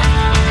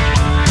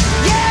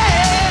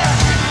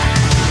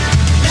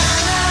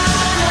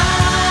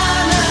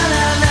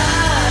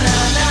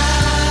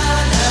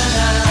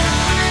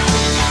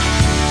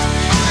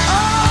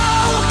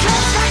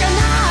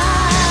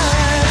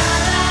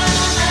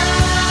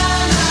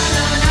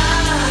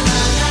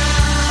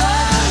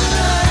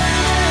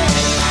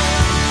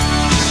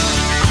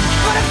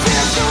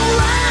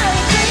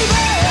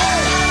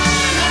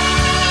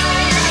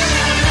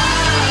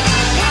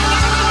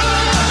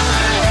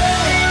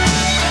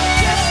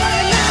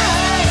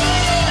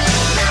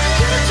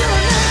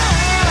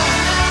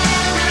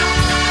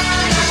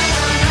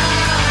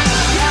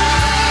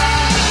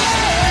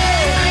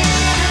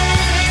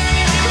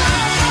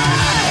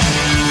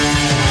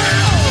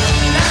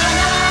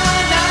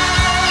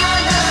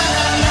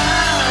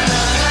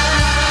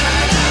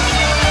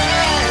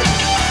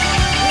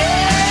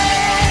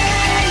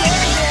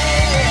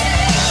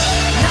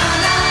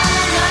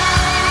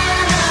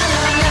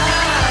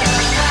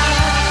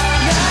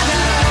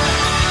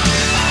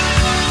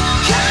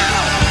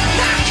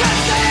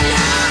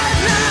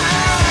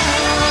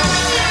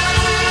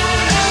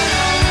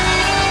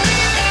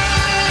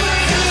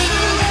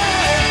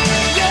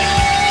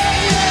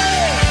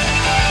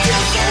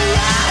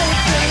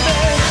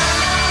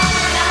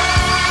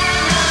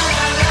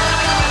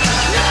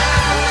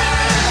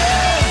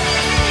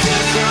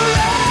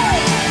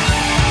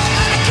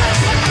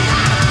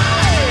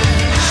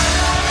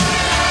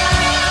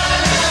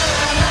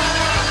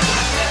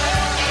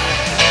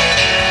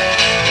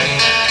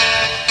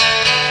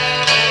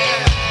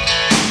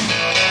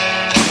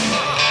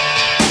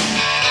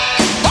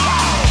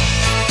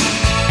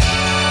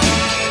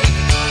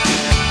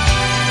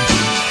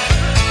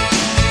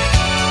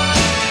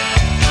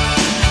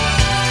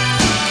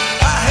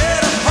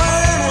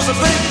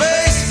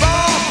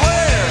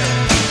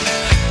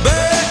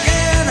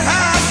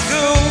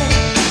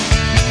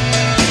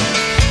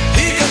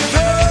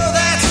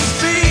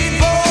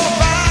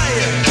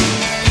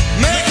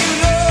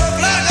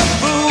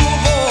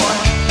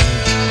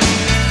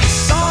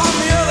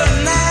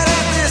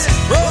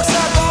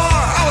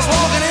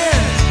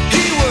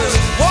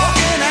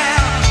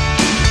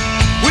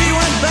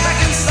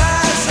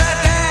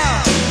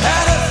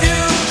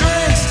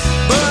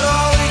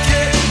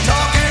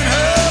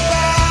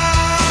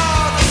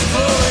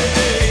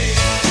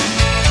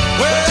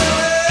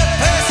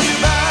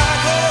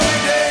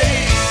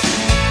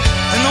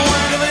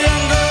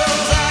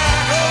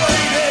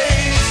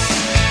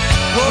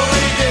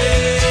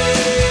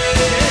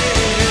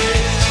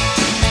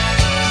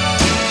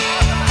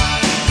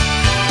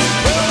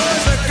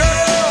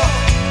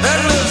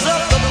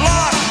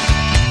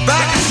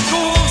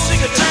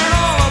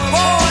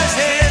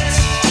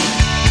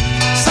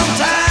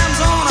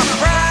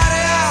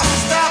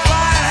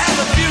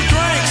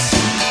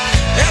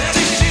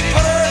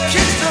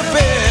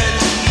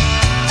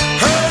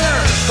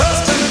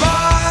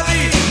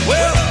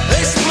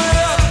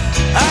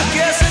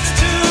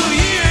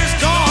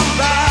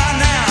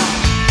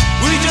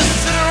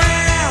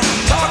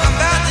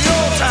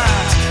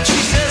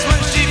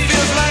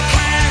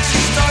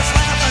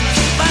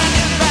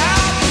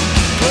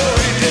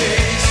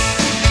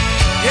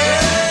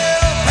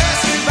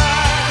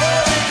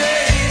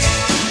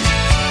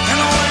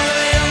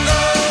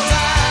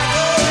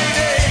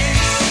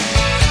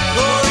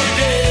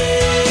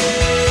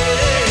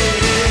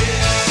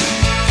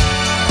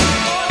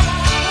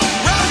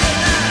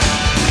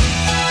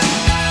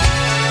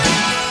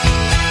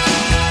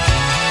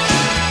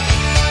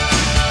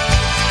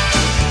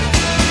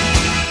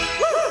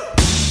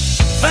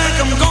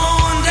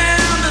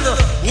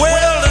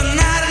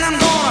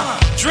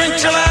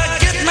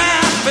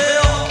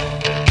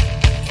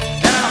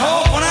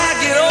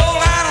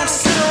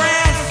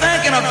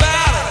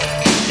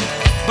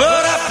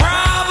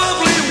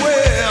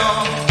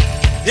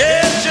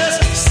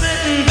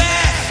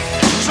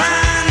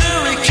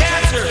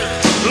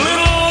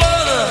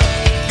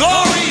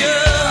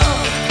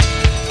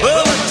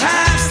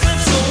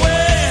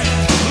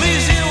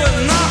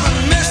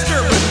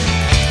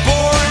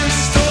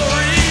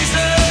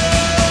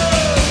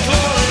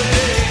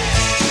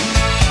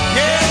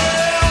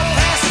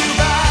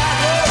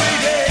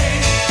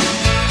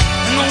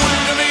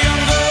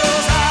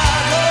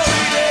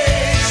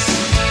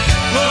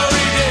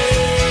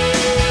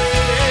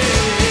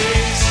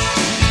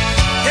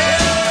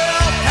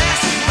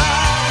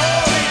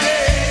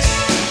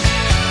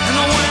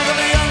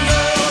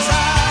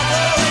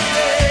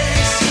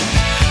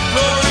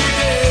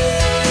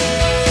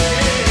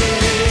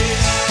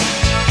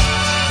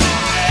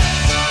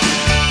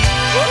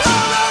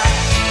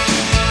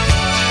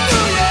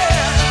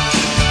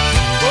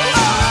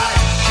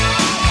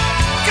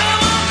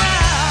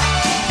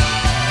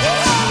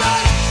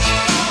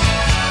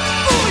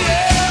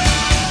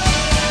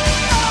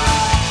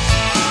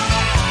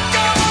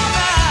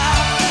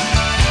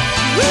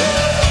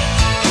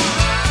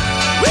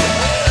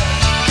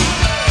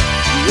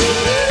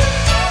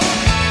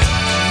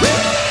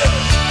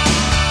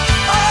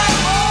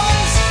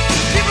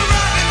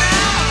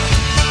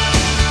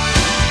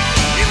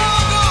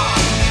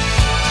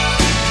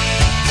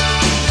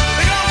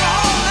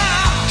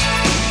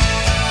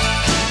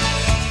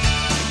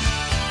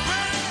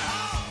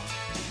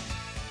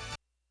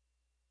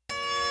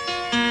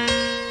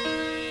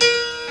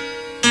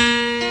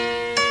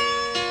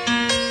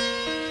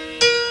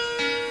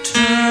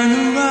 turn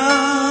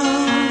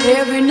around.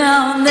 Every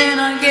now and then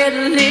I get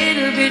a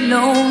little bit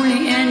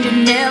lonely and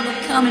you're never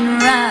coming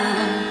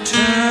round.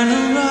 Turn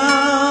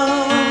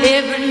around.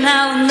 Every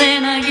now and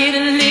then I get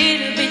a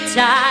little bit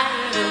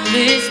tired of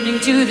listening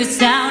to the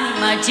sound of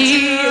my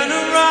tears. Turn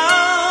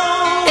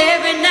around.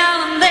 Every now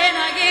and then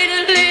I get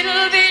a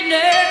little bit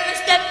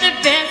nervous that the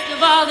best of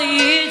all the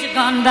years have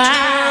gone by.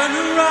 Turn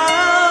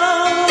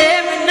around.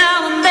 Every now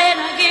and then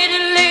I get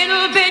a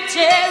little bit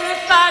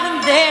terrified and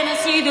then I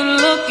see the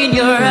look in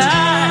your eyes.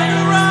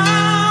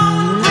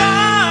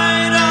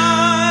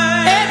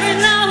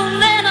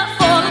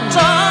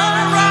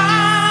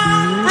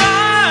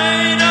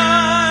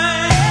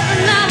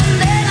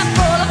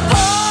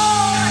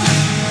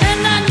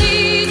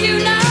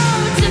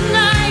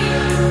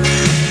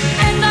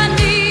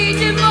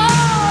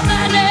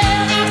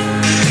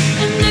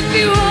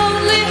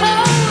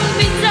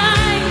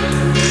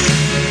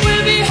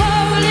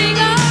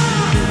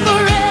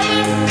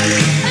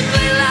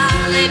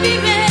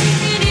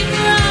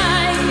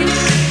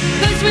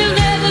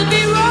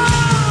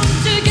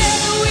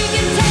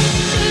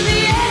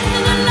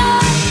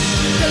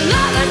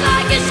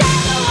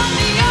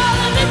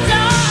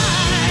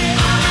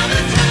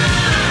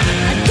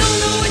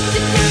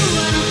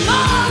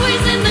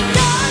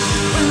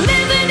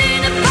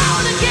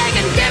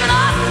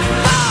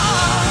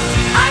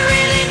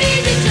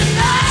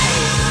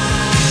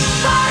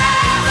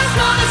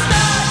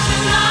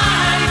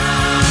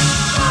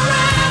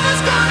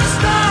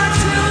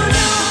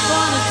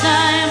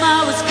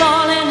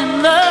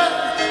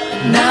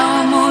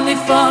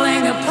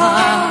 Falling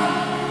apart.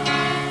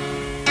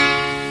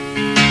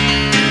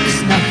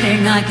 There's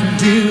nothing I can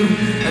do,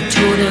 a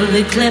total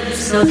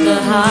eclipse of the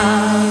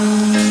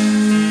heart.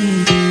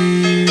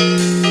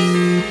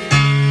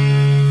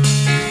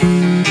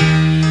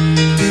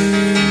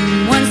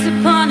 Once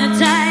upon a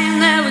time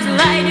there was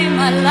light in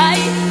my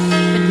life,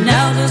 but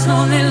now there's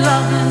only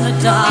love in the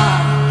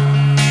dark.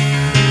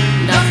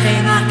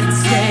 Nothing I can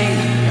say,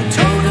 a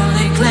total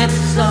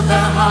eclipse of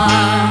the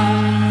heart.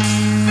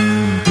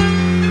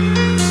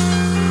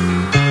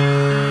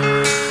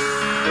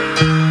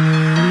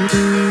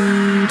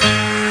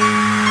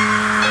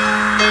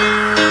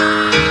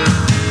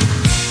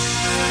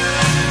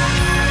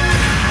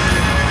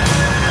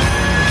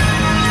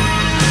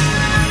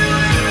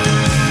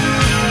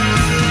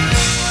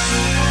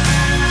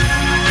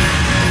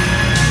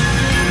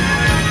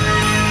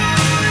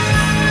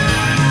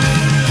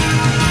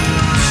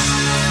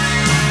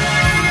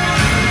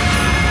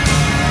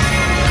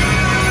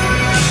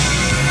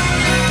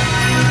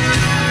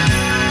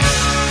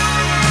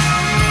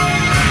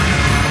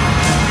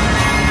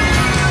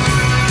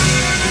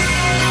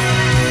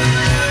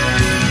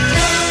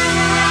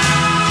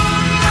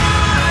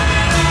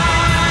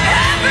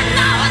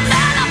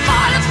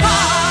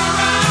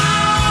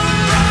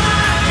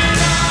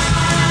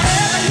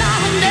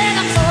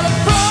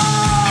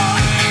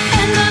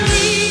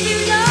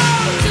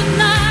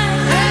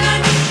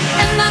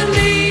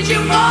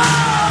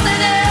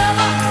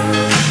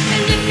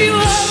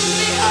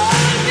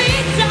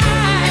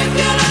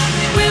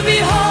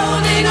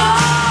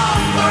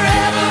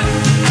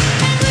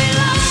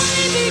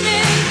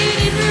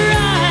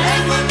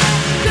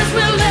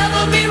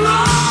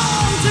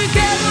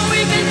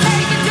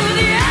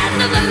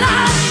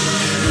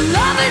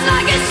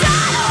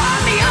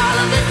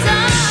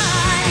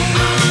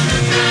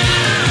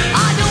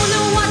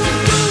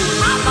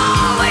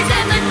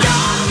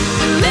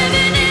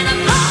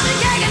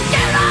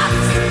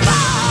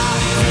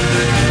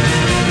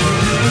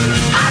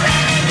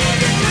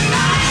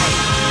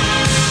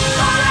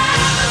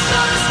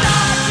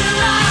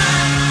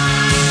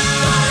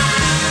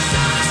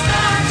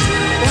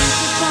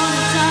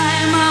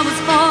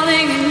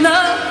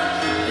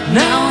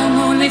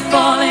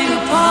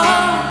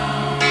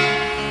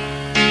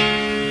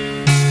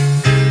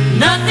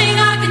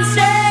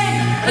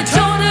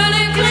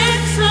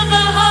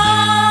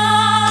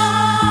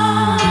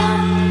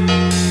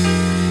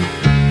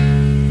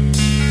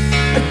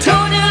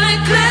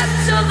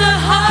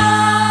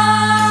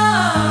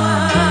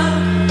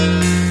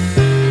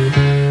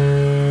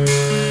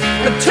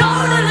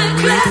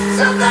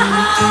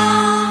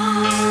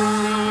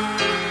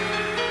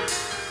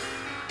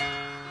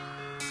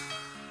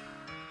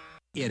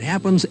 It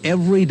happens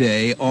every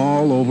day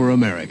all over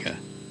America.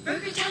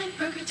 Burger time,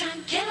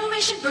 Kennel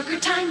Ration Burger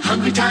time.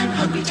 Hungry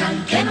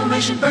time, Kennel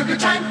Ration Burger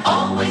time.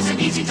 Always an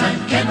easy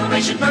time, Kennel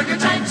Ration Burger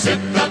time. Zip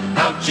the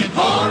pouch and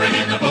pour it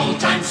in a bowl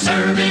time.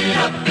 Serve it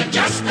up in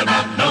just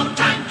about no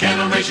time.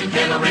 Kennel Ration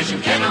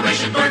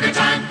Burger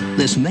time.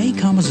 This may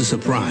come as a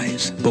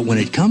surprise, but when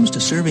it comes to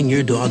serving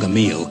your dog a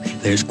meal,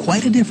 there's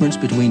quite a difference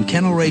between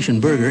Kennel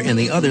Ration Burger and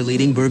the other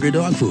leading burger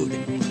dog food.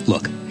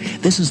 Look,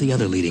 this is the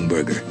other leading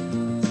burger.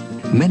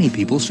 Many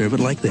people serve it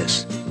like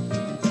this.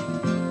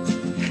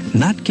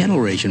 Not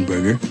Kennel Ration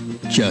Burger,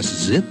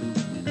 just zip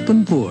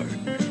and pour.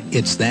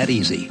 It's that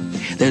easy.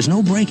 There's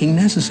no breaking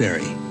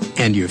necessary,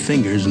 and your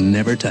fingers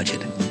never touch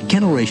it.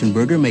 Kennel Ration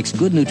Burger makes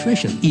good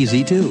nutrition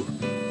easy too.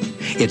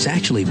 It's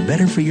actually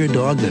better for your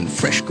dog than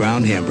fresh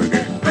ground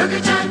hamburger. Burger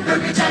time.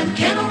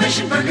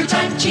 burger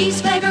time.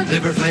 Cheese flavor,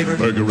 liver flavor,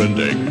 burger and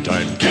egg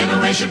time.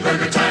 Generation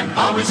Burger time,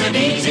 always an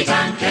easy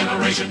time.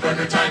 Generation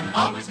Burger time,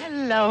 always.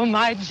 Hello,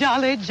 my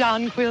jolly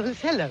jonquils.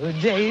 Hello,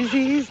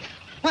 daisies.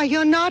 Why,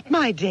 you're not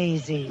my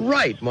daisy.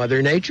 Right,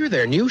 Mother Nature.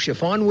 They're new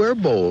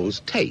chiffonware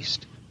bowls.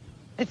 Taste.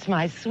 It's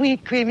my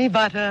sweet, creamy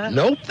butter.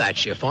 Nope, that's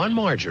chiffon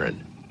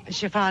margarine.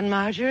 Chiffon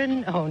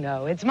margarine? Oh,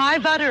 no, it's my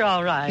butter,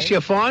 all right.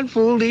 Chiffon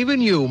fooled even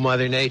you,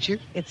 Mother Nature.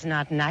 It's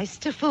not nice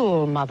to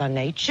fool Mother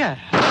Nature.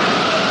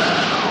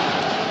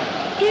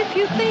 If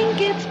you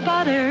think it's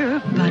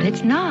butter, but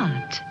it's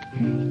not.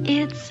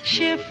 It's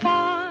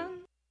chiffon.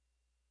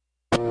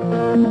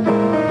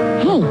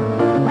 Hey,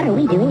 what are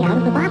we doing out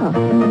of the bottle?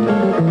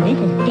 This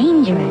is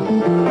dangerous.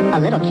 A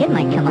little kid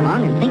might come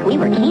along and think we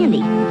were candy.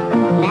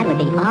 That would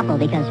be awful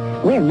because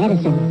we're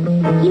medicine.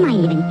 He might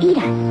even eat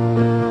us.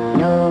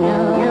 No,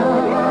 no,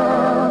 no,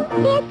 no.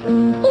 This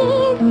is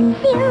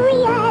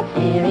serious.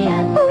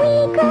 Serious. We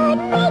could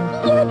make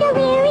you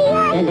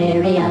delirious.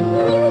 Delirious.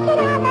 You should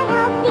have a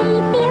healthy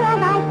fear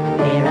of us.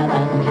 Fear of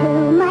us. Too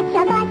much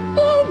of us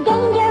is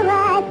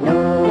dangerous. No,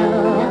 no,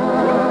 no.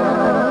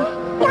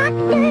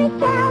 Doctors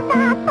tell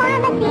the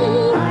pharmacy.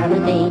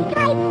 Pharmacy.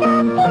 Types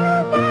of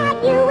pills that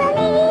you will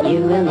need.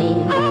 You will need.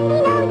 And he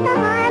knows the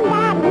harm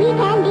that we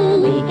can be.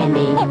 We can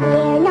be. If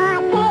we're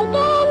not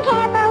taken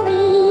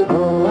carefully.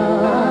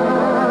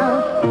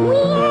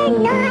 We're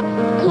not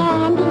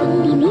candy,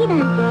 believe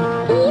us.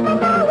 Even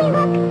though we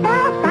look so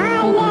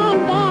fine and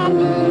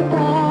dandy.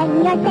 When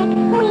you're sick,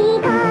 we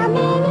come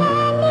in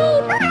handy.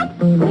 But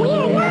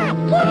we're not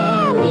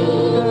candy.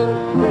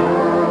 No,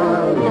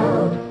 no.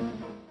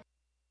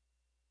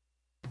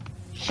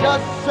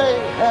 Just say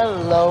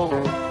hello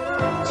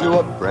to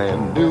a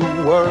brand new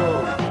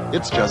world.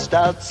 It's just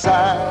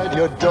outside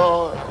your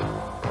door.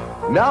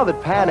 Now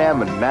that Pan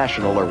Am and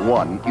National are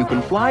one, you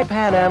can fly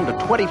Pan Am to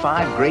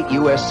 25 great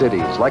U.S.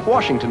 cities like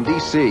Washington,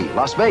 D.C.,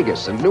 Las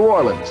Vegas, and New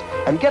Orleans,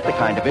 and get the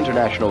kind of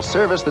international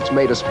service that's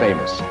made us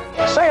famous.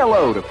 Say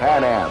hello to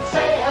Pan Am.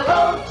 Say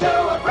hello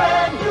to a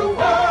brand new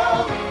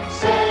world.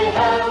 Say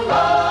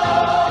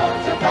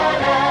hello to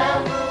Pan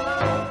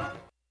Am.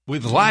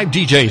 With live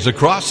DJs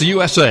across the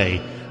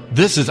USA,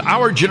 this is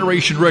Our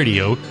Generation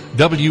Radio,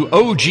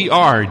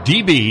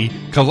 WOGR-DB,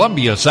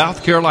 Columbia,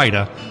 South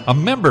Carolina, a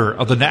member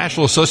of the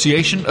National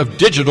Association of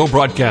Digital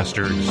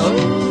Broadcasters.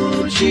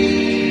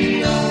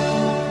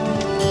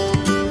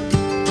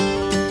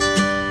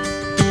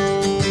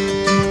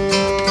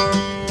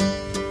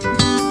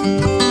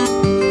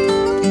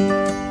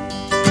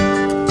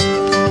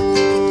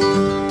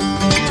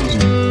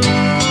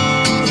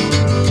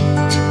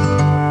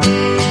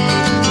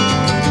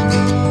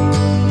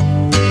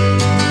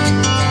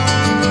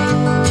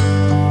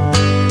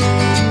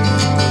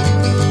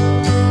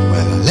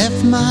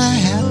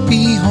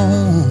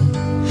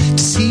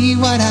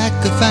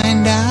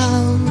 Find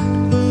out.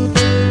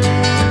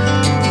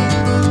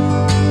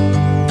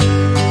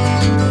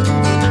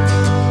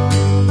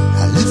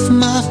 I left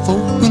my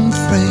folk and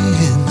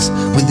friends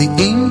with the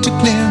aim to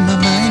clear my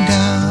mind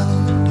out.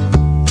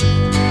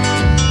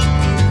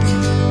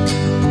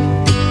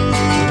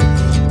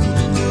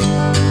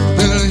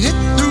 Well, I hit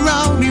the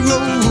rowdy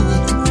road.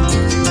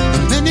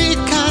 Many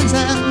kinds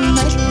I've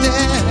met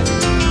there.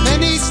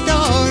 Many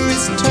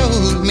stories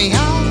told me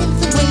how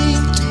the way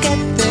to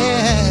get there.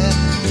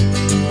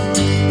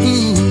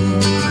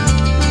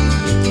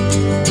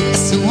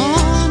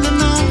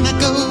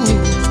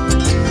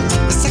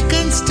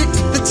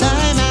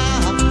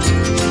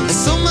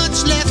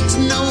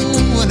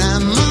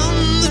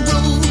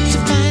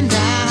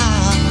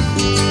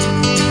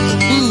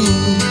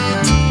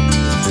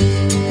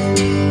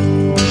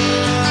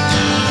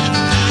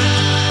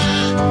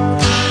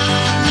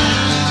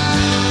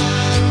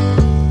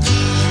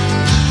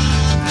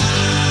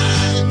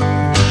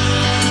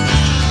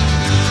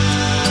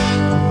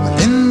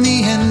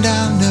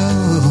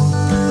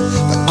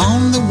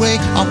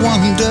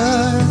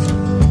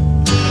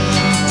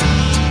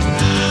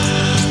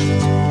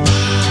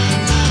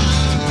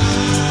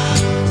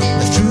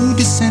 Through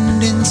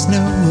descending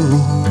snow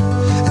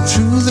and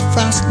through the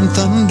frost and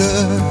thunder,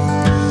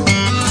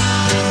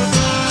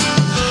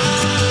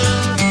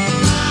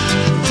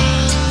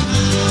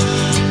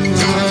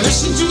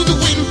 listen to the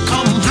wind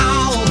come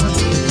howl,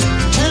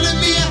 telling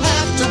me I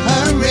have to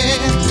hurry.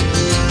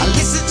 I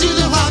listen to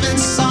the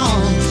robin's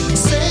song,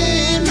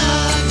 saying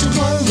not to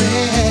worry.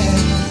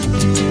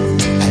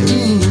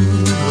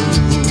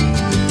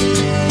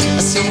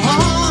 So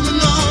on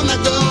and on I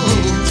go,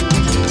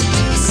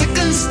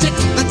 seconds stick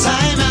the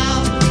time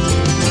out.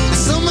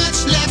 There's so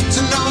much left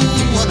to know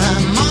when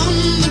I'm on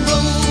the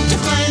road to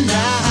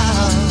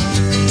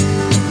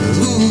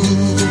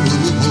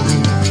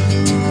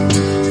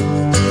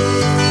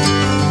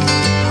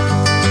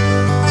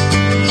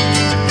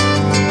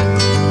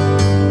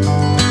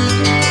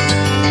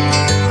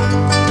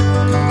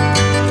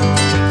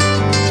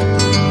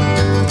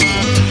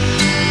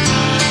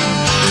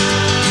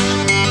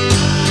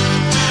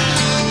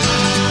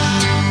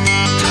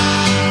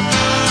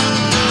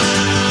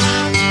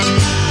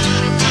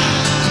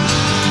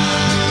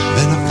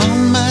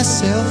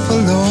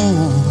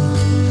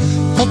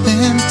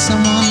hoping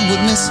someone would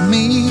miss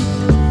me.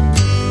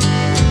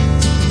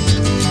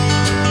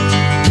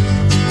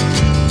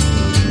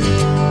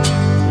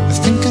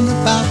 Thinking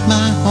about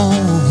my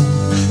home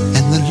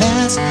and the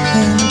last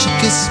one to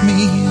kiss me.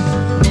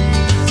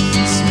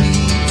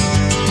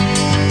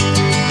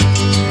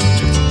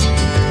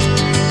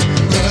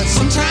 But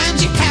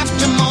sometimes you have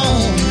to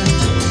moan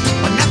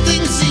when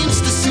nothing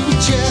seems to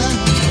suit you.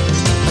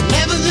 But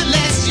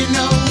nevertheless, you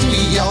know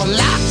you're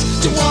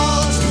locked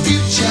towards the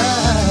future.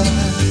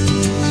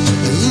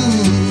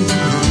 Ooh.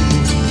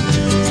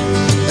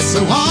 So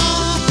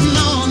off and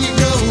on you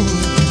go.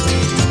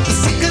 The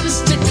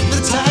seconds tick the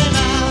time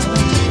out.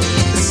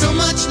 There's so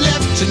much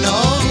left to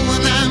know,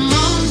 and I'm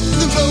on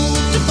the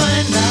road to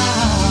find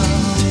out.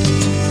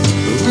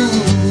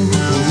 Ooh.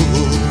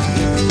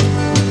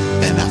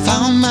 And I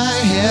found my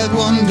head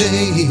one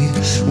day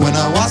when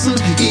I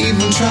wasn't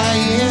even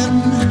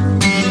trying.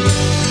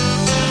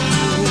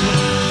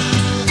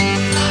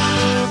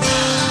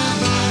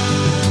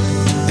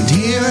 And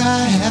here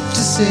I have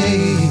to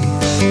say,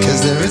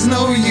 'cause there is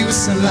no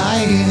use in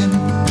lying.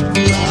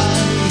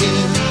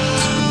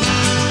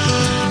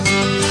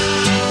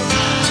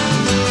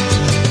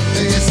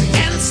 Yes, the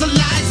answer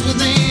lies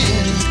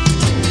within.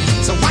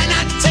 So why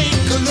not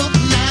take a look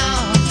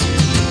now?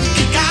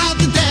 Kick out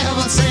the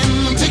devil's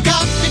sin and pick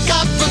up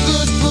a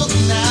good book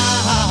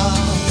now.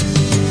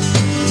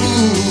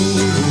 Ooh.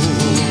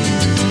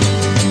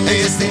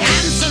 Yes, the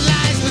answer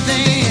lies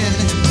within.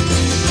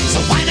 So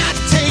why not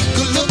take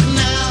a look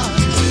now?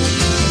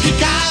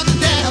 Kick out the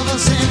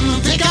devil's sin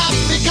and pick up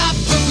a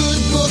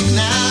good book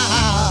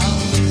now.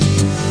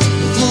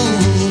 Ooh.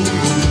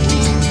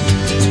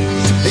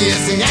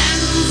 Yes, the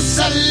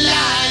answer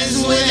lies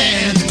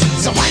within.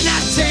 So why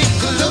not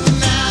take a look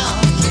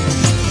now?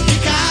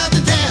 Kick out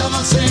the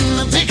devil's sin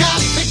and pick up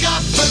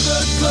a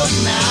good book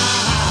now.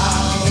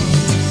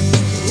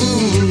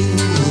 Ooh.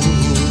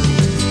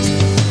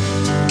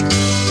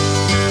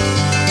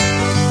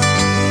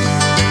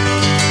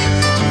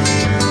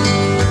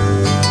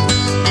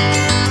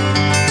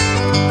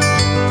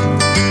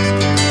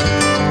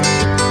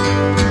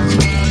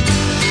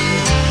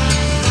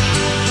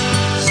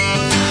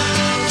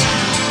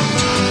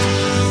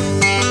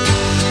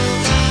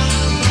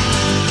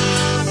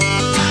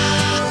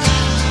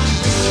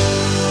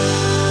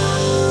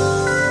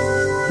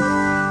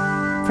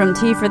 From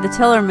T for the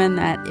Tillerman,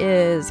 that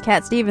is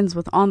Cat Stevens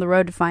with On the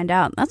Road to Find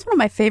Out. That's one of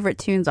my favorite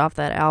tunes off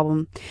that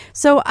album.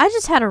 So I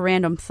just had a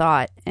random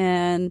thought,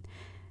 and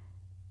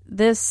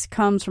this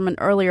comes from an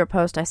earlier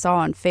post I saw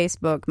on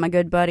Facebook. My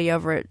good buddy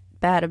over at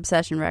Bad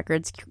Obsession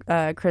Records,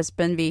 Chris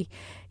Benvey,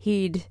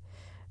 he'd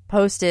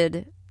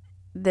posted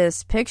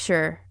this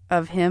picture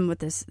of him with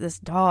this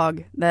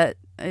dog that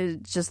is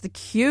just the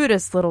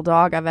cutest little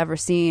dog I've ever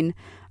seen.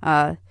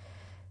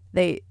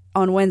 They,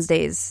 on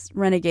Wednesdays,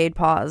 Renegade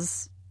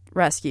Paws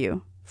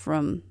Rescue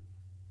from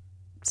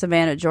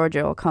Savannah,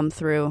 Georgia will come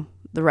through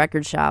the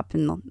record shop,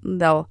 and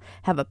they'll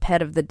have a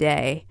pet of the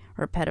day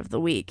or pet of the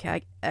week,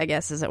 I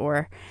guess, as it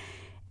were.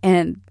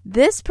 And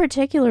this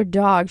particular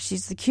dog,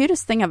 she's the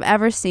cutest thing I've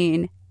ever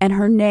seen, and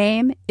her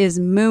name is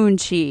Moon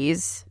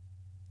Cheese.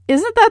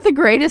 Isn't that the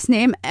greatest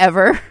name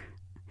ever?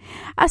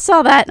 I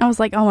saw that and I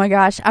was like, oh my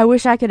gosh, I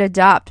wish I could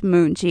adopt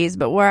Moon Cheese,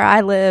 but where I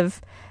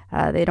live,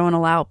 they don't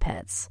allow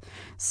pets.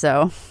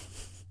 So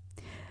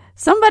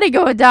somebody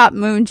go adopt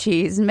Moon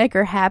Cheese and make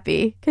her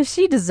happy, because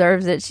she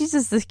deserves it. She's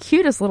just the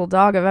cutest little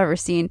dog I've ever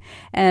seen.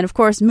 And of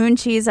course, Moon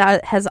Cheese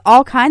has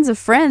all kinds of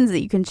friends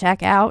that you can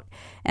check out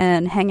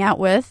and hang out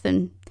with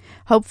and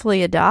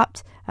hopefully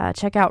adopt.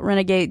 Check out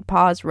Renegade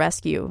Paws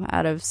Rescue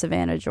out of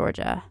Savannah,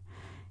 Georgia.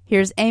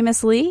 Here's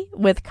Amos Lee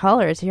with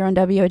Colors here on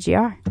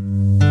WOGR.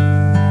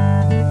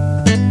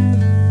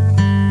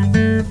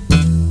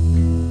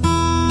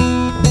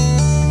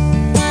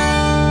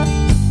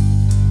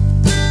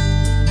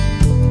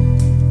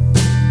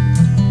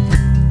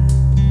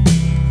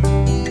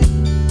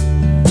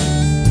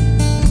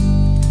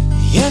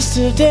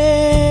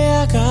 Yesterday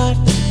I got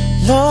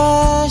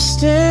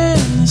lost in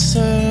the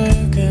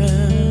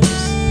circus,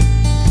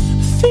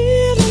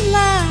 feeling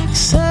like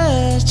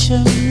such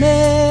a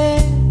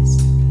mess.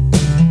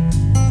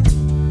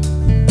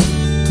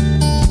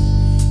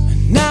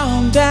 And now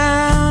I'm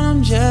down,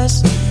 I'm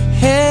just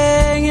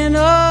hanging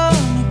on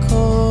the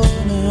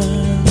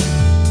corner.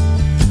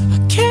 I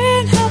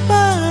can't help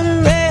but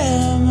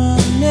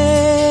reminisce,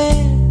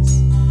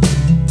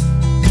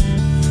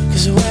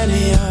 'cause when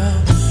you're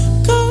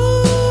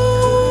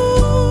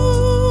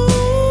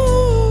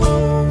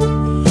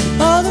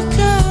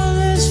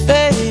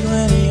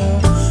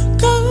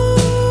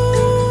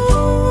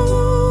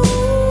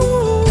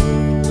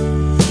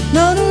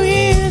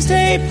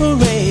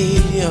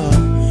parade, your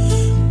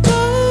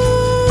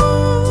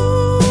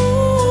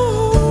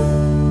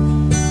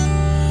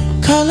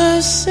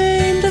colors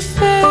seem to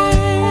fade.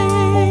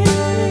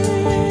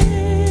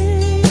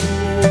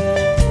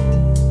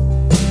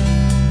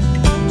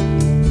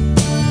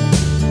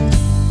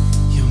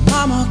 Your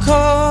mama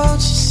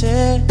called, she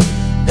said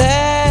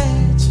that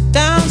you're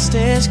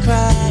downstairs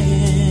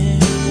crying,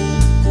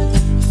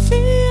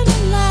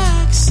 feeling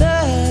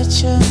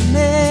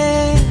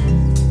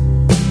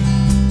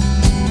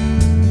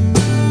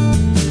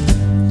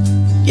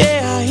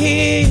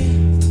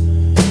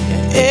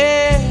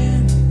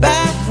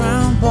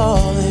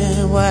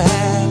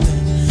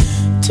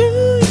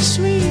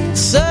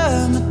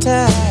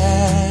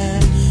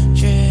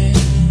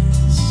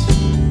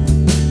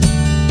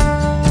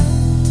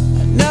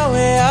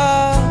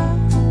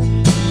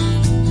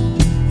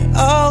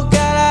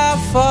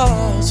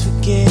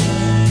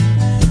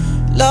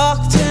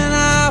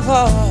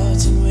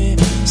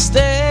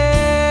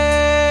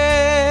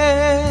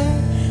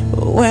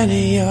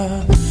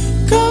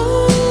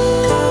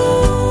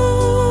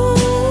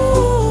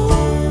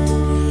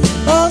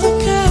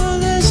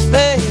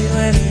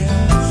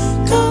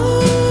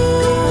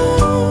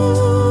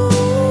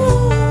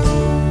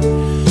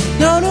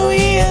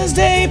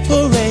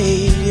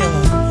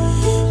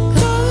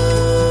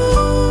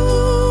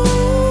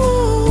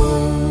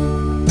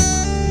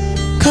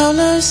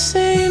Colors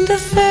seem to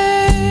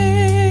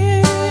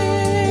fade.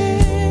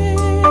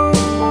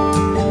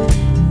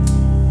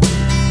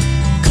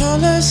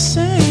 Colors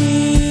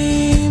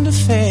seem to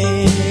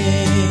fade.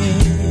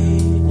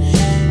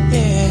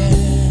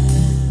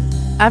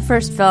 I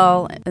first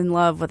fell in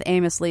love with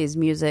Amos Lee's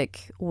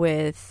music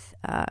with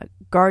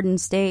Garden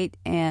State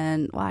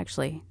and, well,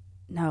 actually,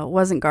 no, it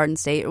wasn't Garden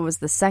State. It was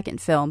the second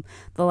film,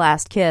 The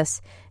Last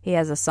Kiss. He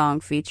has a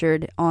song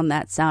featured on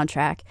that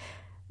soundtrack.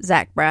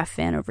 Zach Braff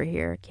fan over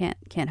here.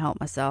 Can't help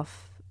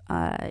myself.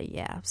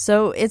 Yeah.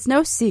 So it's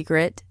no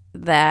secret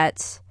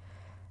that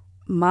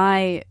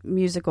my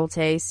musical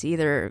tastes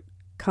either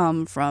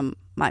come from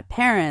my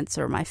parents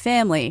or my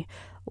family.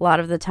 A lot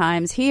of the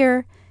times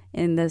here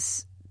in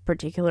this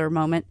particular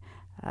moment,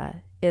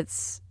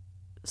 it's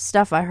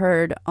stuff I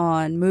heard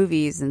on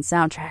movies and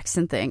soundtracks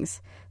and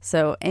things.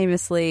 So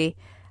Amos Lee,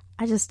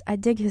 I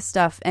dig his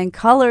stuff. And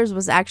Colors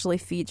was actually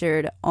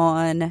featured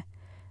on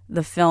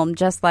the film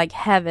Just Like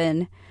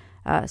Heaven,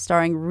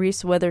 starring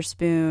Reese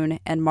Witherspoon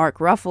and Mark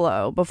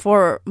Ruffalo.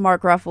 Before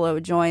Mark Ruffalo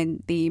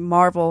joined the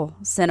Marvel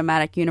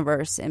Cinematic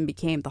Universe and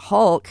became the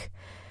Hulk,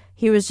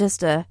 he was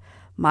just a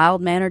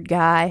mild-mannered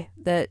guy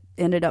that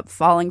ended up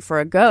falling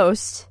for a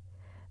ghost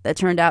that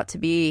turned out to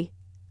be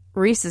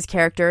Reese's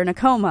character in a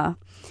coma.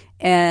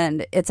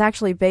 And it's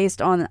actually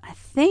based on, I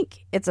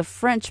think it's a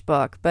French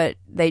book, but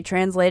they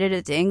translated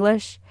it to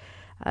English.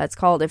 It's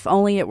called If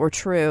Only It Were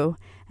True.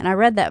 And I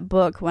read that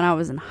book when I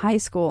was in high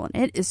school,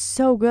 and it is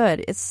so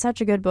good. It's such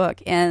a good book,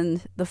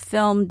 and the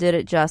film did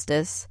it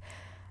justice.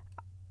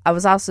 I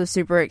was also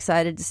super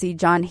excited to see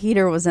John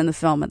Heder was in the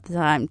film at the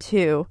time,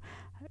 too,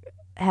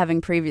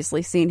 having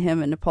previously seen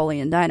him in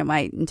Napoleon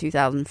Dynamite in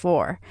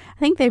 2004. I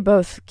think they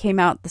both came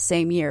out the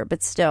same year,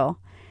 but still.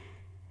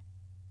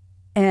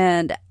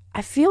 And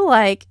I feel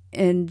like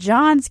in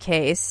John's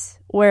case,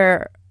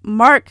 where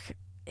Mark,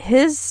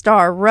 his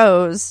star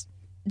rose,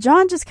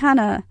 John just kind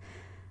of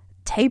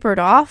tapered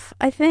off,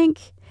 I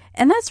think.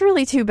 And that's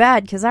really too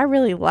bad, because I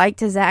really liked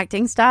his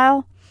acting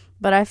style,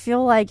 but I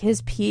feel like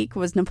his peak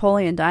was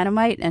Napoleon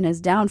Dynamite and his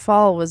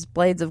downfall was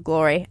Blades of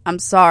Glory. I'm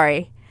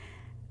sorry.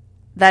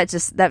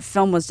 That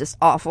film was just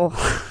awful.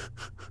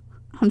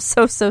 I'm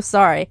so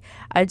sorry.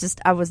 I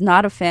was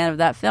not a fan of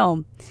that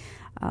film.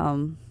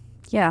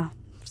 Yeah,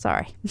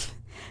 sorry.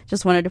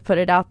 Just wanted to put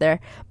it out there.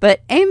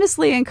 But Amos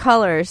Lee in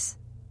Colors,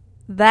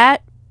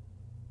 that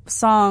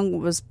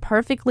song was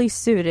perfectly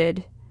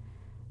suited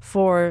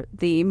for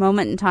the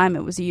moment in time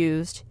it was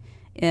used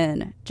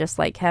in Just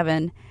Like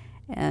Heaven.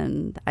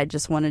 And I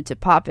just wanted to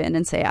pop in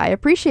and say I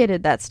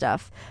appreciated that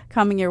stuff.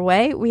 Coming your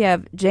way, we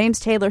have James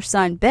Taylor's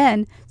son,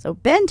 Ben. So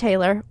Ben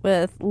Taylor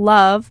with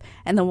Love.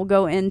 And then we'll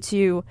go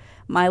into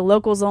my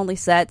locals only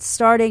set,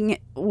 starting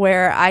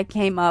where I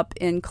came up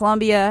in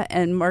Columbia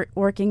and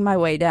working my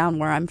way down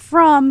where I'm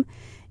from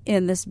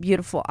in this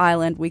beautiful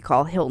island we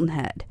call Hilton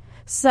Head.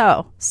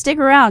 So stick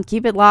around,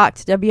 keep it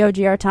locked.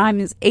 WOGR time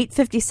is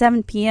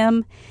 8:57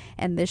 p.m.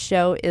 and this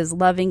show is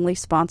lovingly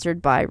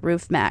sponsored by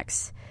Roof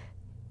Max.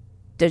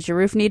 Does your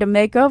roof need a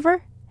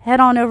makeover? Head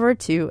on over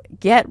to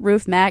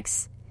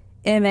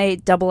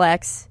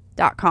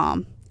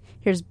GetRoofMax.com.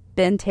 Here's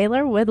Ben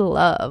Taylor with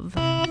Love.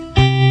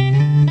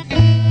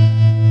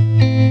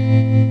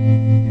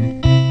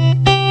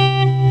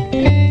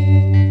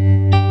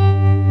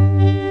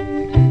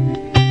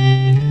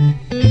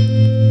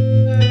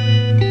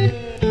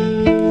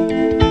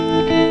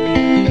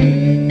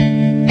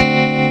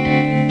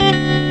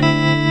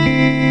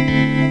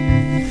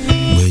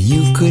 Well,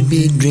 you could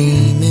be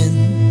dreaming.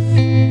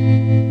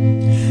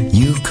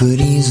 You could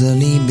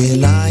easily be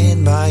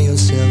lying by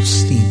yourself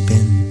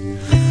sleeping,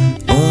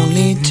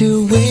 only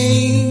to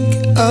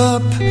wake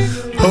up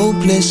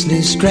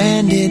hopelessly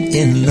stranded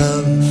in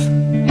love.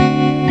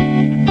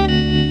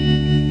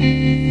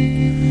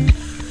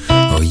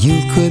 Or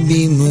you could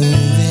be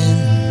moving,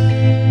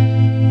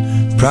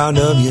 proud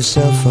of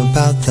yourself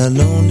about the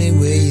lonely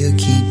way you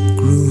keep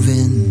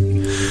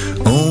grooving,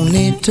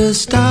 only to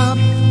stop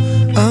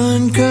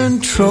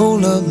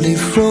uncontrollably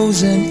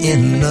frozen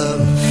in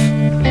love.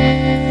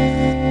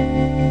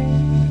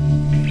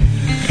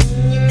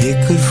 It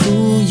could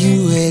fool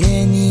you at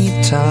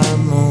any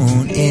time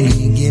on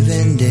any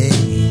given day.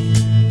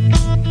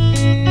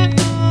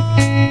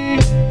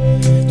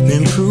 It's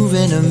been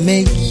proven to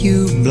make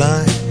you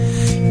blind.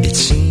 It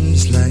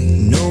seems like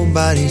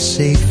nobody's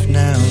safe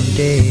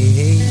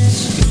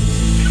nowadays.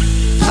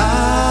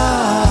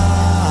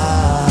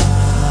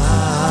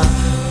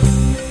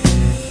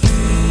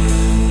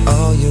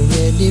 Are you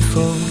ready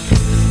for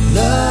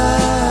love?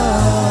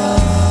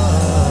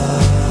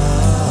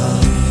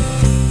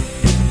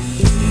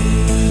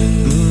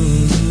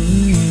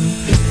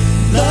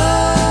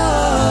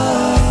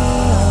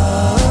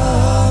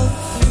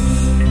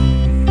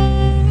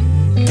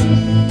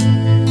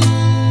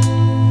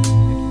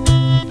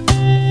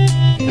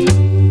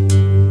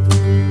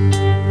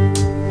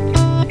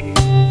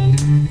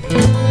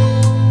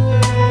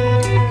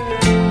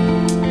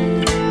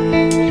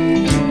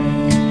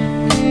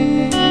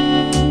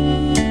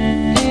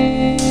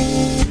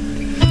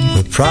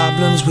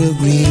 Problems will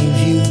grieve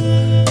you,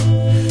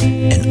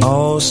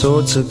 All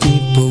sorts of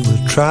people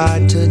will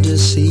try to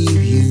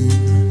deceive you,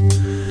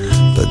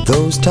 but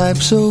those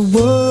types of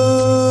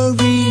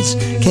worries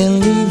can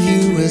leave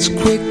you as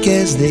quick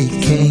as they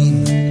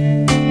came.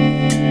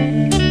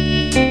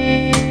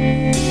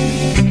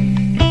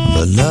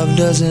 But love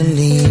doesn't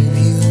leave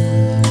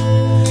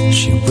you.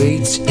 She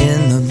waits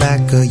in the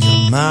back of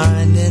your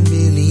mind and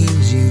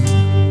believes you.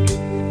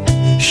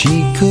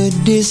 She could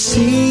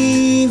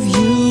deceive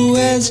you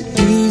as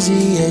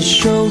easy as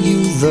show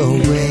you the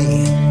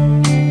way.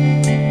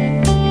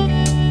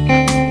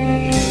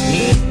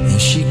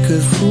 And she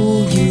could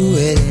fool you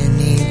at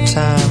any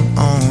time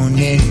on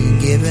any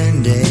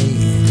given day.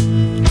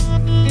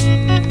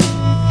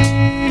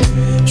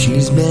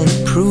 She's been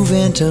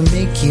proven to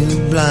make you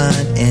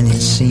blind, and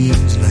it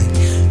seems like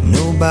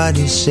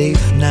nobody's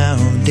safe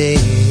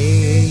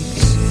nowadays.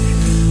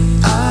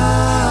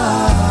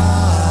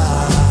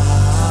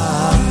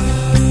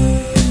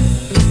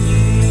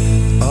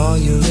 Are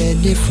you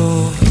ready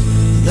for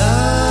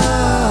love?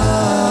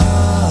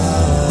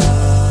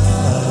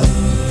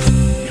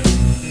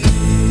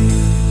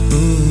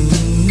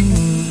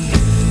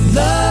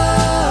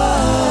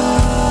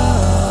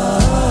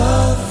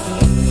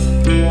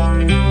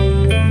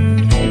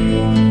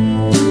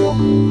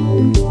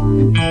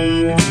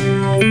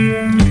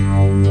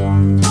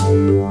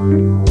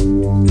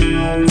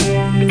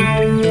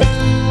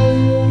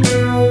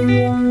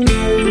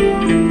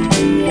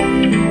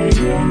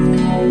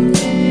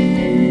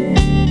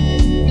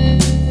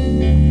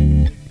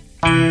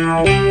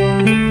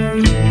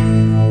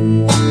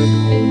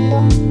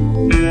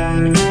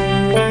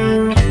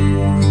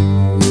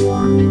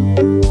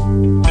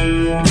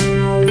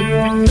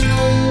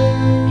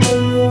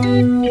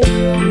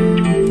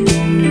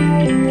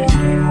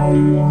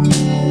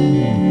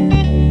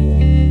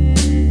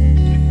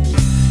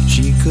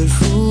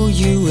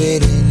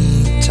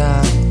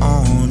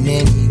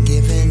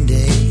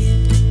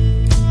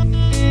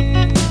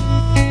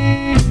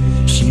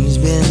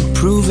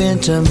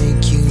 To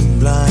make you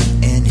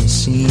blind, and it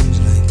seems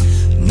like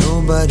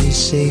nobody's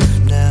safe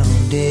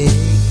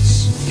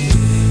nowadays.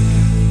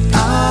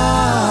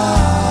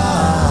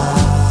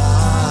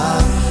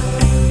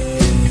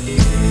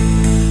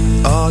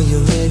 Are you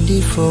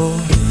ready for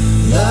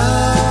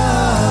love?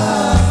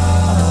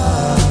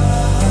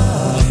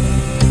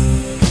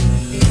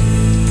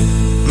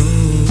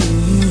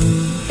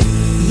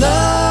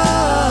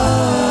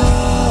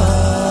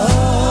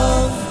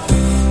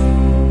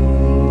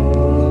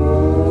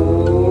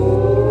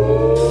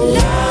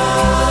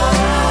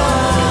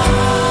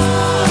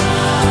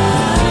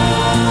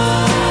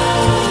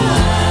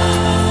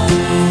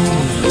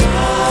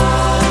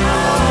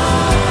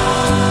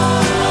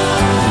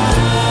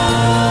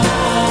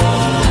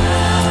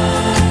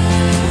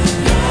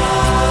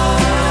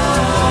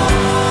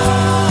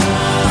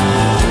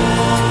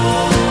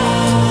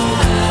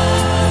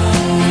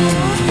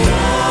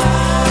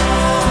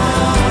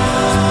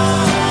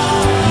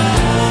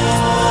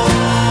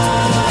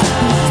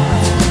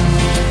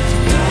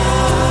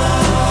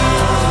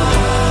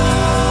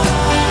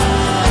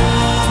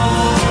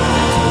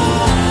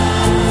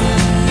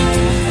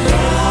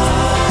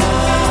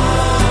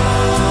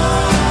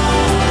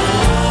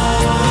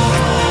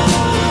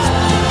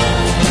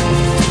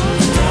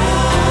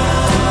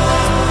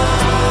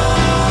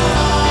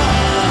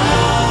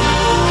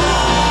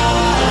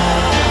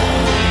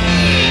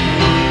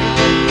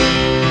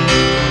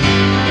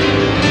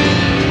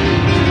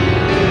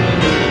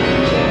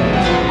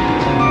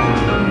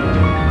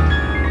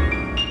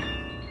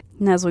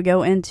 As we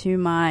go into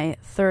my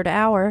third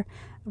hour,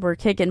 we're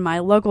kicking my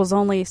locals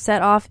only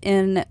set off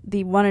in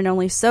the one and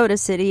only Soda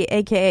City,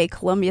 aka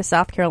Columbia,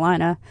 South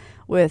Carolina,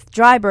 with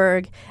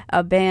Dryberg,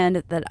 a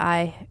band that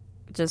I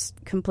just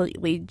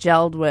completely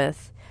gelled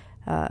with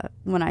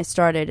when I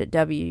started at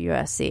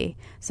WUSC.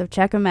 So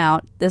check them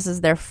out. This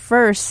is their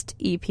first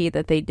EP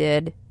that they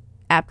did,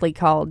 aptly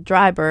called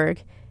Dryberg.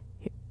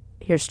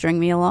 Here's String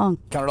Me Along.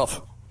 Count it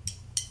off.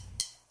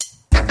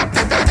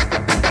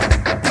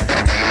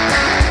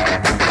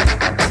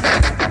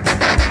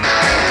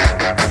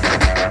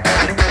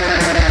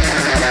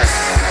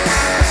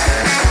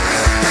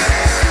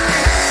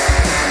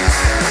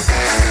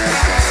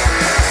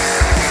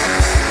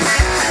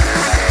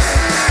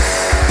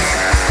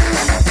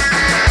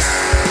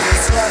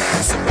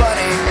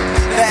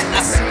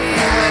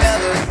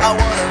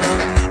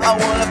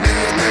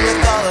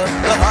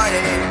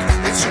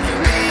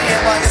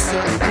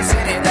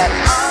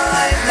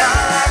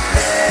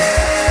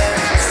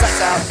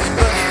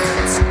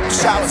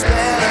 Showers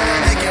better,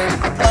 making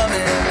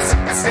plumbings,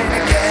 stay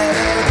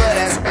together, but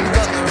as we go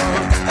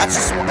through, I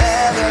just won't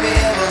ever be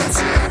able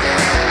to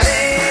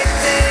make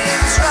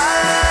things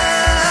right.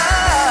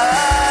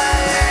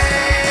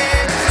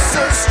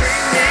 So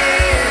string me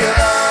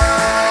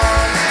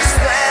along,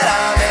 so that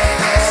I'm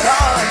hanging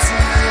on to.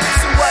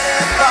 So what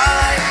if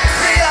I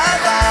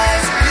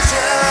realize you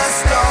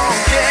just don't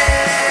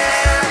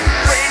care?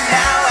 Right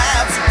now I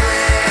have to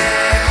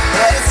break,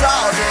 but it's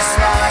all just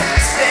my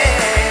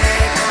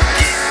mistake.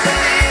 Keep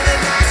believing.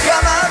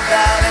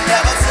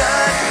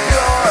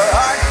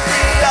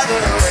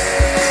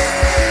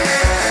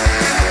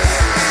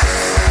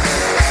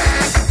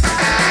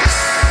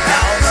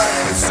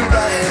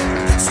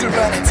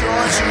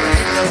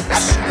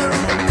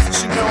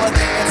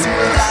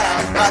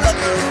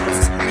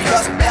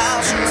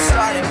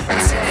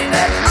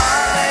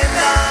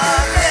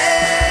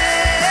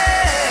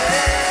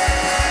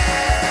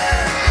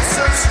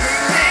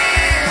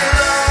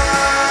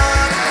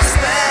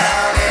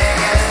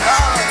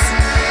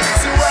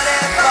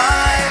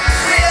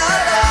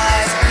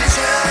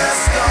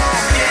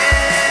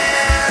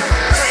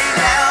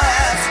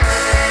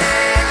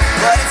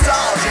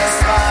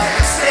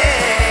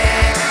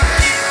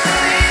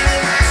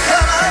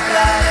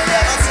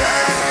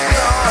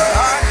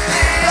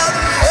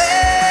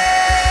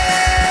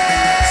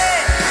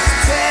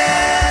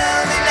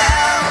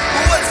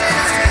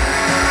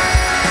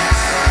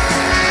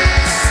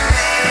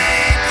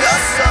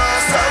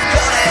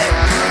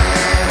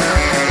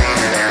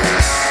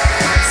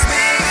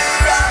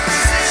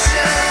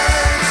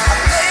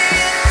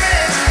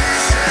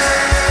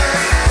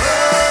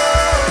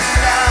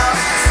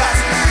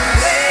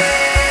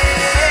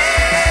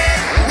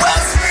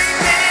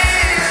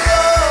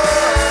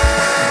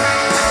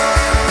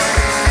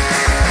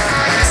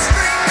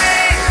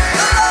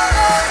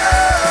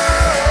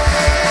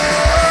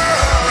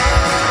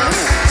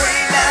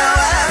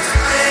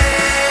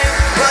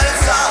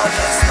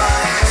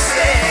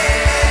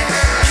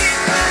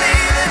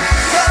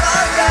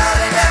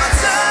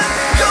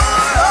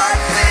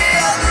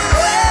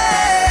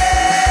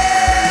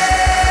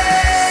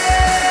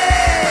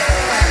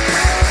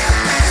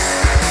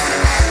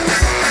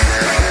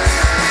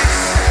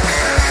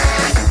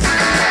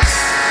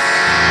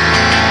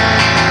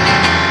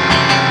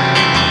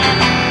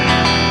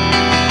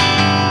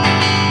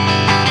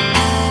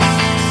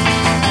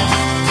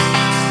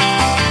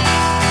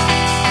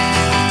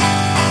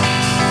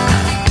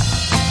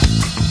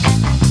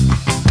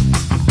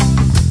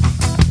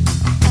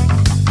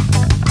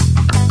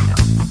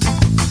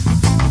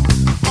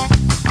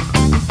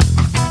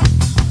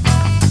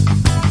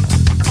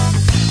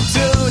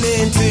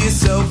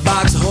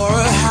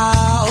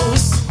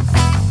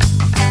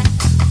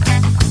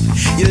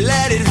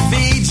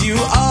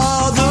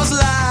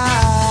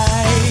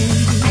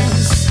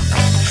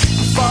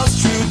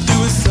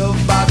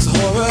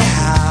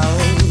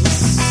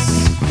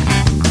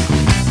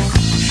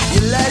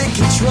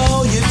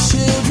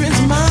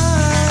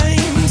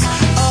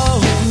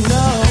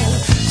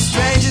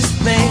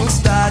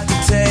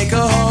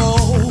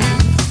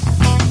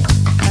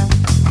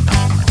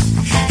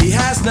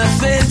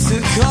 to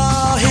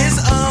call his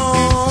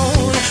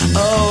own.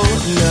 Oh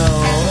no,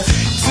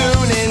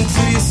 tune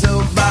into your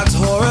soapbox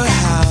horror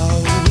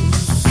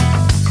house.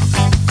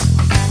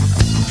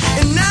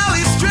 And now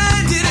he's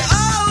stranded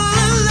all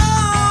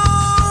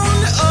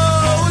alone.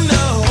 Oh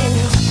no,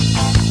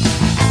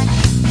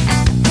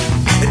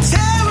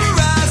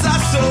 terrorize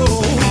our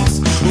souls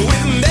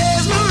with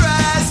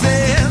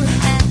mesmerizing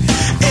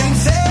and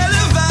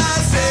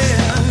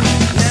televising.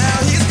 Now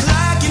he's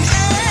clocking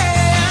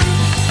in,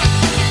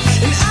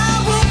 and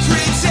I won't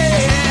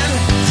pretend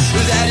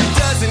that it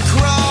doesn't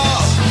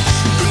crawl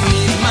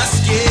beneath my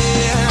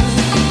skin.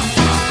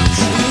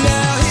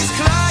 Now he's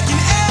clocking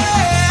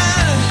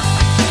in,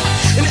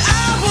 and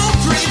I won't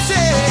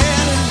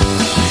pretend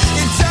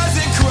it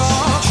doesn't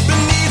crawl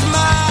beneath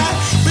my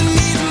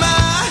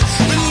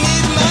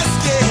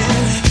skin.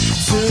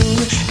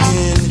 Tune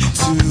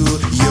into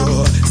your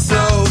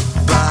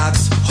soapbox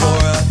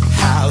horror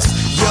house.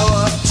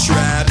 You're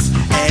trapped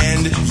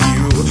and you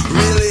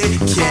really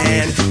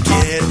can't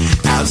get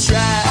out.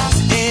 Trapped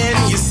in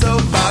your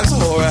soapbox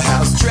horror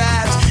house.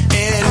 Trapped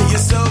in your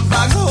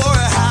soapbox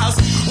horror house.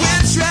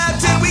 We're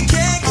trapped and we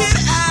can't get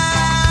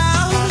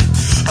out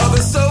of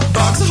a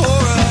soapbox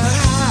horror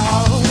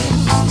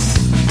house.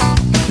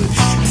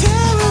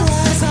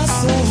 Terrorize our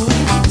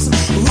souls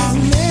with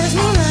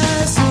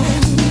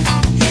mesmerizing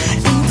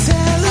and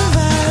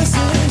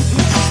televising.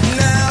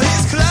 Now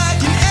he's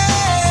clocking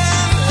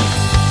in,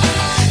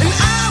 and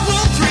I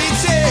won't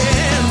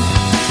pretend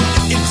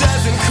it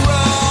doesn't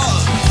crawl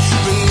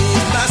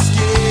beneath my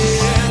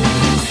skin.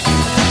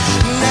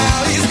 Now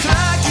he's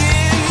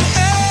clocking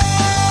in,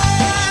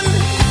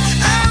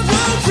 I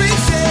won't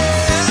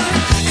pretend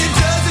it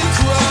doesn't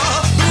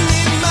crawl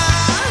beneath my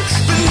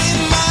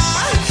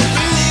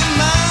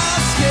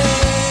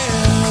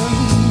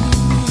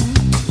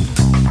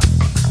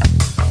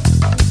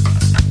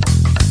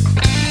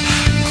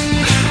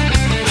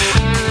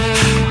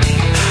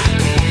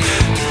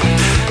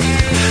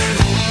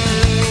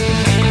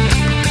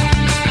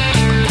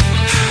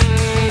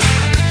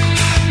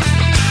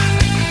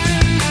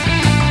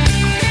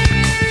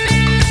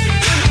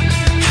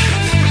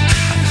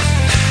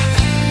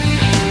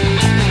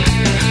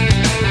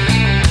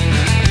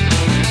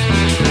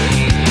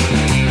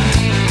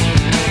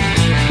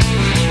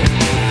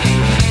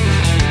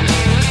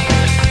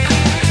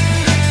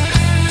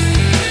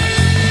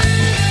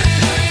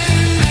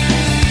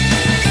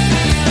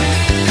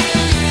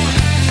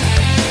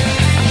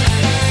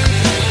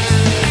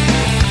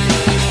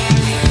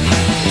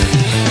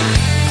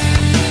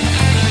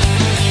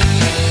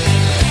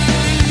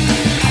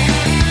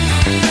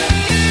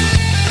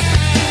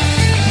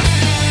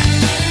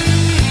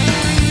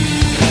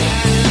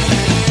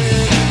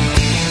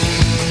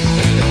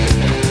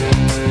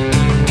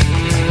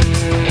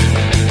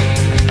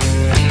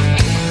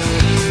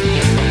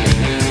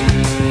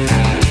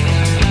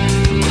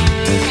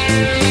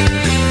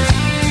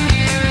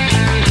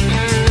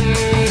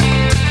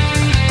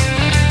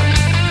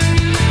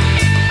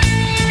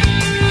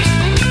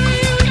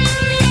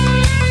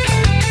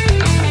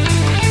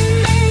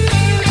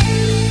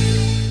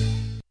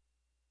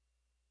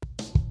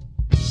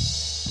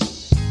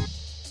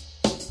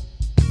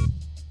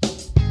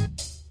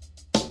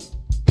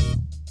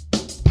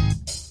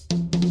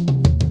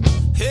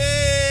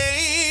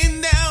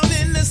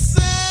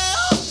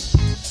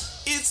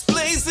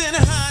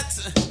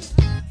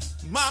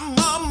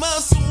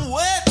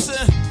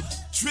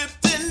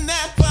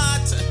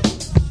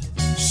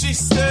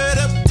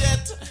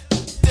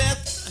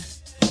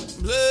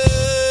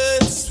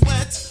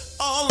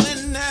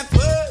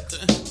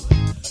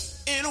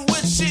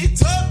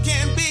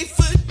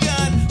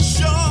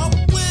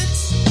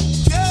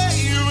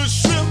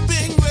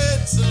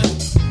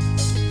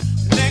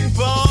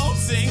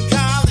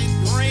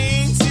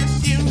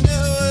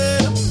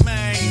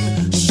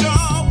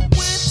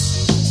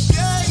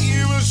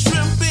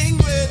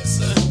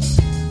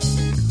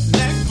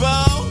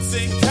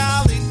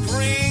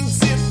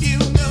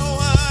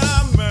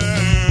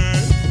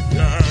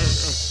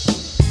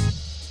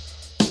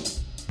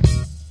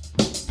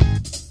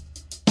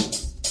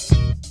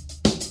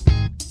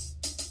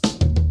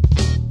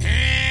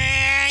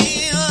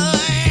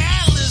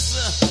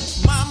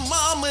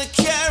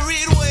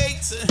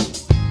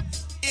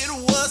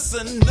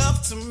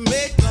enough to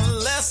make a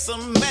lesser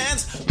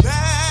man's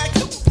back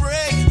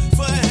break.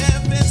 For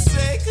heaven's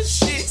sake,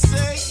 she'd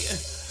say,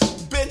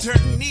 bend her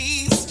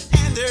knees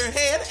and her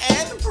head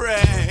and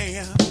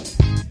pray.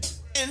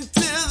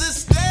 Until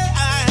this day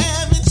I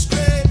haven't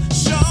strayed.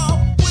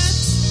 Sharp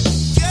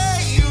wits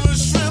gave her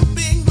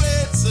shrimping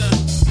grits,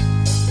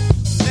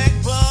 neck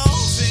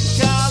bones and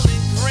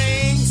collard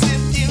greens,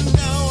 if you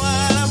know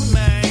what I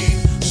mean.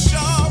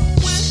 Sharp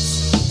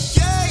wits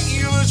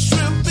gave her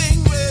shrimping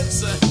grits,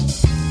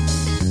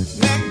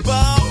 neck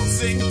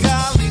bones and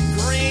collard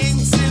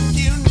greens, if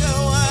you know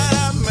what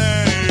I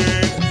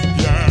mean.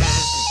 Yeah.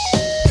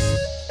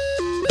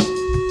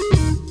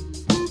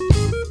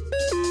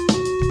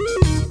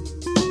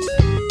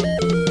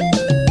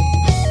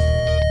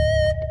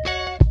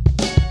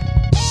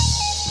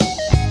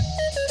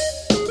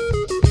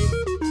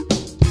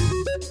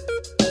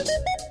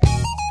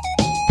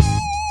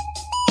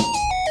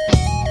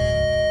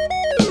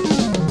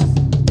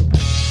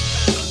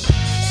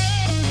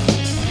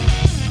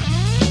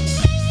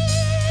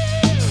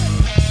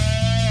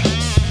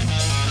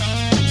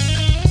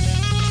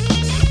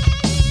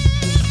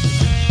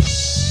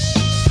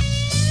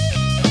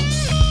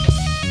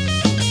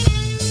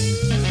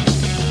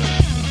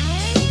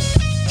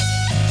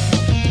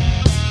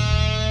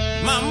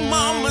 My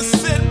mama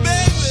said,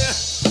 baby,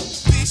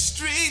 these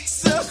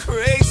streets are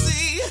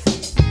crazy.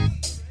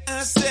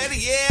 I said,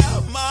 yeah,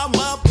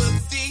 mama, but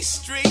these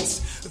streets,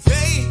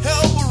 they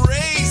help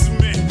raise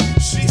me.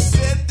 She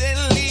said they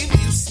leave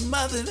you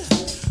smothered,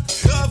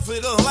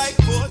 covered like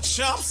pork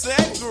chops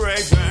and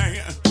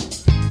gravy.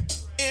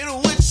 In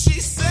which she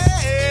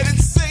said,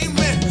 it's same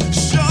man,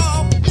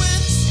 sharp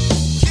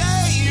wits,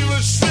 gave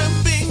a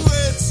shrimping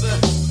wits,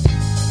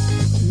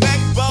 neck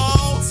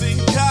balls and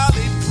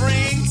collard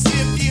greens,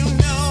 if you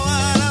know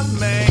what I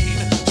mean.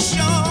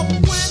 Sharp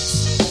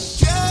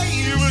wits,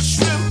 gave a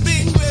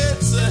shrimping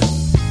wits,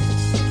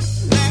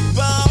 neck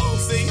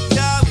balls and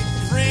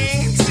collard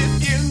greens, if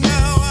you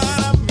know what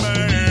I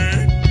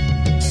mean.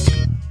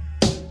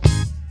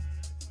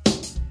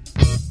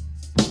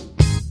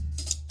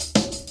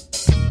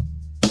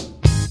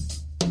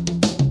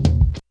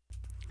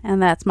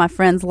 And that's my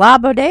friends La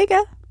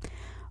Bodega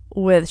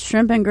with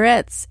shrimp and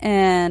grits.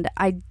 And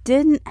I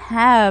didn't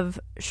have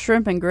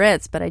shrimp and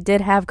grits, but I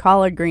did have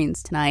collard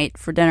greens tonight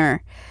for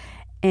dinner.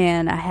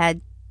 And I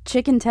had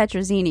chicken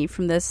tetrazzini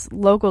from this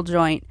local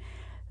joint.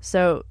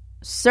 So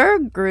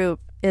Serg Group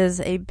is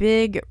a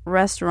big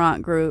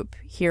restaurant group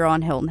here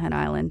on Hilton Head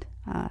Island.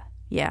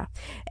 Yeah.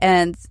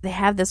 And they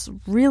have this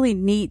really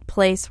neat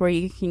place where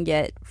you can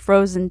get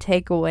frozen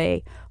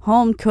takeaway,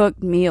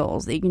 home-cooked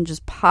meals that you can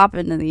just pop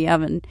into the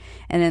oven,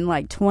 and in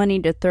like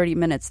 20 to 30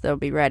 minutes they'll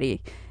be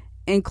ready,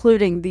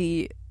 including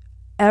the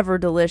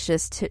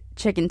ever-delicious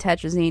chicken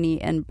tetrazzini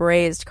and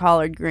braised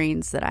collard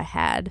greens that I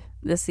had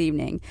this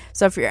evening.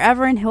 So if you're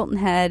ever in Hilton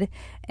Head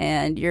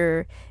and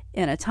you're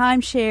in a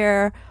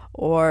timeshare,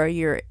 or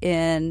you're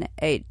in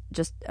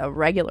just a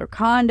regular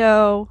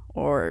condo,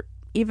 or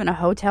even a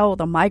hotel with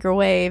a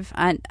microwave,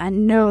 I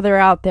know they're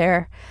out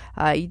there.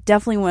 You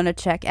definitely want to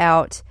check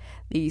out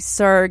the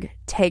Serg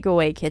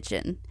Takeaway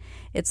Kitchen.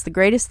 It's the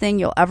greatest thing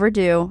you'll ever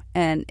do,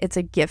 and it's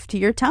a gift to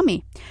your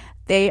tummy.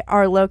 They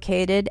are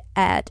located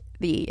at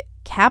the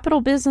Capitol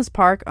Business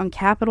Park on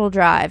Capitol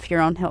Drive here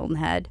on Hilton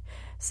Head.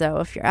 So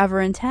if you're ever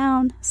in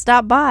town,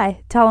 stop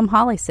by. Tell them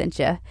Holly sent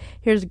you.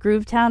 Here's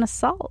Groovetown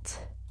Assault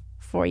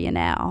for you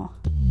now.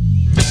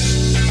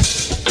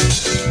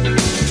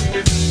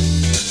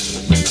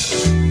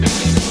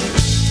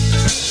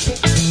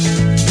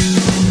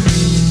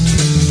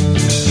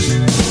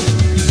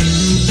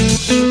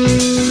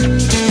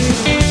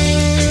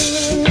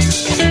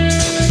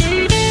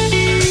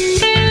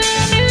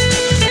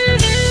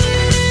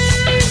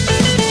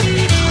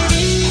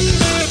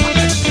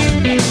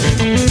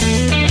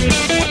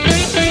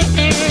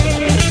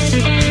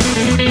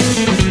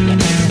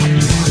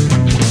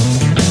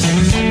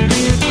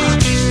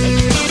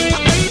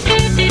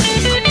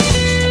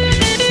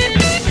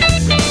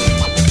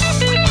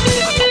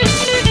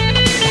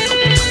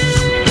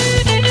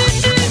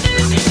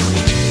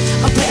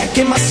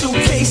 Get my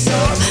suitcase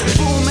up,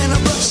 boom in a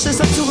rush, since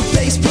I'm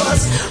toothpaste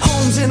plus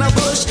homes in a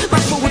bush, my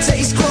food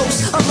tastes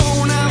gross.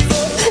 Alone I'm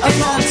full, a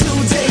long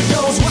 2-day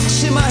goes,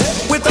 washing my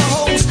head with the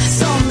hose,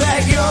 some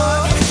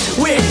backyard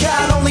where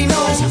God only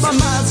knows. My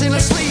mind's in a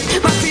sleep,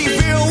 my feet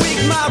feel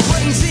weak, my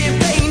brain's in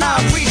pain. I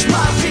reach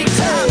my peak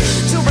time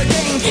to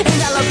regain an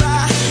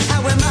alibi.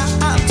 How am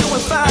I? I'm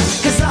doing fine,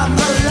 cause I'm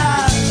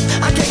alive.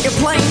 I can't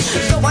complain,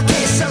 though I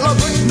can't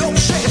celebrate no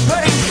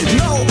champagne.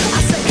 No,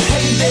 I say,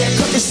 hey there,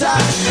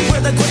 countryside,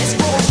 where the grass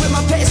grows, where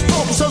my past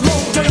flows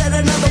alone to let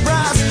another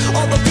rise.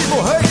 All the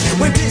people hurt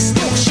when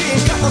distortion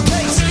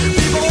complicates.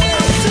 People,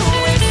 I'm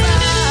doing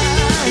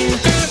fine.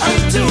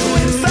 I'm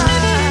doing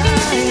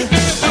fine.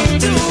 I'm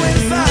doing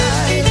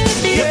fine.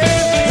 Yeah,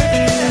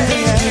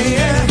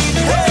 yeah.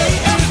 Hey,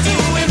 I'm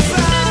doing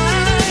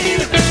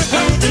fine.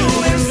 I'm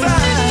doing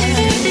fine.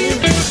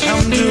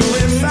 I'm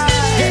doing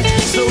fine.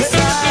 So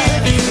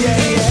fine. Yeah,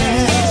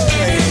 yeah.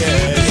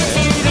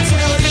 For me to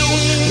tell you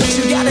what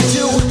you gotta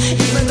do,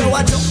 even though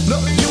I don't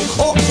know you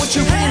or what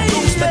you've been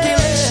through.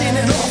 Speculation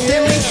and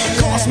often me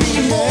cost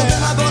me more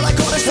than I thought I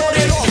could have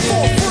started off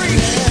for free.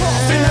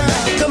 Cough in the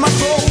back of my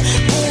throat,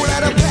 pull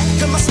out a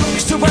pack of my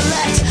smokes to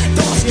relax.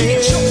 Thoughts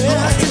get choked,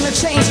 lost in the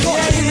chains, caught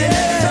in the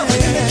net, fell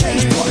in the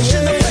cage, punched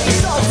in the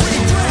face, all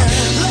free ground.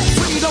 Let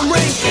freedom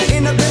ring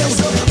in the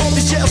bells of all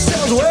these jail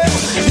cells. Well,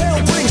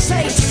 hell brings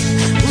saints,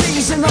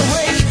 leaves in the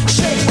rain,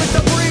 shake with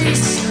the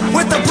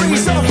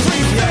breeze of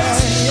free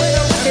felt. They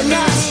don't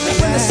recognize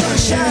when the sun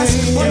shines,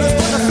 when the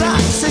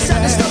butterflies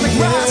inside the stomach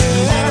rise.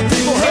 All the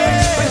people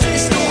hurt when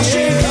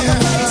distortion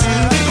complicates.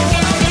 People,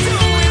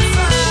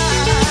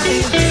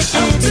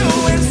 I'm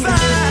doing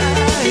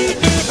fine.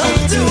 I'm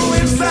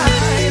doing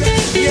fine.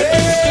 Yeah,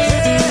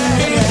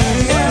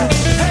 yeah.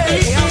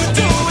 Hey, I'm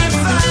doing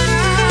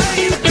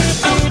fine.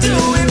 I'm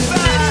doing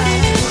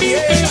fine.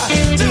 Yeah,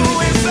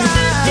 doing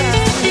fine.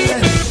 Yeah,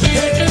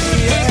 yeah, yeah.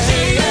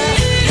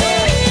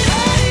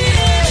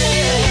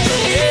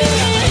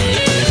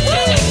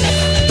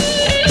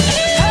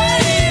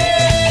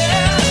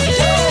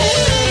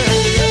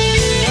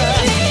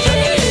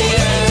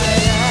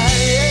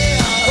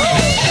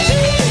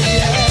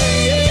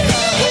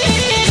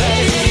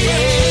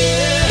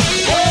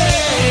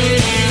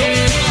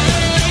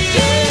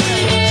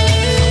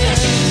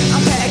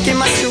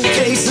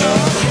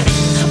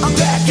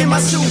 my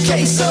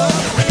suitcase up.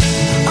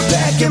 I'm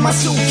packing my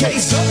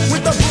suitcase up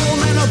with a broom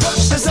and a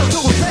brush as a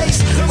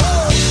toothpaste.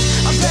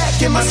 I'm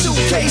packing my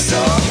suitcase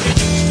up.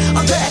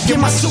 I'm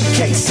packing my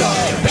suitcase up.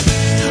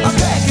 I'm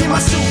packing my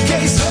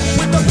suitcase up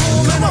with a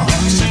broom and a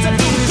brush as a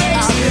toothpaste.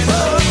 I've been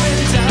up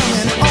and down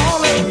and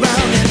all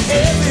around and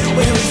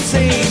everywhere it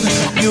seems.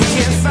 You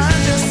can't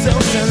find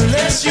yourself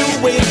unless you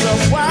wake up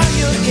while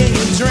you're in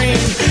your dream.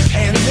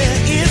 And there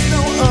is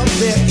no up,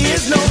 there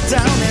is no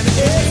down, and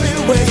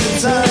everywhere you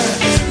turn,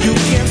 you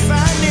can't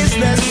find these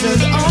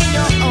lessons on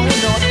your own,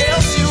 or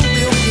else you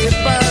will get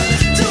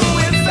burned.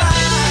 Doing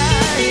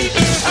fine,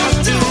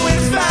 I'm doing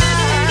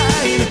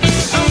fine,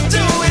 I'm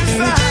doing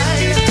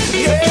fine,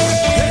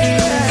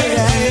 yeah,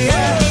 yeah,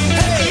 yeah.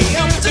 Hey,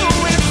 I'm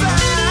doing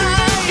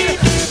fine,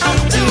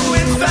 I'm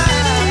doing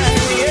fine,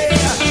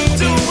 yeah,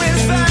 doing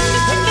fine.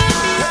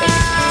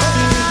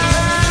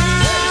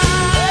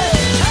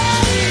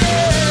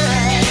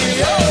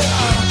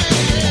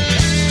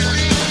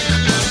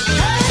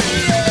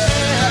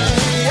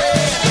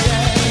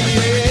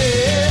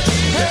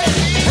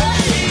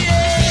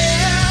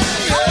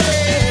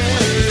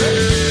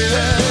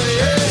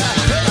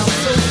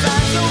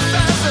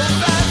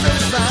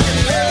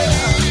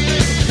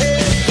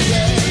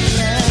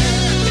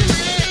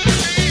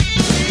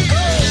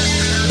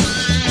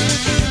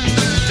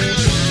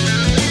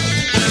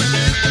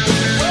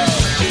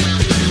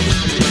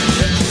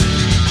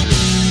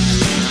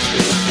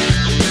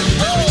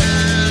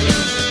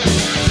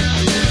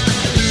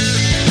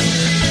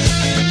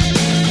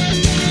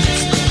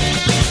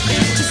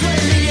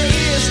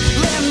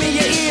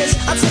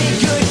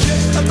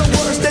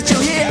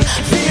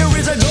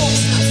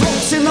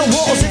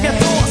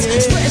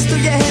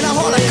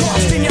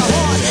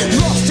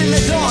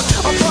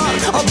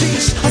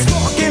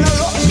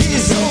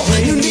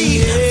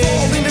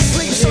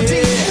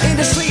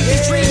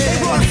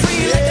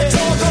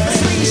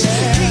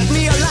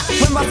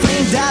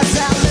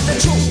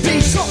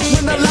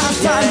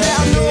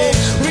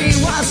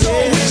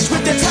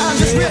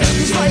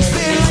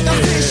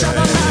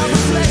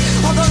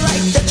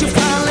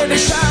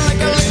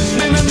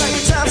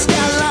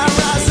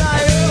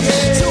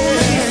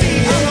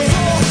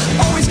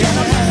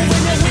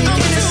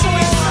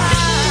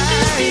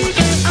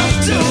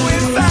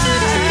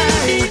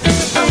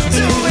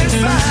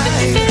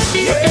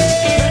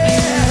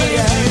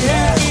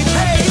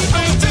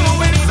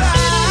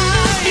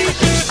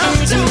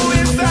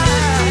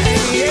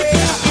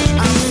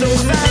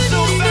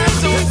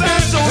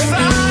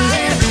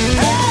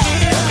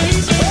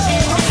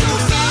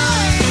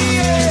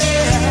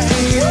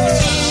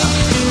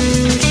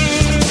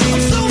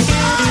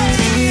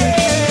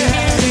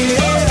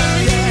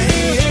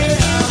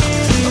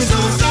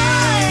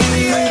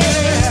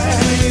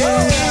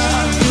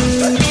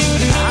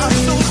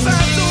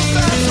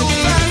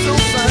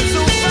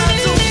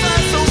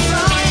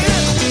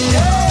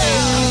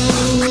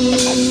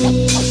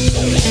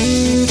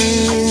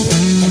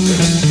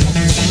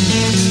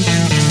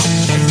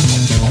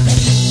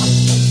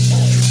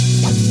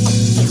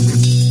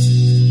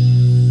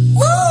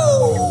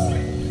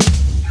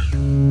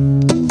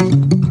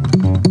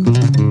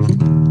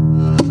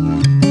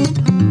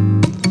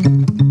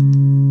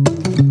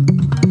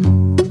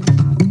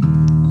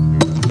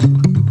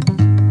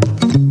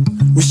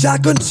 I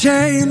could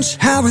change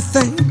how I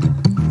think,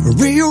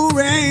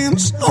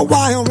 rearrange our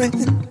wiring.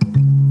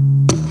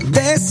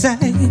 They say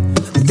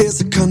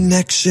there's a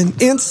connection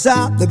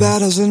inside the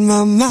battles in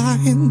my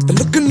mind. But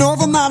looking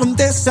over on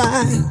this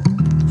side,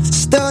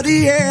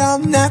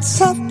 studying that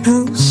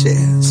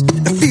subconscious,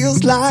 it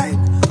feels like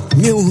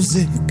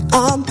music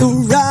on the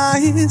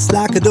rise.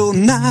 Like a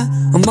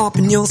donut, I'm up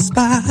in your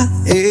spine.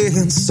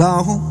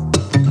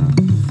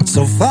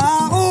 So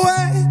far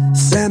away,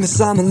 send me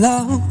some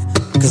love.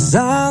 'Cause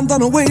I'm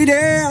done waiting,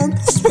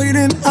 it's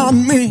waiting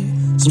on me.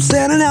 So I'm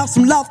sending out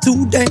some love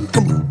today,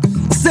 come on.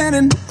 I'm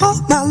sending all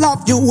my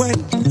love your way.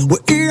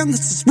 We're in,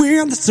 this is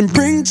weird, this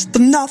brings just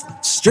enough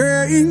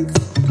strength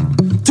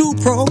to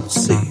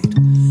proceed.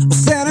 I'm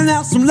sending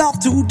out some love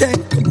today,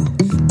 come on.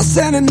 I'm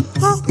sending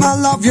all my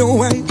love your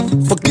way.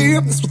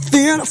 Forgiveness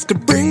within us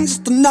could bring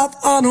just enough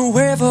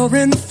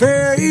unwavering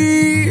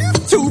faith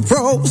to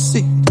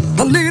proceed.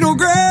 A little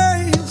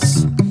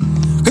grace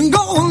can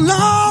go a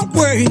long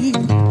way.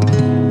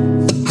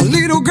 A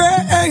little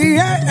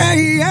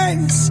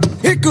grace,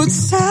 it could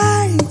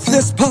save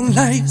this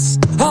place.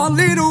 A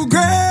little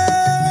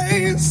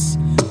grace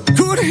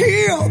could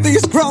heal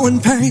these growing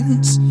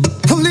pains.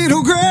 A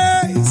little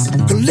grace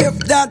could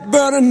lift that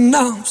burden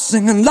off.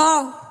 Singing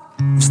love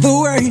is the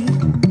way.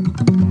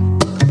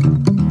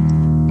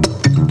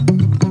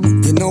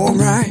 You know I'm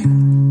right.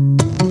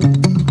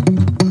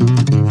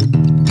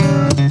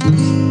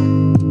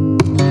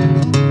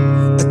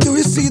 Do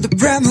you see the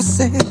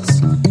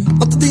premises?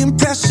 Under the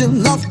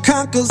impression love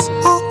conquers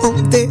all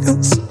of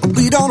this.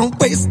 We don't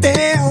waste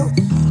it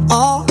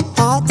all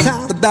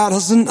time. The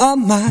battles in our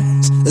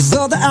minds. There's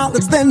other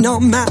outlets than our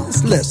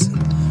mouths. Listen,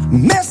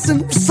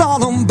 messing us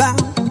all on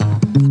bound.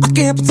 I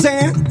can't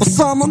pretend for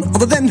someone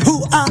other than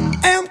who I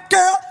am,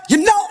 girl. You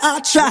know I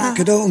try.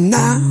 It all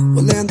now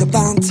will end up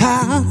on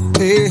time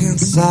and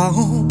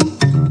song.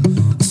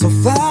 So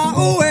far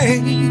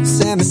away,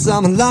 send me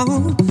some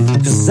along.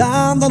 Cause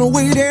I'm gonna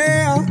wait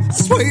here,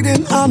 it's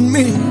waiting on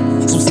me.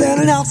 So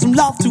sending out some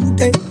love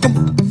today, come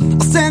on.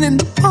 I'm sending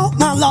all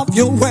my love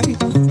your way.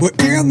 We're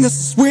in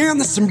this,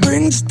 and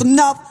bring just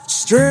enough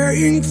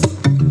strength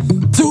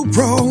to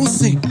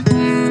proceed.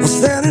 I'm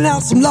sending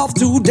out some love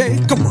today,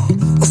 come on.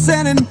 I'm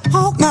sending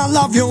all my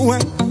love your way.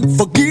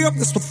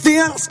 Forgiveness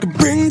within us can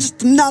bring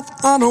just enough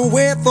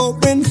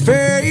unwavering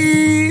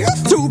faith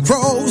to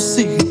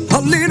proceed.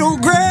 A little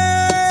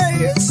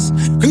grace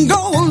can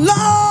go a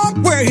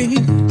long way.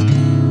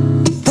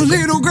 A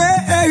little grace,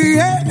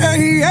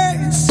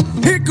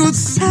 it could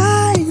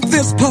save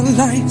this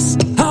place.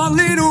 A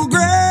little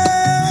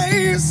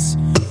grace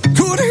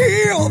could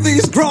heal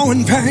these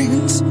growing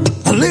pains.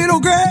 A little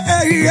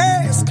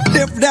grace could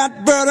lift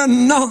that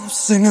burden off,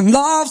 singing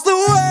love's the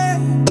way.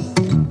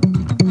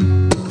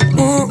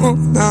 Oh,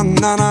 no,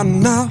 no, no,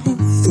 no,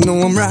 you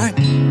know I'm right.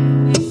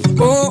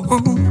 Oh,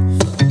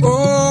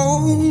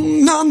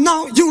 no,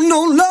 no, you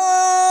know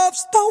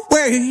love's the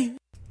way.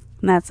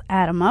 And that's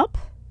Adam Up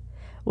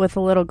with A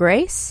Little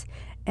Grace.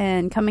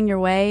 And coming your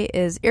way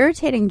is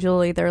Irritating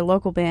Julie. They're a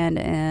local band,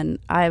 and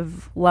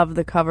I've loved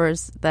the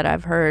covers that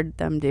I've heard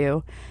them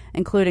do,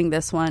 including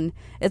this one.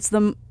 It's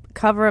the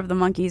cover of the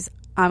Monkees'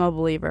 I'm a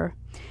Believer.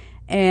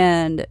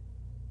 And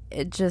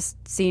it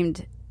just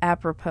seemed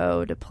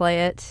apropos to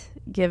play it,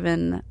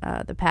 given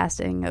the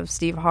passing of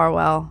Steve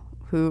Harwell,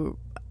 who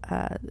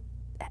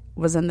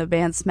was in the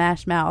band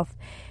Smash Mouth,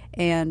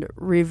 and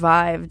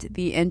revived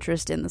the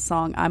interest in the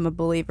song I'm a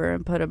Believer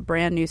and put a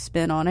brand new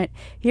spin on it.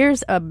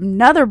 Here's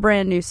another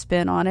brand new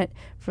spin on it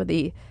for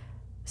the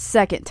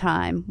second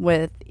time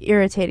with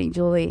Irritating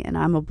Julie and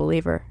I'm a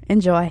Believer.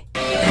 Enjoy.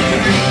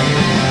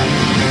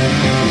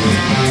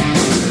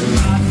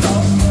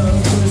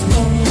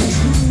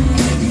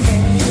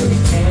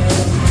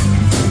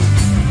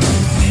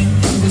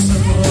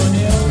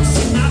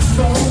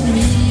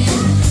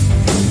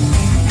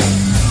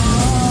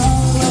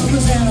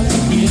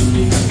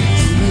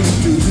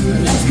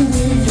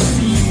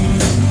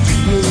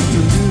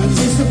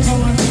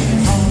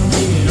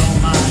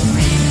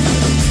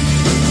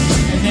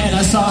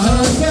 I saw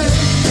her again.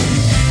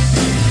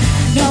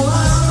 Now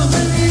I'm a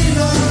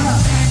believer.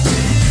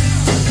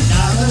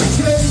 Not a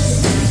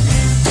trace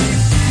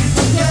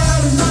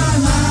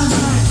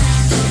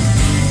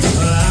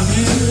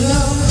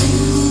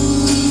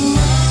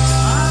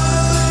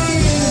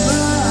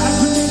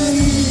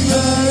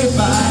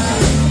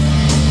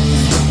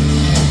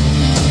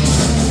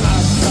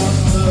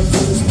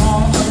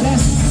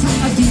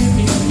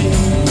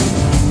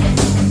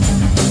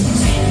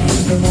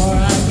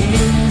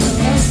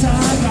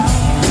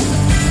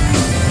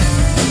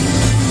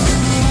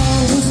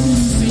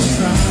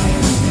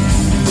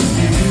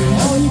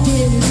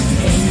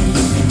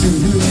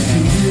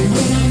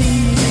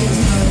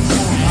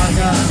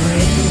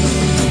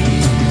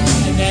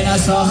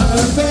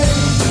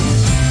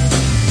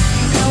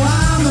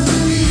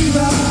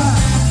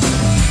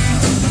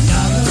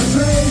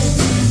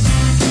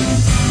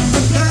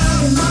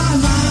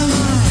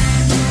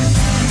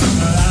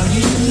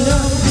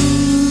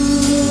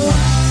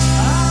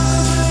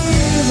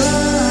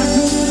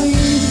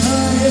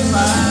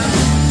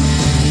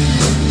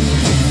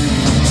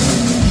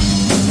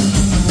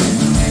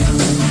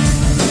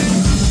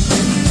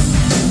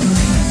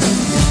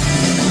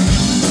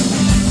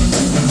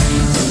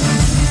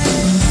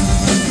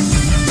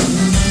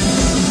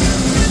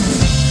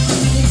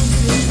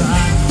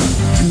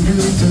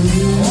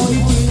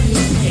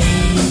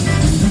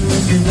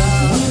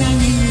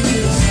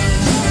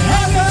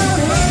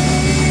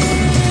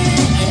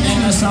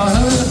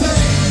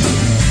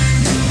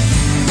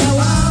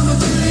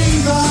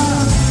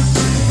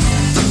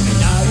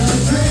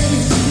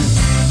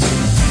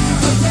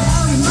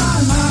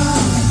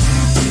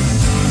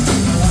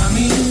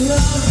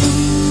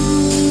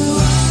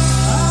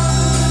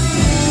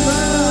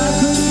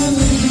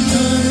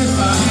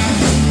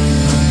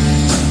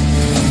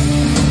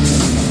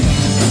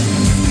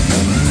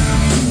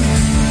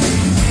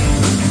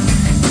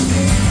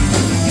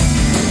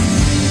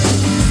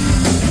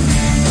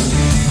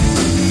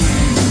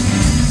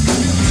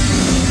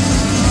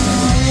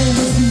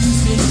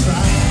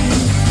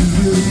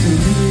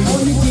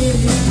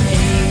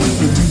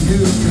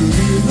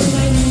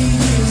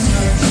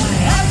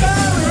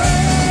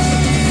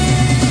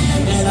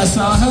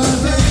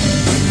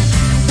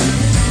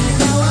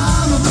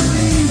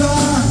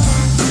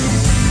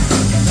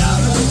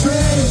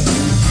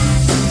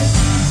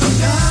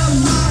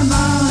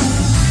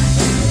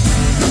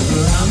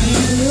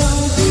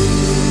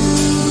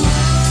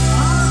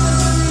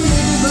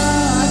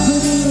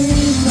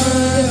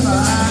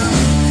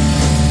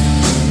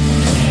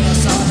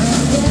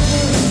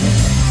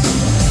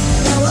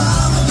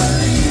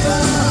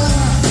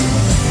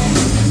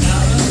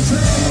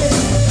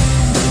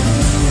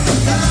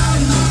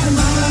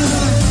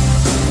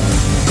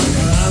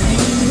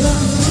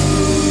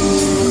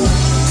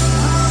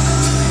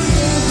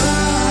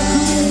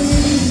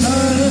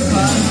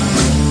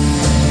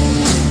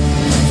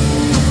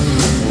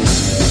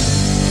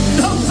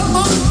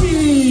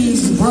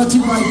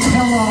my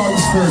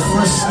Kellogg's for a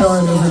fresh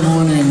start every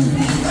morning.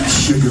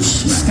 Sugar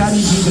smacks.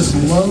 Scotty G just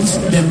loves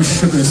them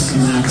sugar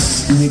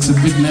smacks. He makes a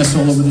big mess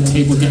all over the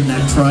table getting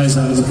that fries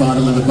out of the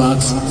bottom of the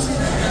box.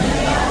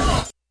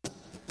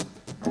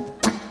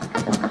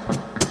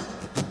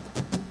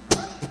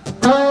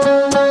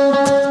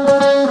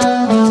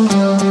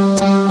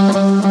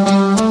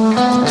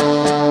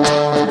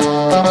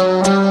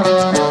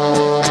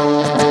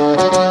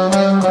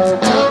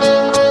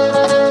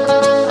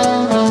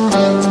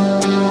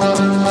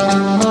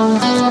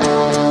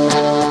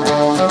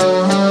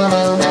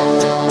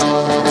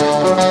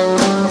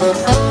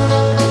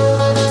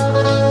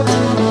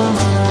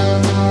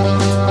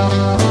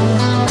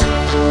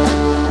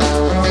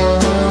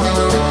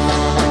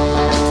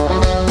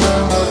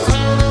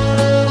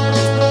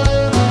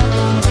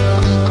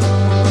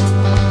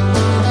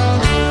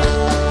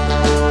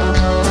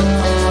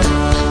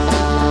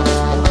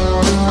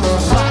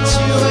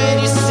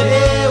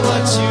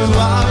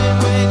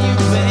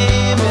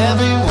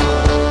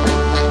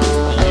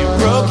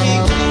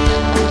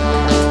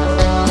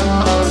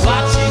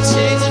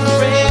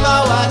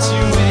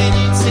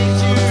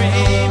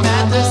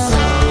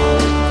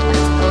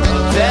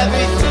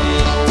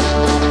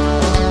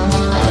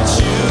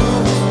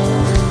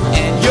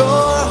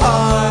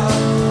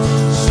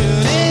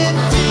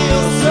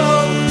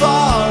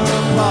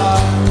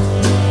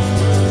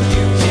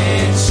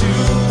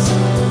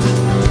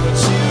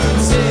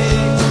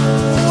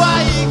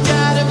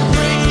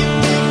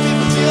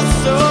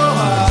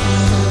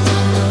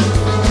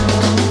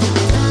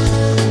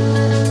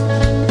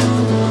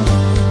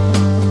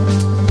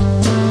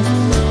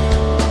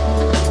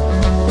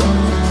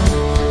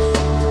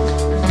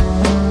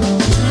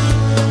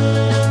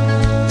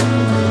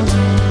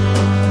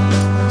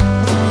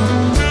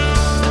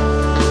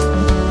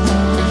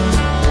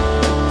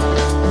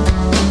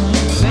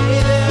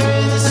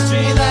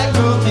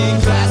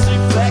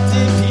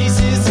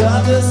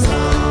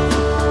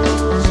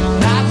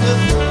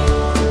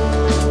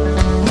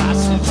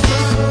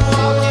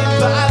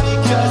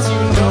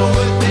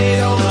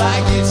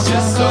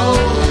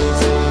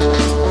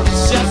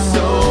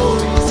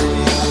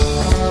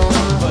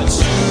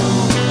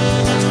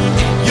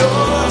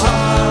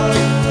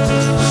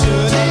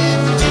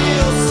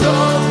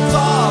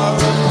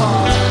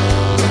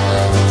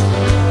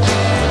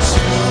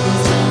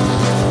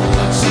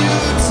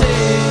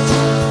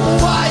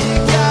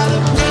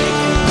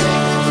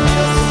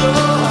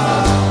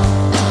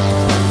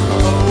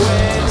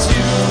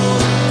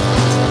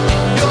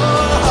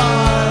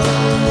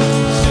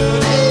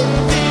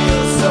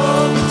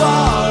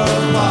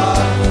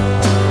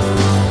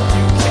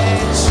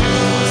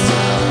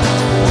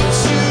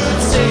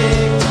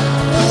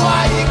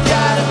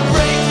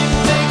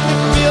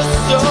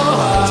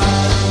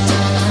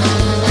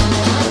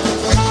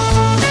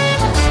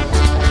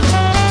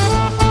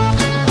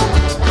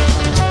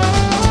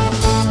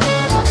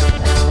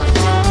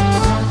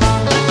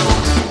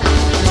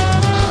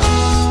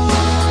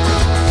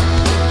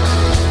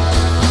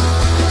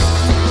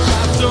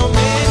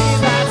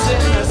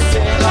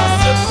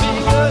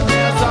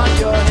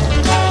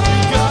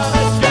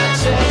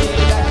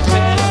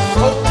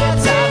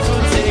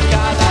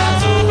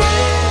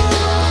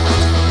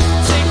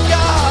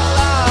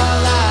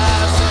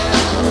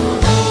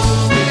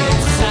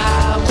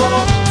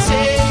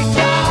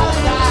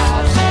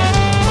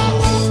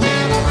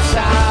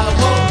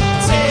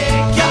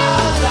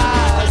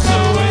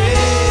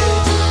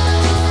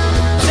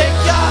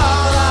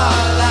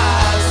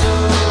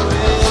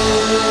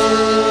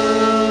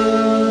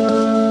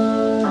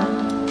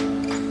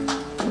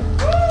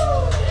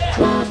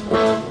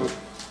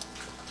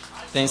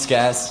 Thanks,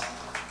 guys.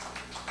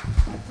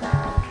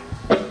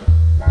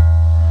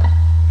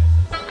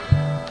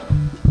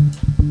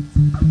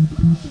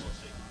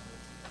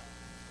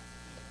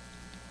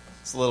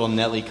 It's a little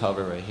Nelly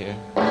cover right here.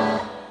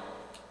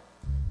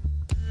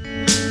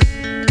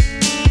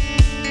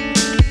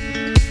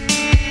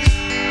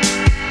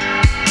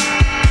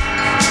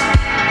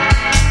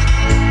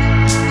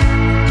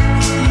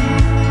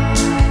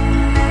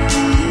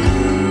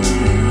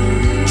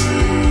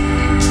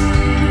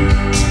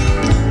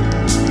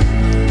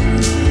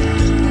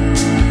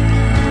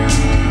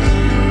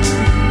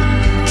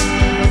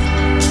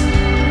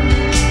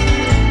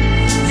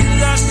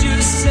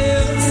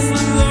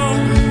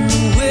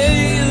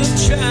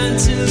 Trying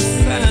to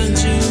find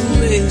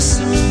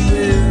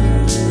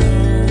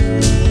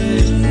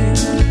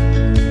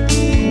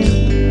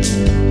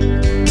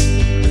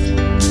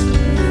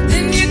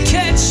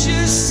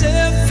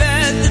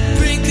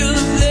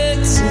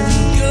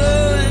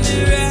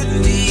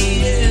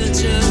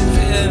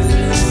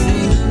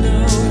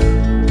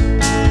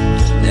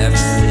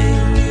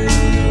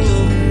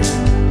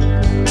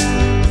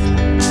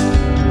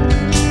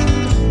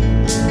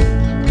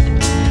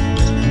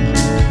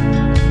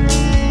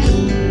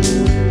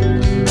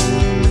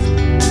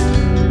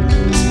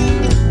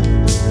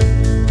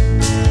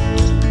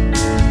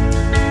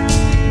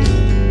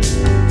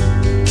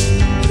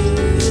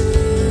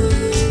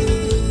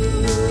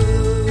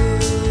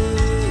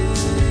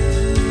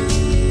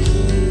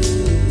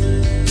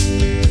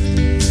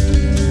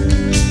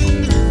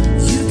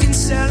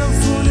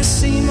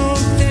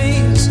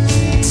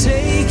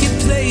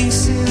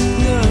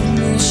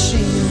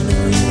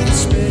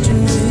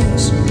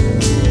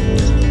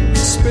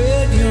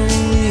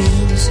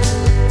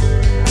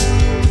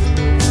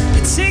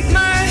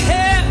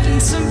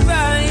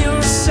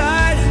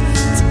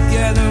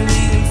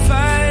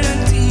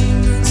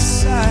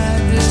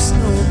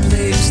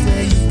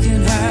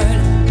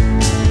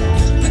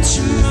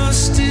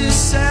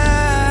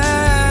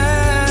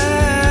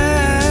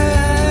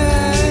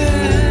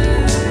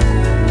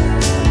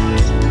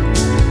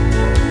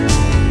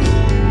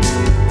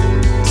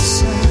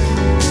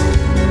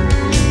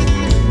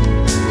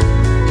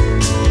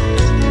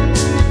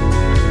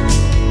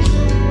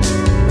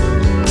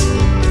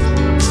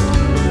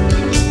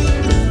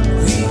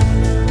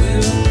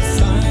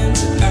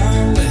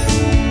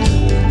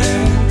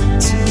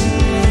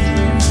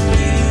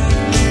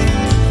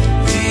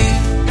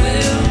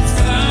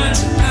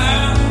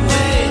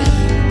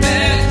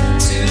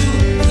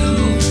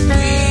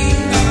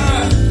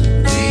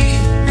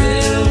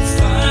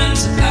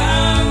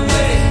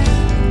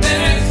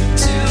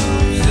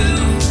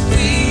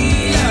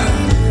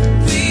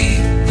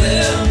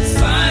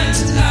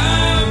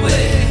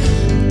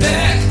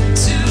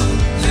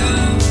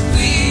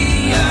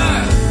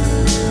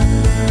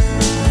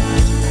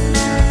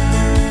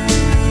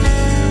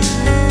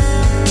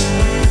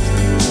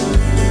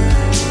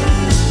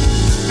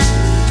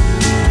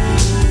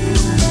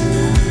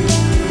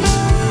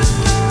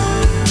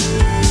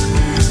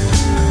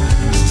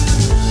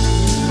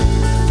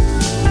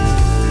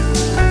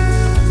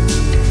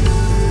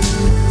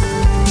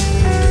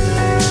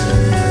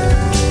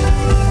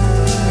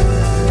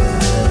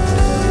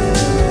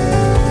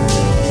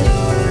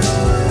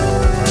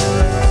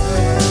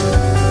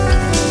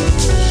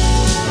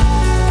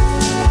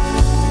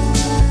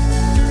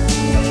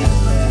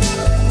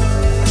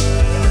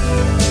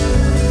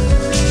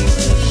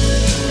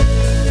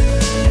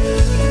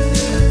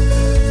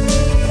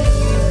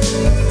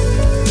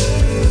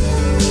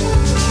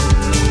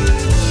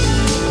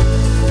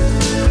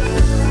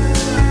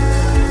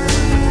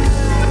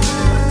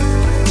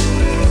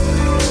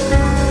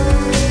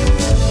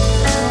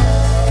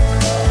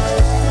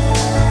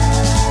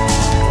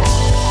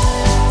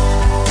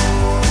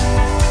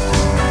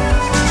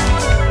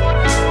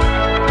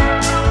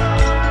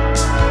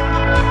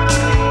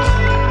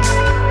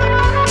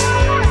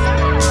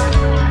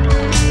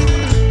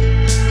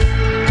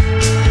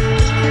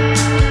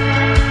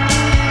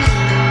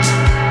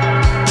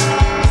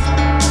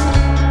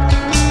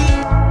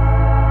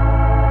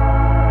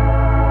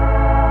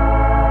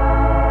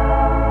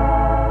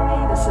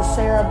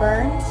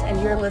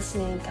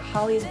listening to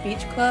Holly's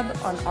Beach Club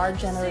on Our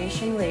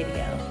Generation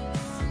Radio.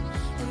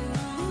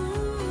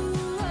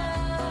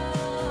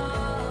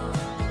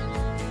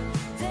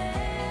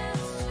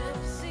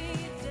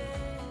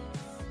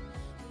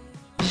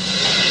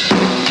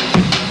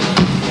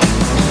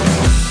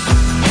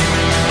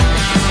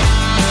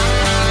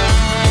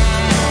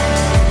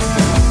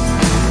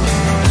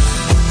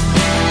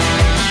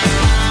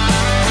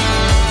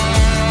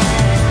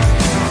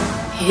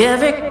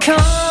 Here it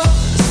comes,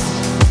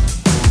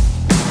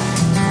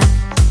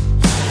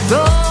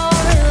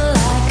 roaring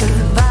like a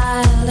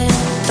violent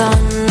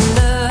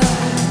thunder.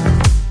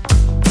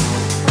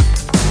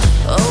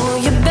 Oh,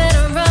 you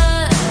better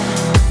run.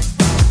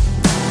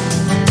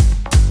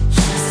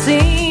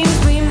 Seems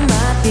we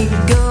might be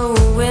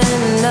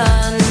going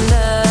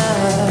under.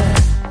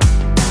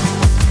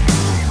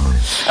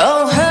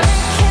 Oh,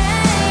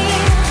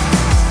 hurricane,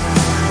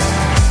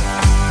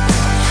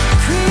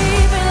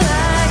 creeping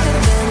like a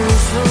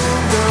vengeful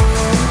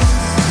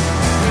ghost.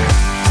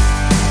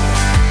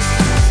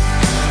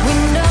 We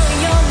know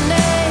your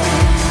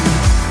name,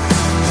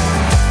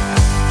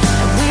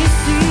 and we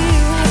see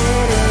you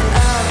headed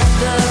up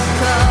the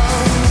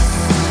coast.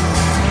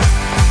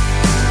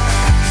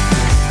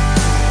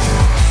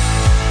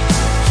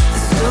 The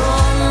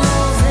storm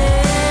rolls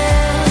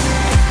in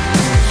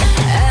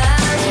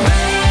as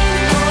rain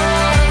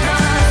pours.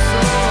 My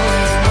soul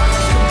is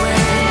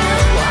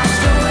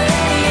washed away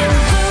in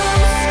blue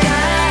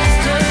skies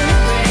turn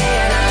gray.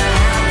 And I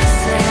have to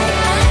say,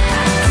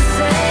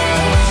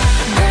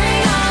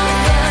 bring on the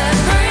flood,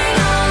 bring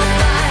on the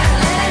fire,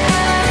 let it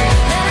burn,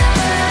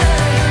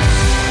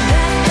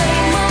 that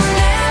flame will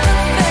never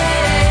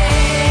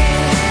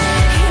fade.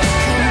 Here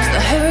comes the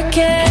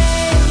hurricane.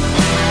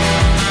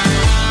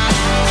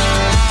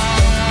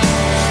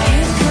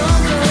 Here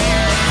comes the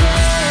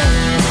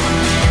hurricane.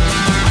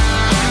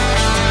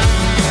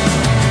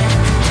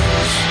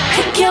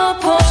 Pick your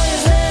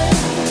poison,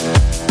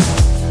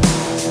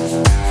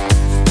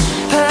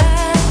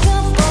 pack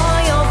up all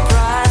your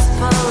prized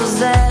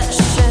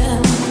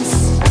possessions,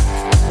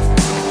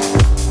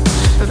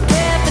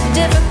 prepare for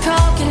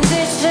difficult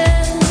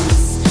conditions,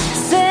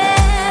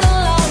 settle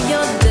all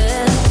your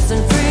debts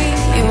and free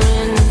your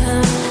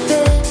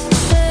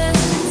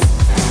inhibitions.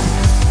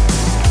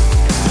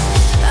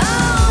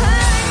 Oh,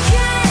 hurricane,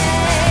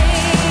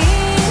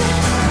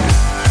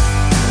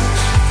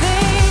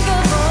 think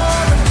of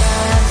all the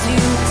lives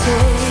you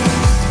take.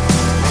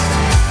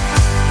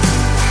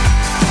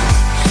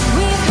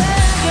 We've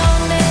heard your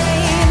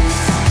names,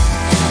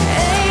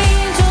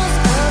 angels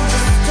of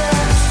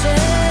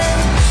destruction,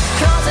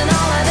 causing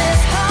all of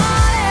this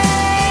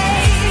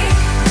heartache.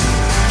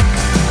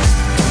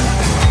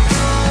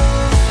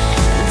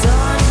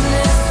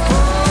 Darkness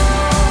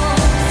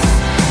falls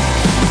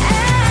as rain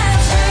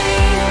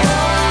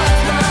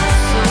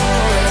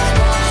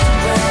pours. My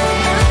soul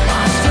is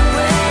washed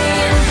away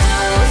in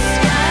blue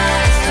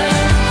skies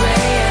turn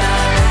gray.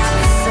 And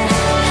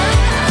I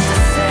have to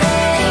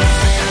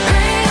say,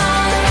 bring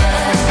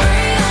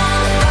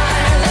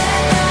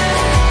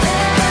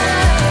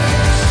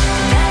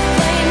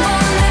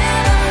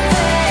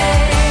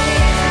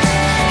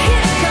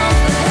on the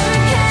flood,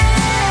 bring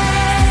on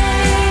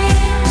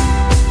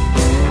the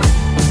fire, let it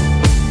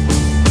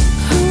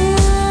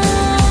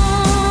burn,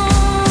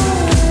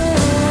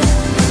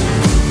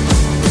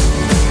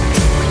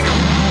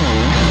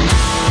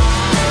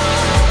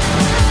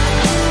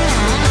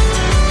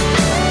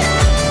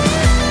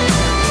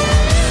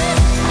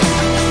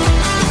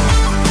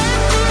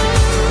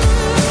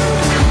 flame will never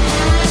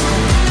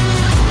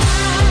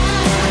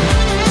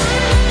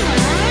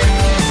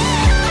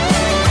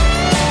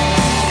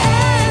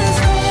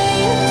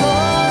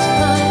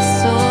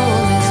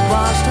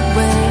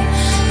fade. Here comes the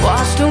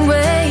washed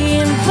away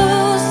in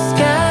blue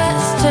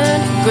skies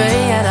turned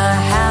gray. And I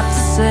have to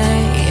say,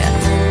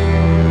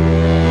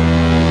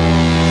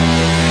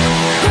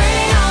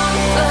 bring on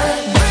the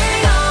flood,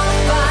 bring on the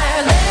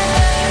fire, let it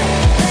burn,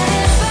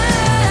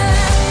 that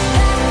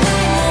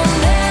flame will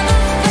never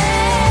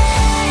fade.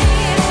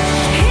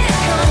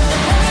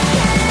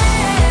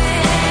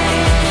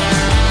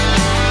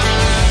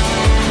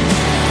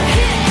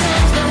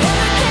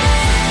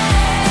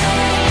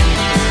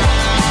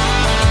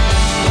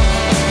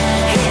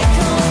 Here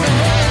comes the hurricane. Here comes the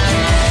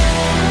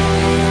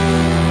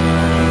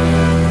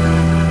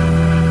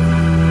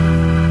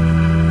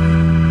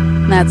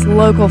That's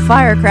local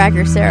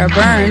firecracker Sarah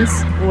Burns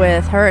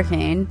with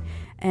Hurricane.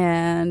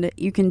 And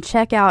you can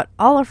check out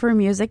all of her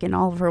music and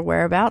all of her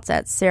whereabouts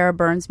at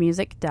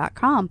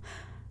sarahburnsmusic.com.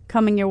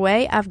 Coming your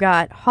way, I've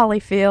got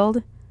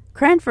Hollyfield,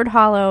 Cranford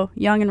Hollow,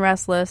 Young and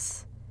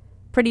Restless,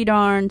 Pretty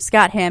Darn,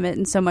 Scott Hammett,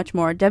 and so much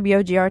more.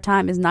 WOGR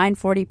time is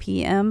 9:40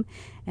 p.m.,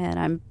 and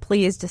I'm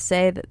pleased to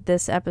say that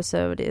this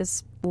episode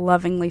is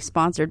lovingly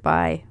sponsored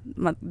by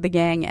the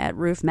gang at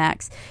Roof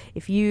Max.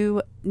 If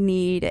you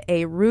need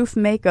a roof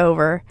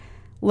makeover,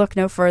 look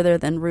no further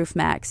than Roof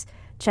Max.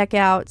 Check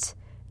out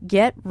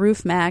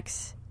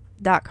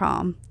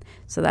getroofmax.com.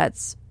 So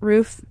that's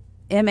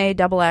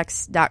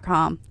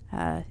roofmax.com.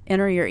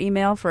 Enter your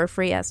email for a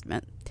free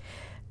estimate.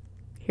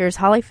 Here's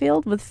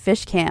Hollyfield with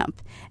Fish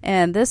Camp.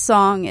 And this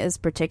song is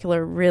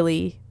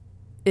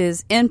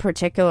in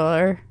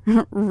particular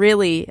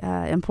really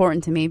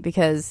important to me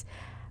because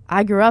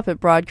I grew up at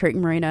Broad Creek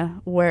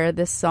Marina where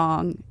this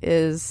song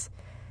is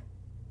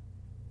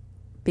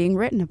being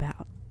written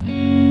about.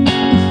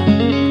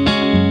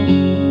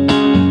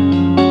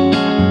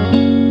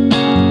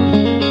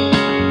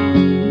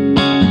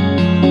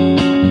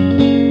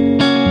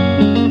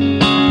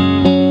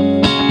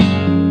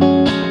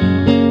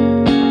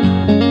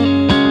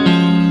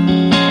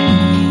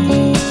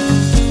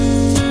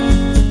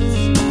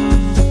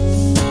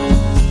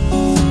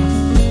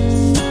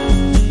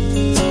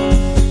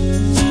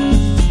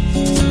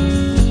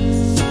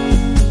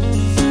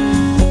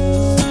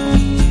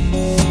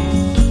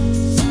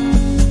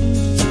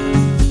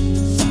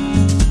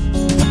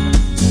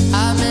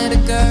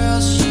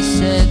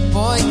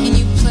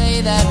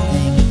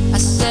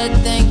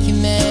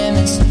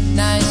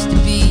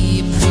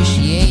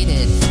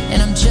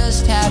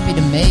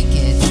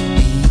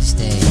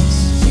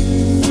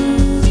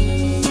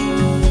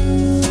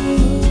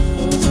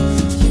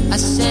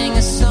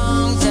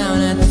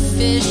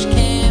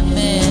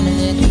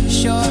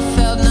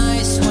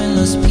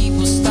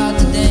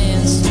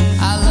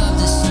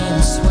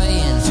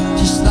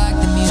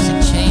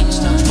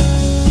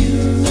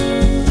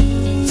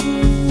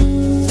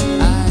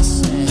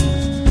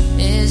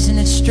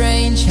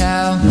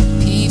 How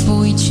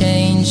people we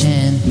changing,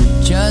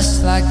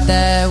 just like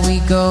that we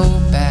go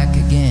back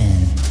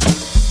again.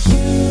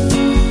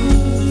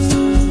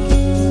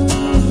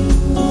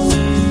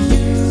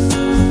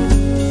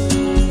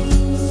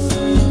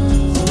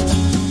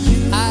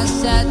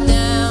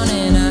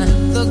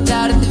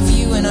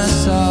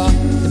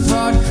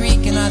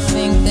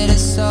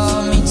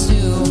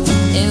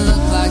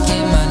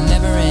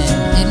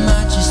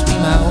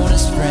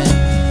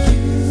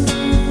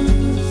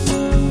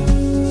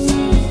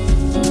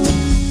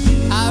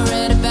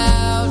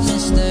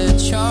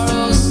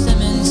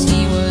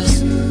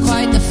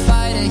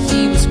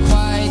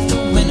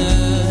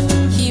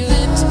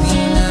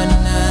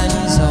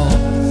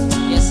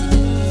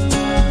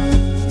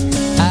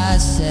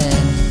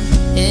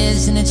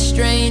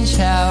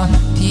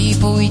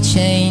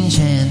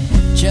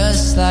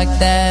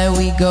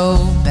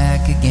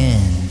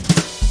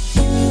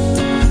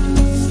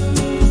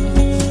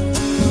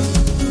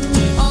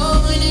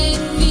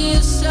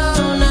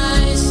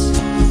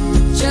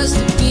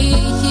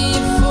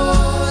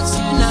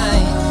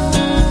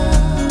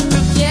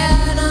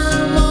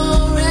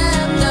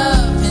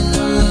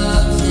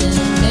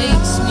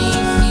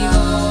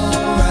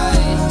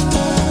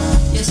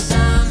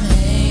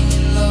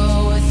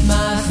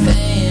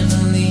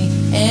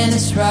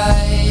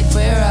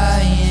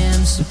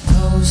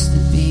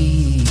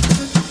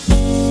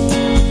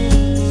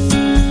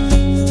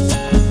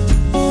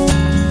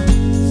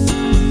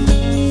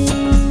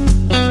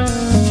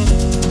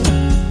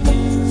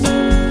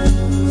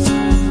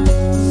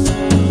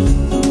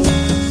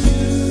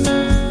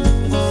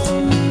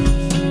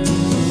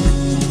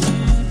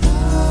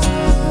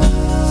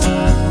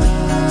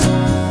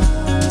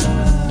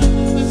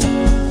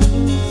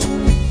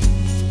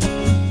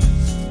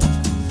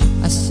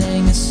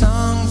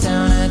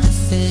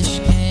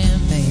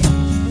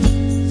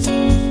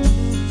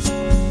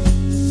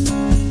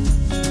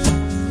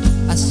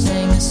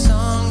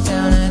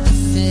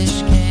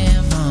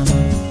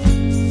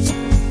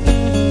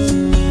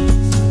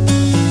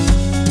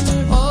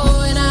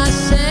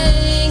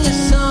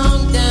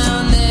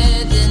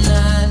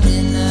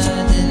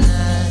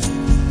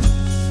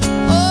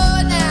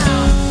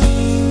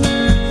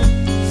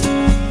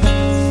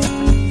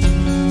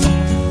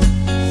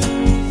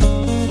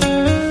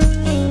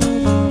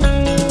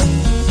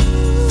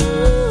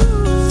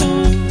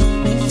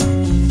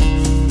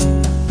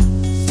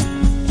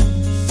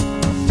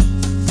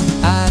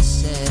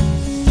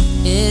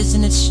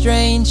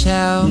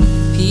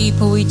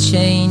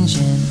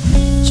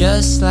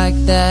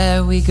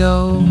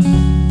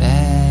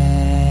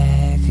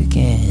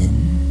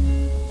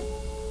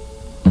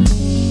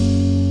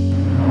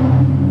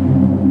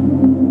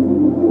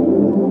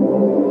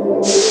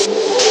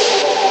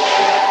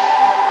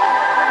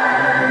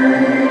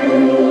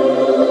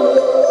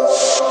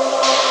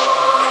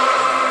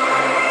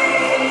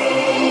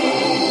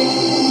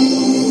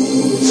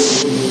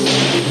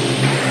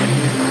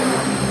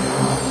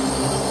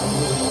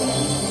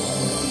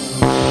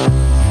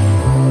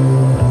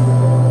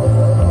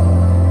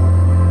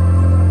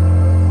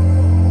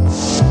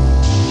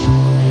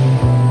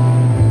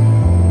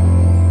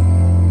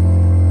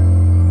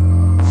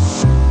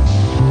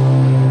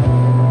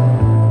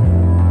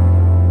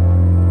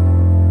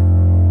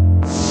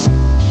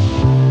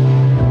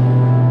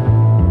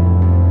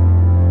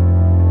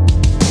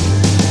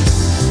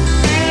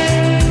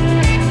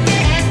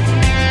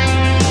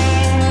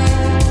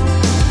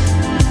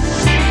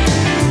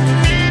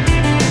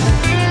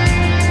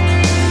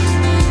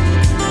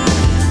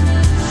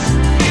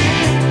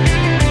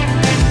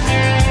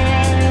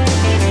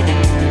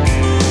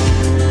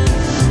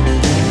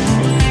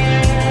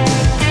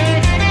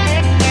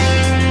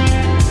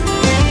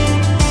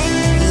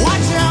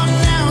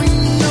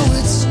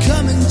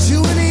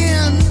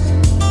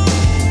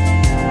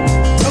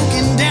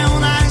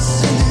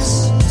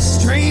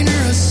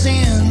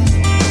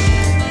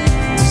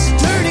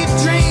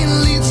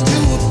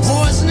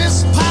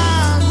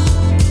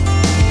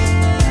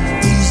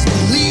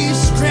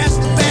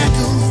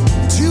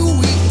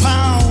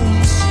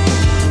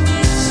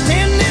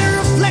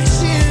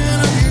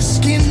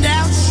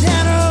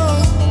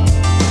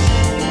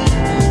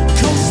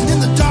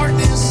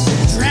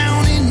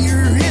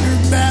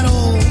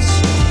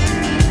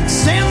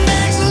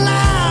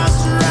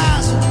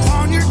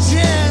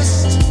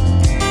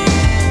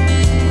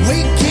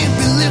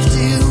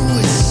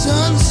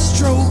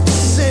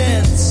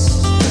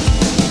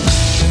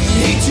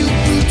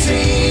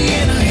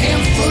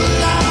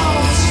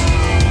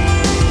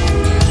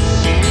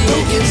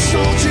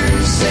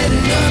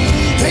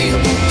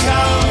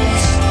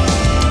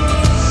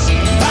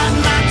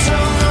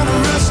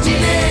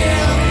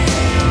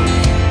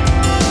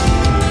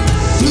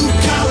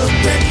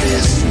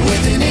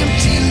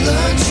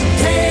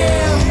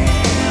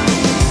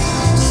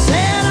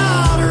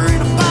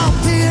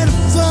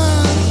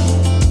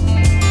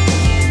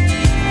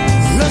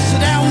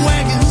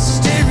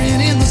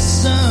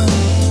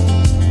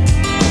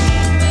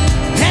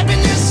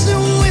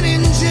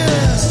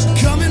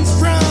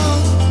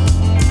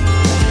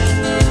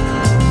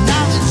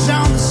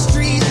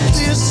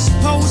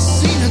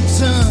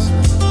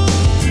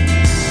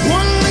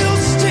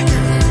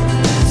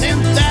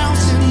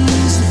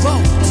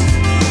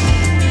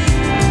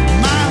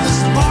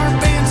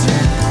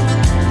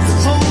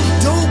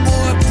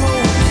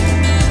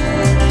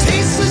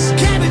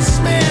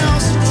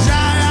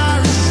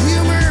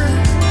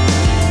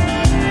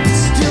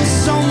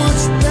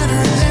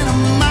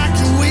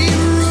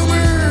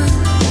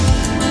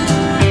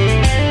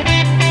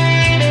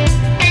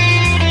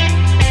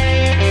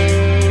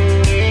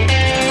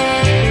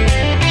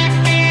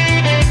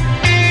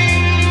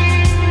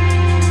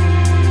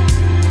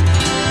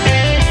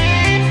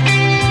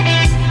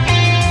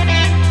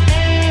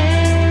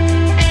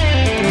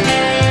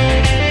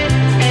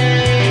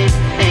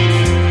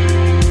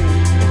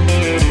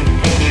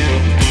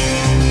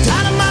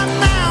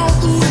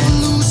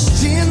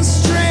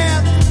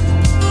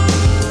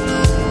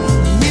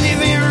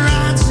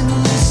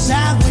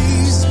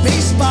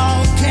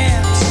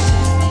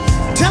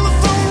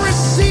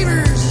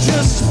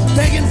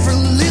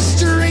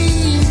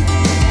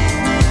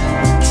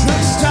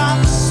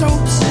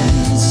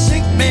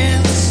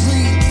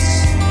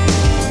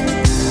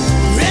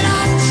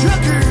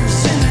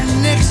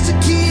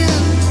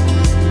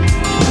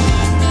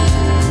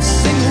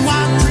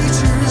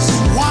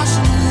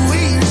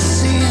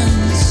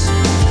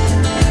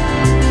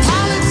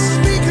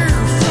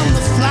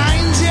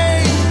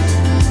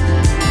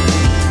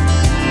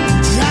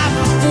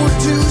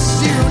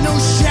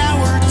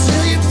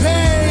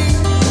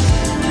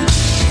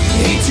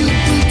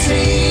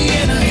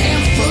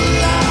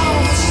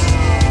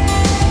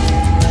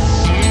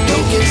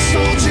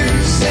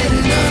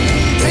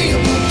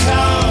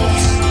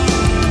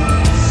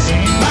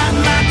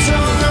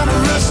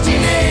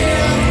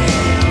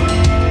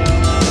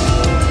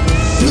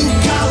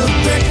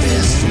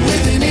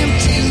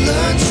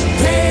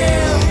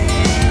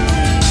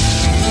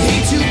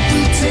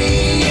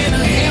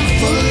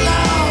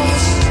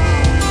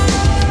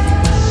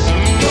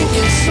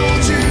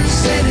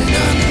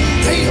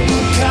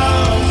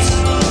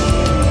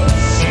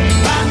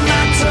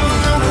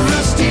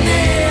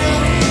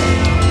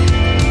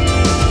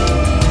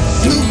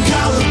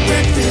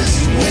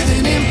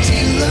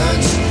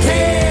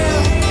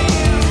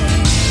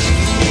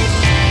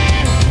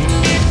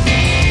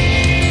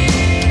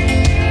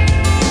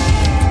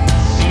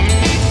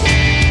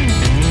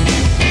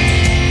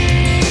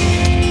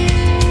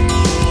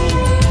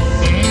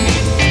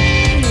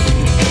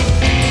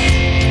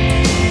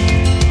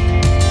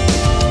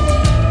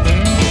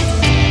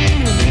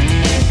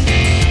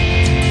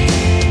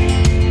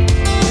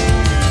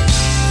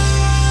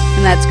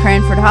 that's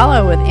Cranford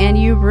Hollow with And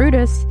You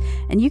Brutus.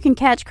 And you can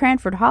catch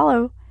Cranford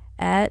Hollow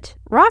at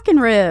Rockin'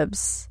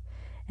 Ribs.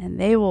 And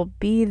they will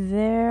be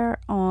there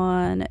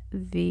on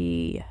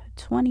the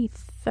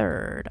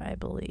 23rd, I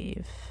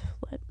believe.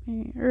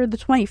 Or the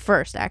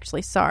 21st,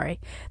 actually. Sorry.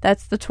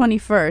 That's the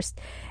 21st.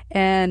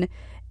 And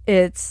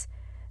it's...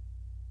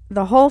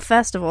 The whole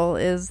festival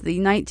is the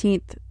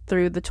 19th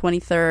through the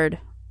 23rd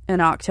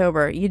in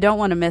October. You don't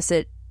want to miss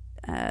it.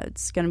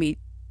 It's going to be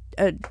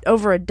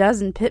over a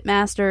dozen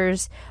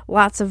pitmasters,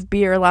 lots of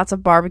beer, lots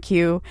of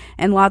barbecue,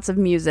 and lots of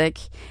music,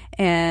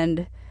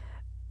 and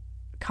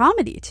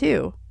comedy,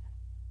 too.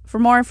 For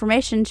more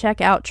information, check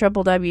out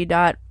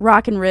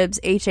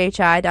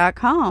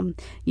www.rockinribshhi.com.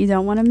 You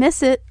don't want to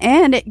miss it,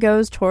 and it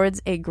goes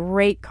towards a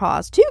great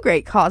cause. Two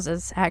great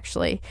causes,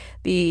 actually.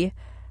 The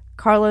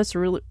Carlos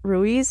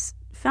Ruiz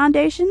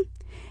Foundation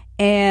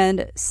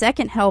and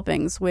Second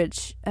Helpings,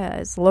 which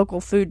is a local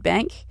food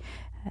bank.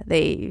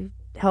 They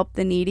help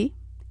the needy.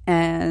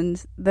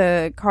 And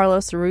the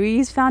Carlos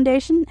Ruiz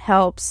Foundation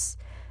helps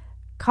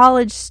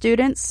college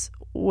students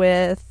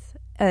with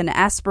an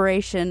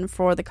aspiration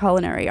for the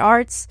culinary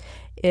arts.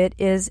 It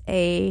is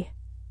a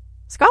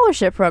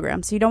scholarship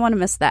program, so you don't want to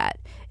miss that.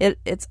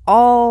 It's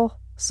all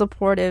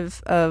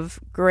supportive of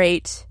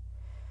great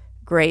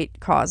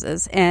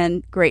causes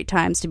and great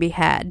times to be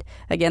had.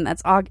 Again,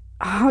 that's October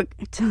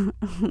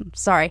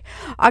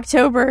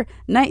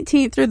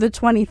 19th through the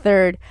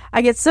 23rd.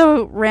 I get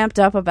so ramped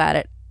up about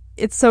it.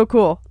 It's so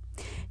cool.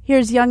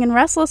 Here's Young and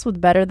Restless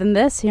with Better Than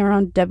This here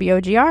on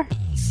WOGR.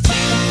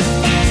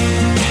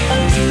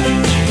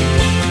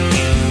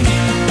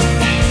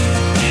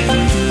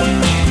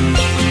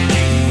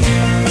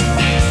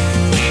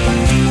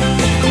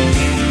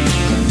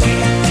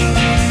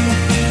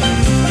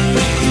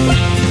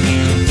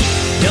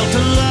 Delta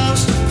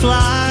loves to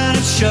fly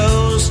at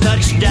shows,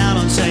 touched down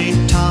on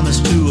St. Thomas,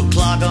 2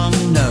 o'clock on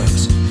the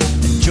nose.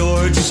 And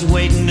George is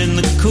waiting in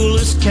the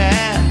coolest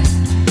cab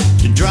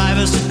to drive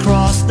us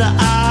across the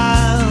aisle.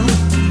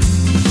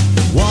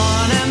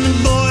 One and the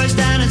boys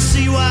down at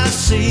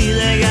CYC,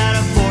 they got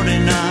a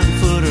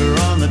 49-footer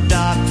on the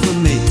dock for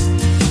me.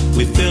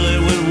 We fill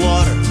it with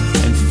water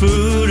and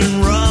food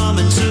and rum,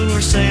 and soon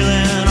we're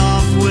sailing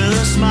off with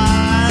a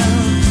smile,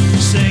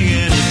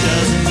 singing, it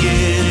doesn't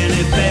get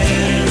any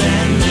better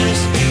than this.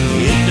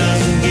 It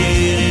doesn't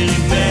get any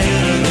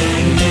better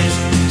than this.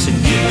 So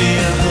give me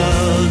a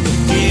hug,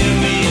 give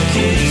me a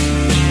kiss,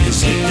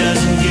 'cause it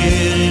doesn't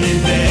get any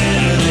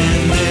better than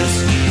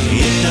this.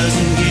 It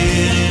doesn't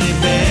get any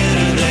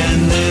better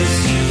than this.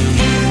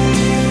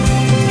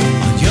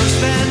 On Yost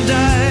Van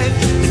Dyke,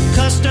 the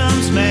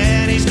customs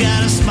man, he's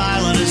got a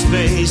smile on his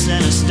face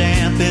and a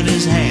stamp in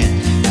his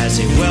hand as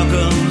he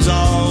welcomes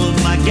all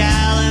of my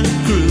gallant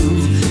crew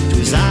to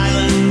his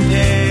island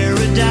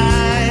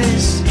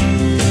paradise.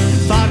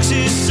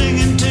 Foxy's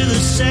singing to the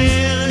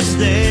sailors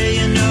there,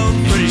 you know,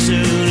 pretty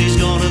soon he's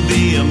gonna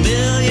be a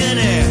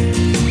millionaire.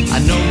 I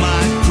know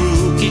my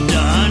crew kicked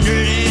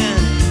 100 in,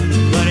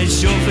 but it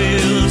sure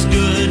feels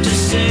good to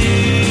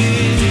see.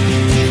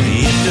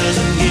 It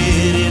doesn't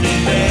get any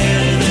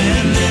better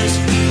than this.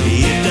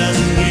 It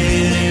doesn't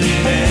get any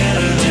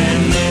better than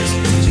this.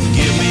 So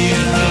give me a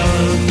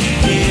hug,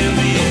 give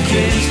me a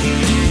kiss,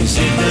 'cause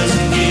it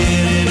doesn't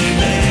get any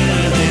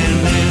better than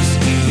this.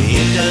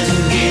 It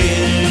doesn't get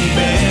any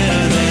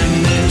better than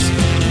this.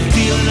 The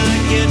feeling I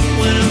get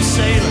when I'm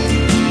sailing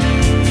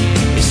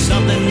is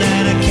something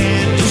that I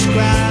can't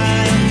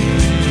describe.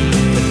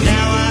 But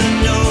now I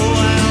know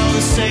why all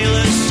the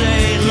sailors say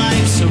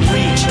life's a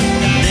reach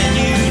and then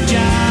you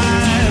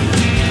jive.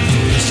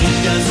 'Cause it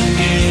doesn't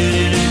get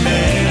any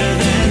better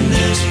than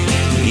this.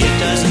 It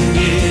doesn't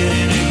get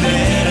any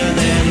better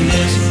than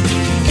this.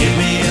 Give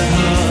me a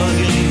hug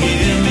and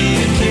give me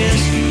a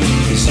kiss,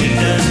 'cause it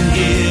doesn't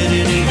get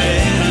any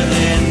better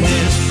than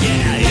this.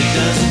 Yeah, it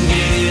doesn't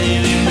get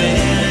any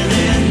better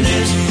than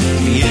this.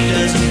 It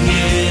doesn't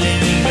get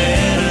any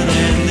better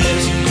than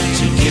this.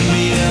 So give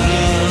me a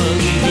hug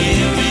and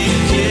give me a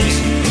kiss,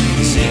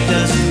 'cause it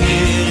doesn't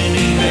get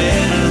any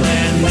better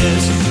than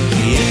this.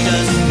 It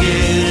doesn't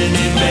get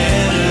any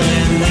better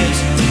than this.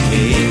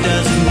 It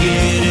doesn't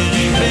get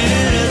any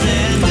better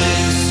than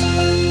this.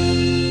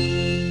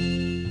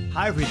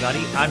 Hi,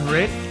 everybody. I'm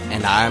Rick.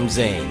 And I'm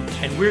Zane.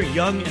 And we're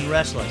Young and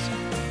Restless.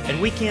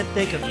 And we can't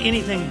think of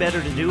anything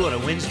better to do on a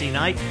Wednesday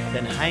night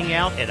than hang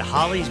out at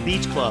Holly's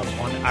Beach Club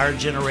on Our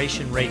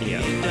Generation Radio.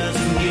 It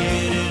doesn't get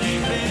any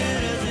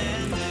better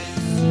than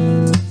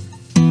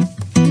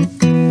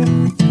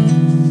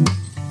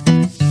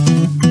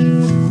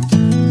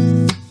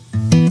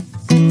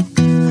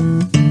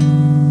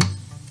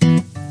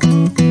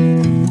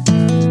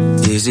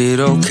Is it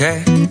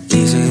okay?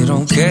 Is it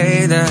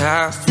okay that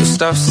half your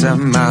stuff's at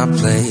my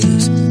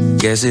place?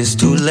 Guess it's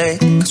too late,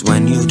 'cause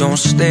when you don't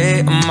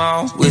stay, I'm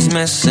always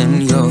missing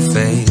your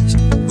face.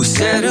 We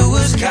said it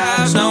was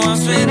cash, now I'm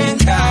spending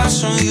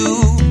cash on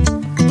you.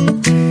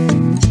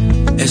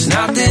 It's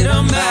not that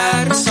I'm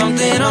mad, it's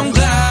something I'm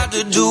glad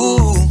to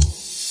do.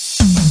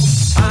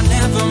 I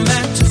never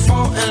meant to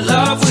fall in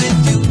love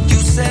with you.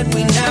 You said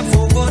we never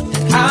would,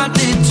 and I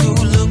did too.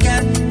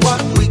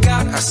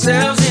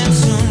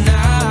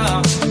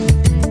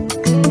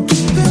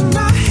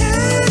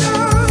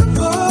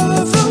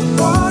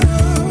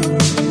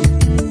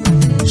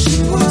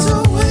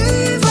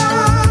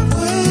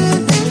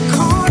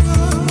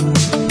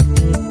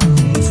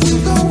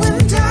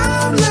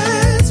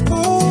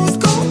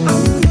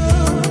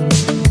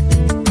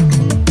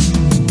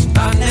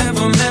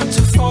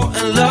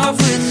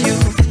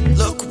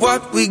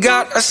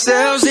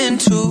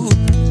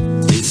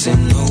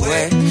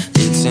 away.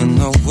 It's in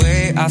the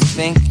way I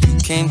think you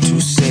came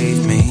to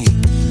save me.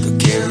 Got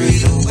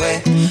carried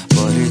away,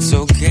 but it's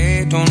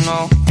okay. Don't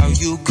know how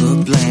you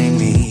could blame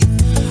me.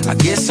 I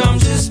guess I'm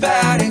just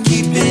bad at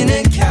keeping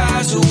it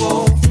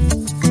casual.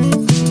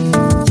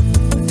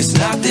 It's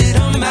not that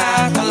I'm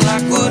mad, I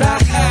like what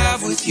I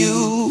have with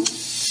you.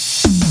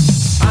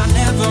 I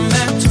never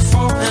meant to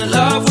fall in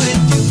love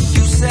with you.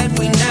 You said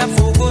we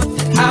never would,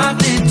 and I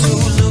did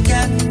too. Look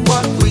at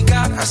what we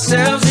got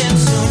ourselves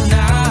into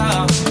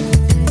now.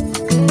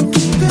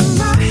 Keeping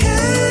my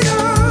head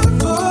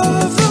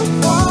above the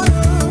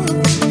water.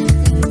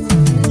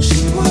 She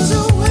was a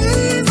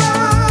wave I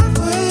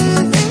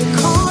went and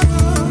caught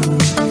her.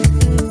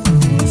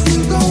 If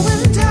we're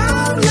going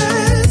down,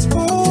 let's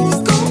both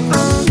go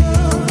under.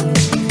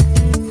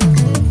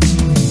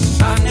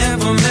 I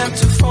never meant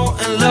to fall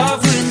in love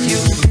with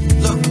you.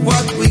 Look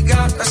what we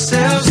got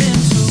ourselves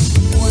into.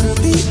 Would it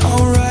be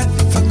alright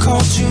if I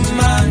called you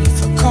mine? If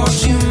I called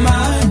you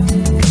mine?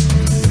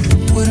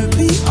 Would it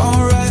be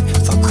alright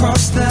if I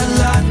crossed that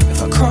line?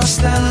 If I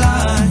crossed that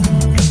line?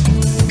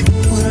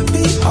 Would it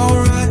be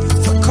alright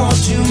if I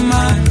called you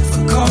mine? If I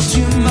called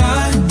you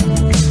mine?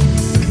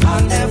 I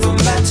never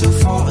meant to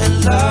fall in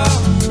love.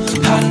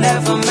 I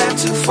never meant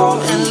to fall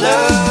in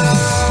love.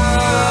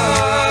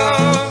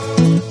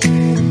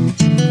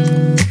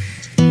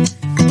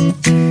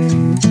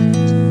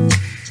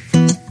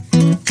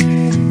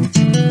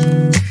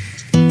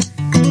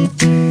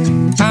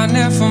 I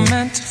never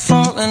meant to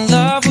fall in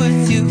love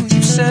with you.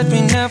 You said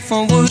we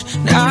never would,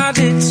 and I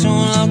did too.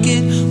 Look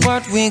at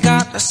what we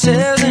got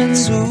ourselves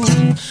into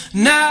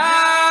now.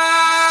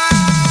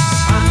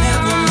 I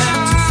never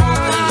meant to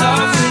fall in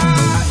love with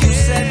you. You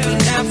said we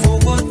never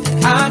would,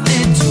 and I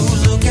did too.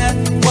 Look at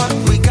what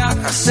we got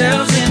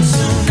ourselves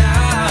into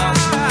now.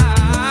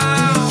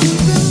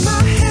 Keeping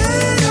my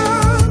head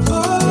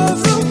above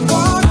the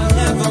water. I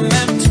never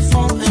meant to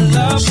fall in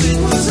love with you. She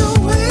was a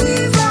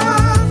wave I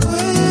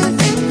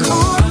went and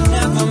caught. I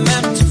never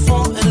meant to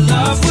fall in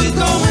love with you.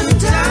 Going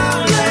down,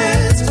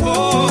 let's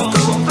both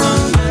go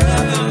under. I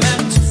never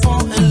meant to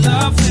fall in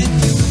love with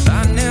you. I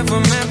never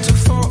meant to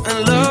fall in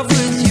love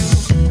with you.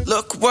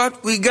 Look what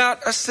we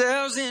got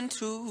ourselves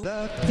into.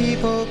 The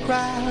people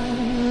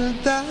crowd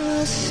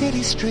the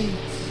city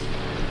streets,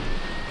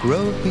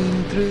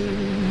 groping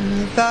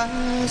through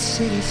the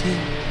city's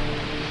heat,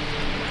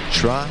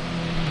 trying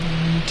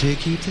to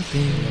keep the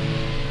thing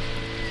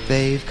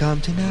they've come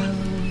to know.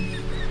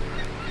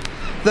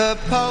 The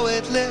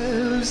poet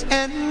lives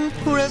in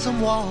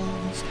prison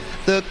walls,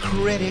 the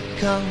critic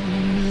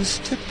comes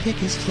to pick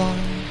his flaws,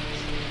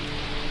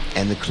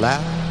 and the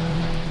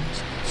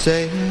clouds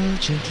sail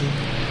gently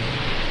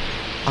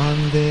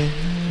on their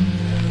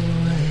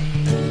way.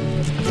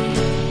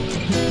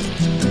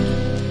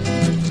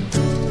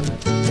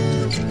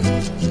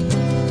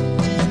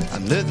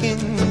 I'm looking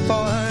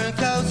for a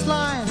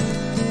coastline,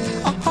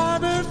 a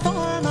harbor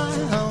for my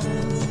home,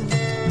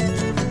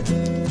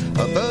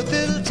 a boat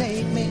that'll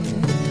take me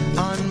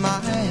on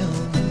my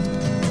own,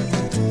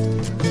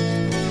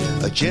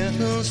 a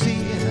gentle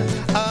sea,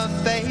 a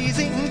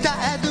phasing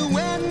tide, the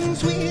wind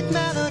sweet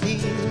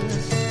melodies,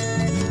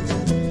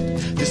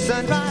 the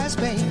sunrise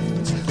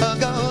paints a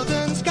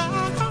golden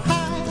sky,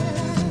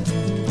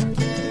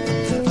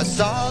 a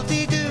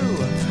salty dew,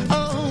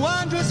 a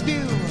wondrous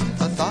view,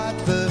 a thought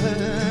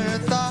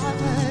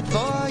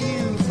for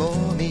you, for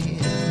me.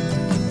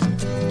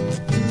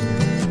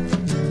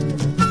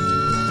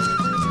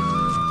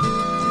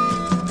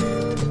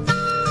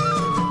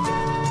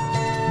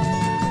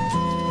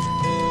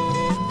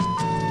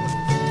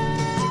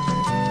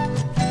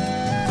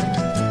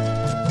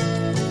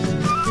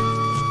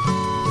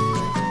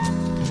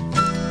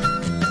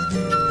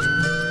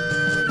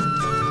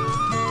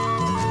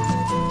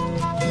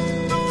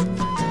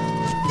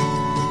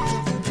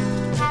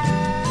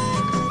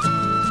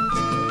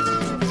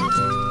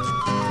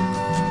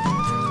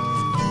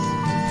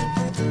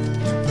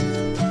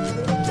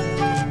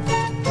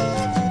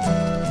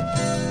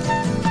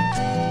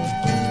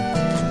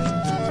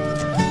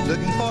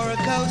 Looking for a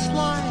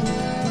coastline,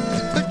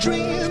 a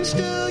dream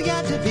still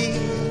yet to be.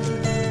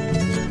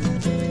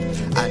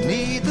 I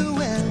need the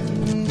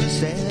wind to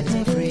set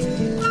me free.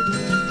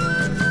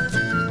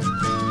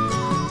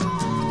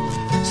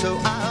 So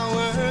I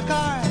work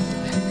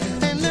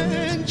hard and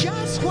learn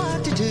just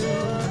what to do.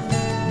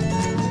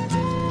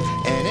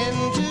 And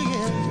into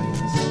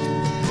years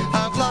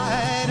I've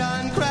lied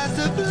on crest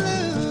of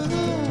blue.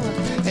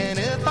 And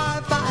if I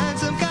find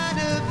some kind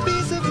of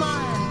peace of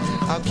mind,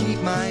 I'll keep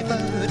my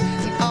boat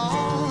and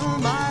all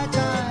my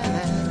time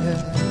and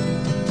her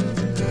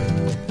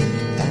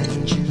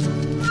and you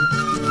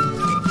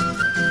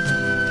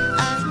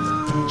and you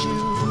and you.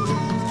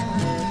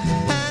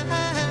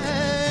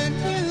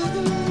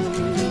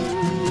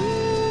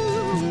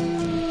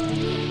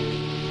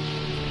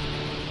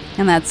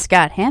 And that's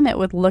Scott Hammett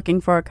with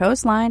Looking for a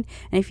Coastline.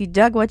 And if you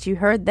dug what you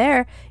heard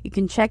there, you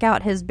can check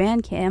out his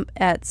Bandcamp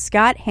at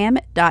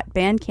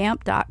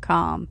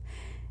scotthammett.bandcamp.com.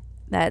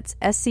 That's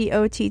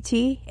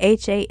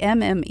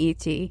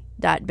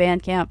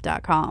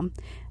SCOTTHAMMET.bandcamp.com.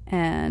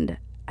 And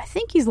I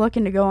think he's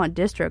looking to go on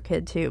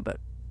DistroKid too, but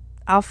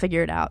I'll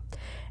figure it out.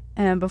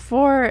 And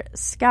before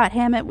Scott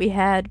Hammett, we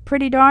had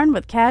Pretty Darn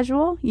with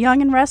Casual,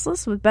 Young and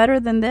Restless with Better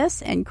Than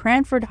This, and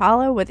Cranford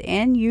Hollow with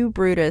And You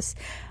Brutus.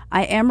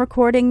 I am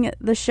recording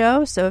the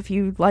show, so if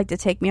you'd like to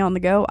take me on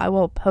the go, I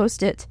will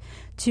post it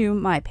to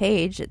my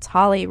page. It's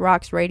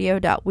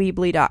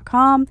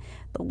hollyrocksradio.weebly.com.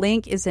 The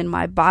link is in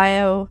my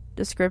bio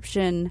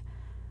description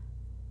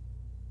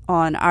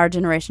on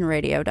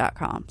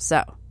ourgenerationradio.com.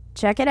 So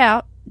check it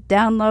out,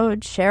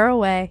 download, share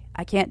away.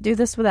 I can't do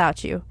this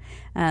without you.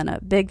 And a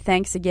big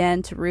thanks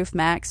again to Roof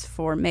Max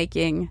for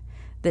making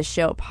this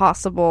show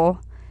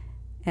possible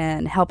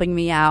and helping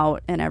me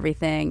out and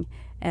everything.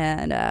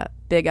 And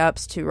big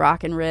ups to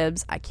Rockin'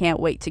 Ribs. I can't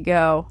wait to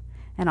go.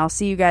 And I'll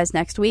see you guys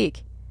next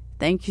week.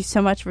 Thank you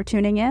so much for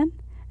tuning in,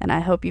 and I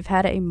hope you've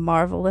had a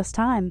marvelous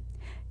time.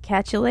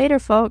 Catch you later,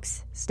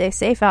 folks. Stay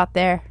safe out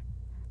there.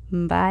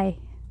 Bye.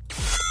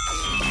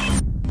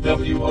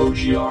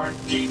 WOGR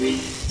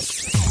TV.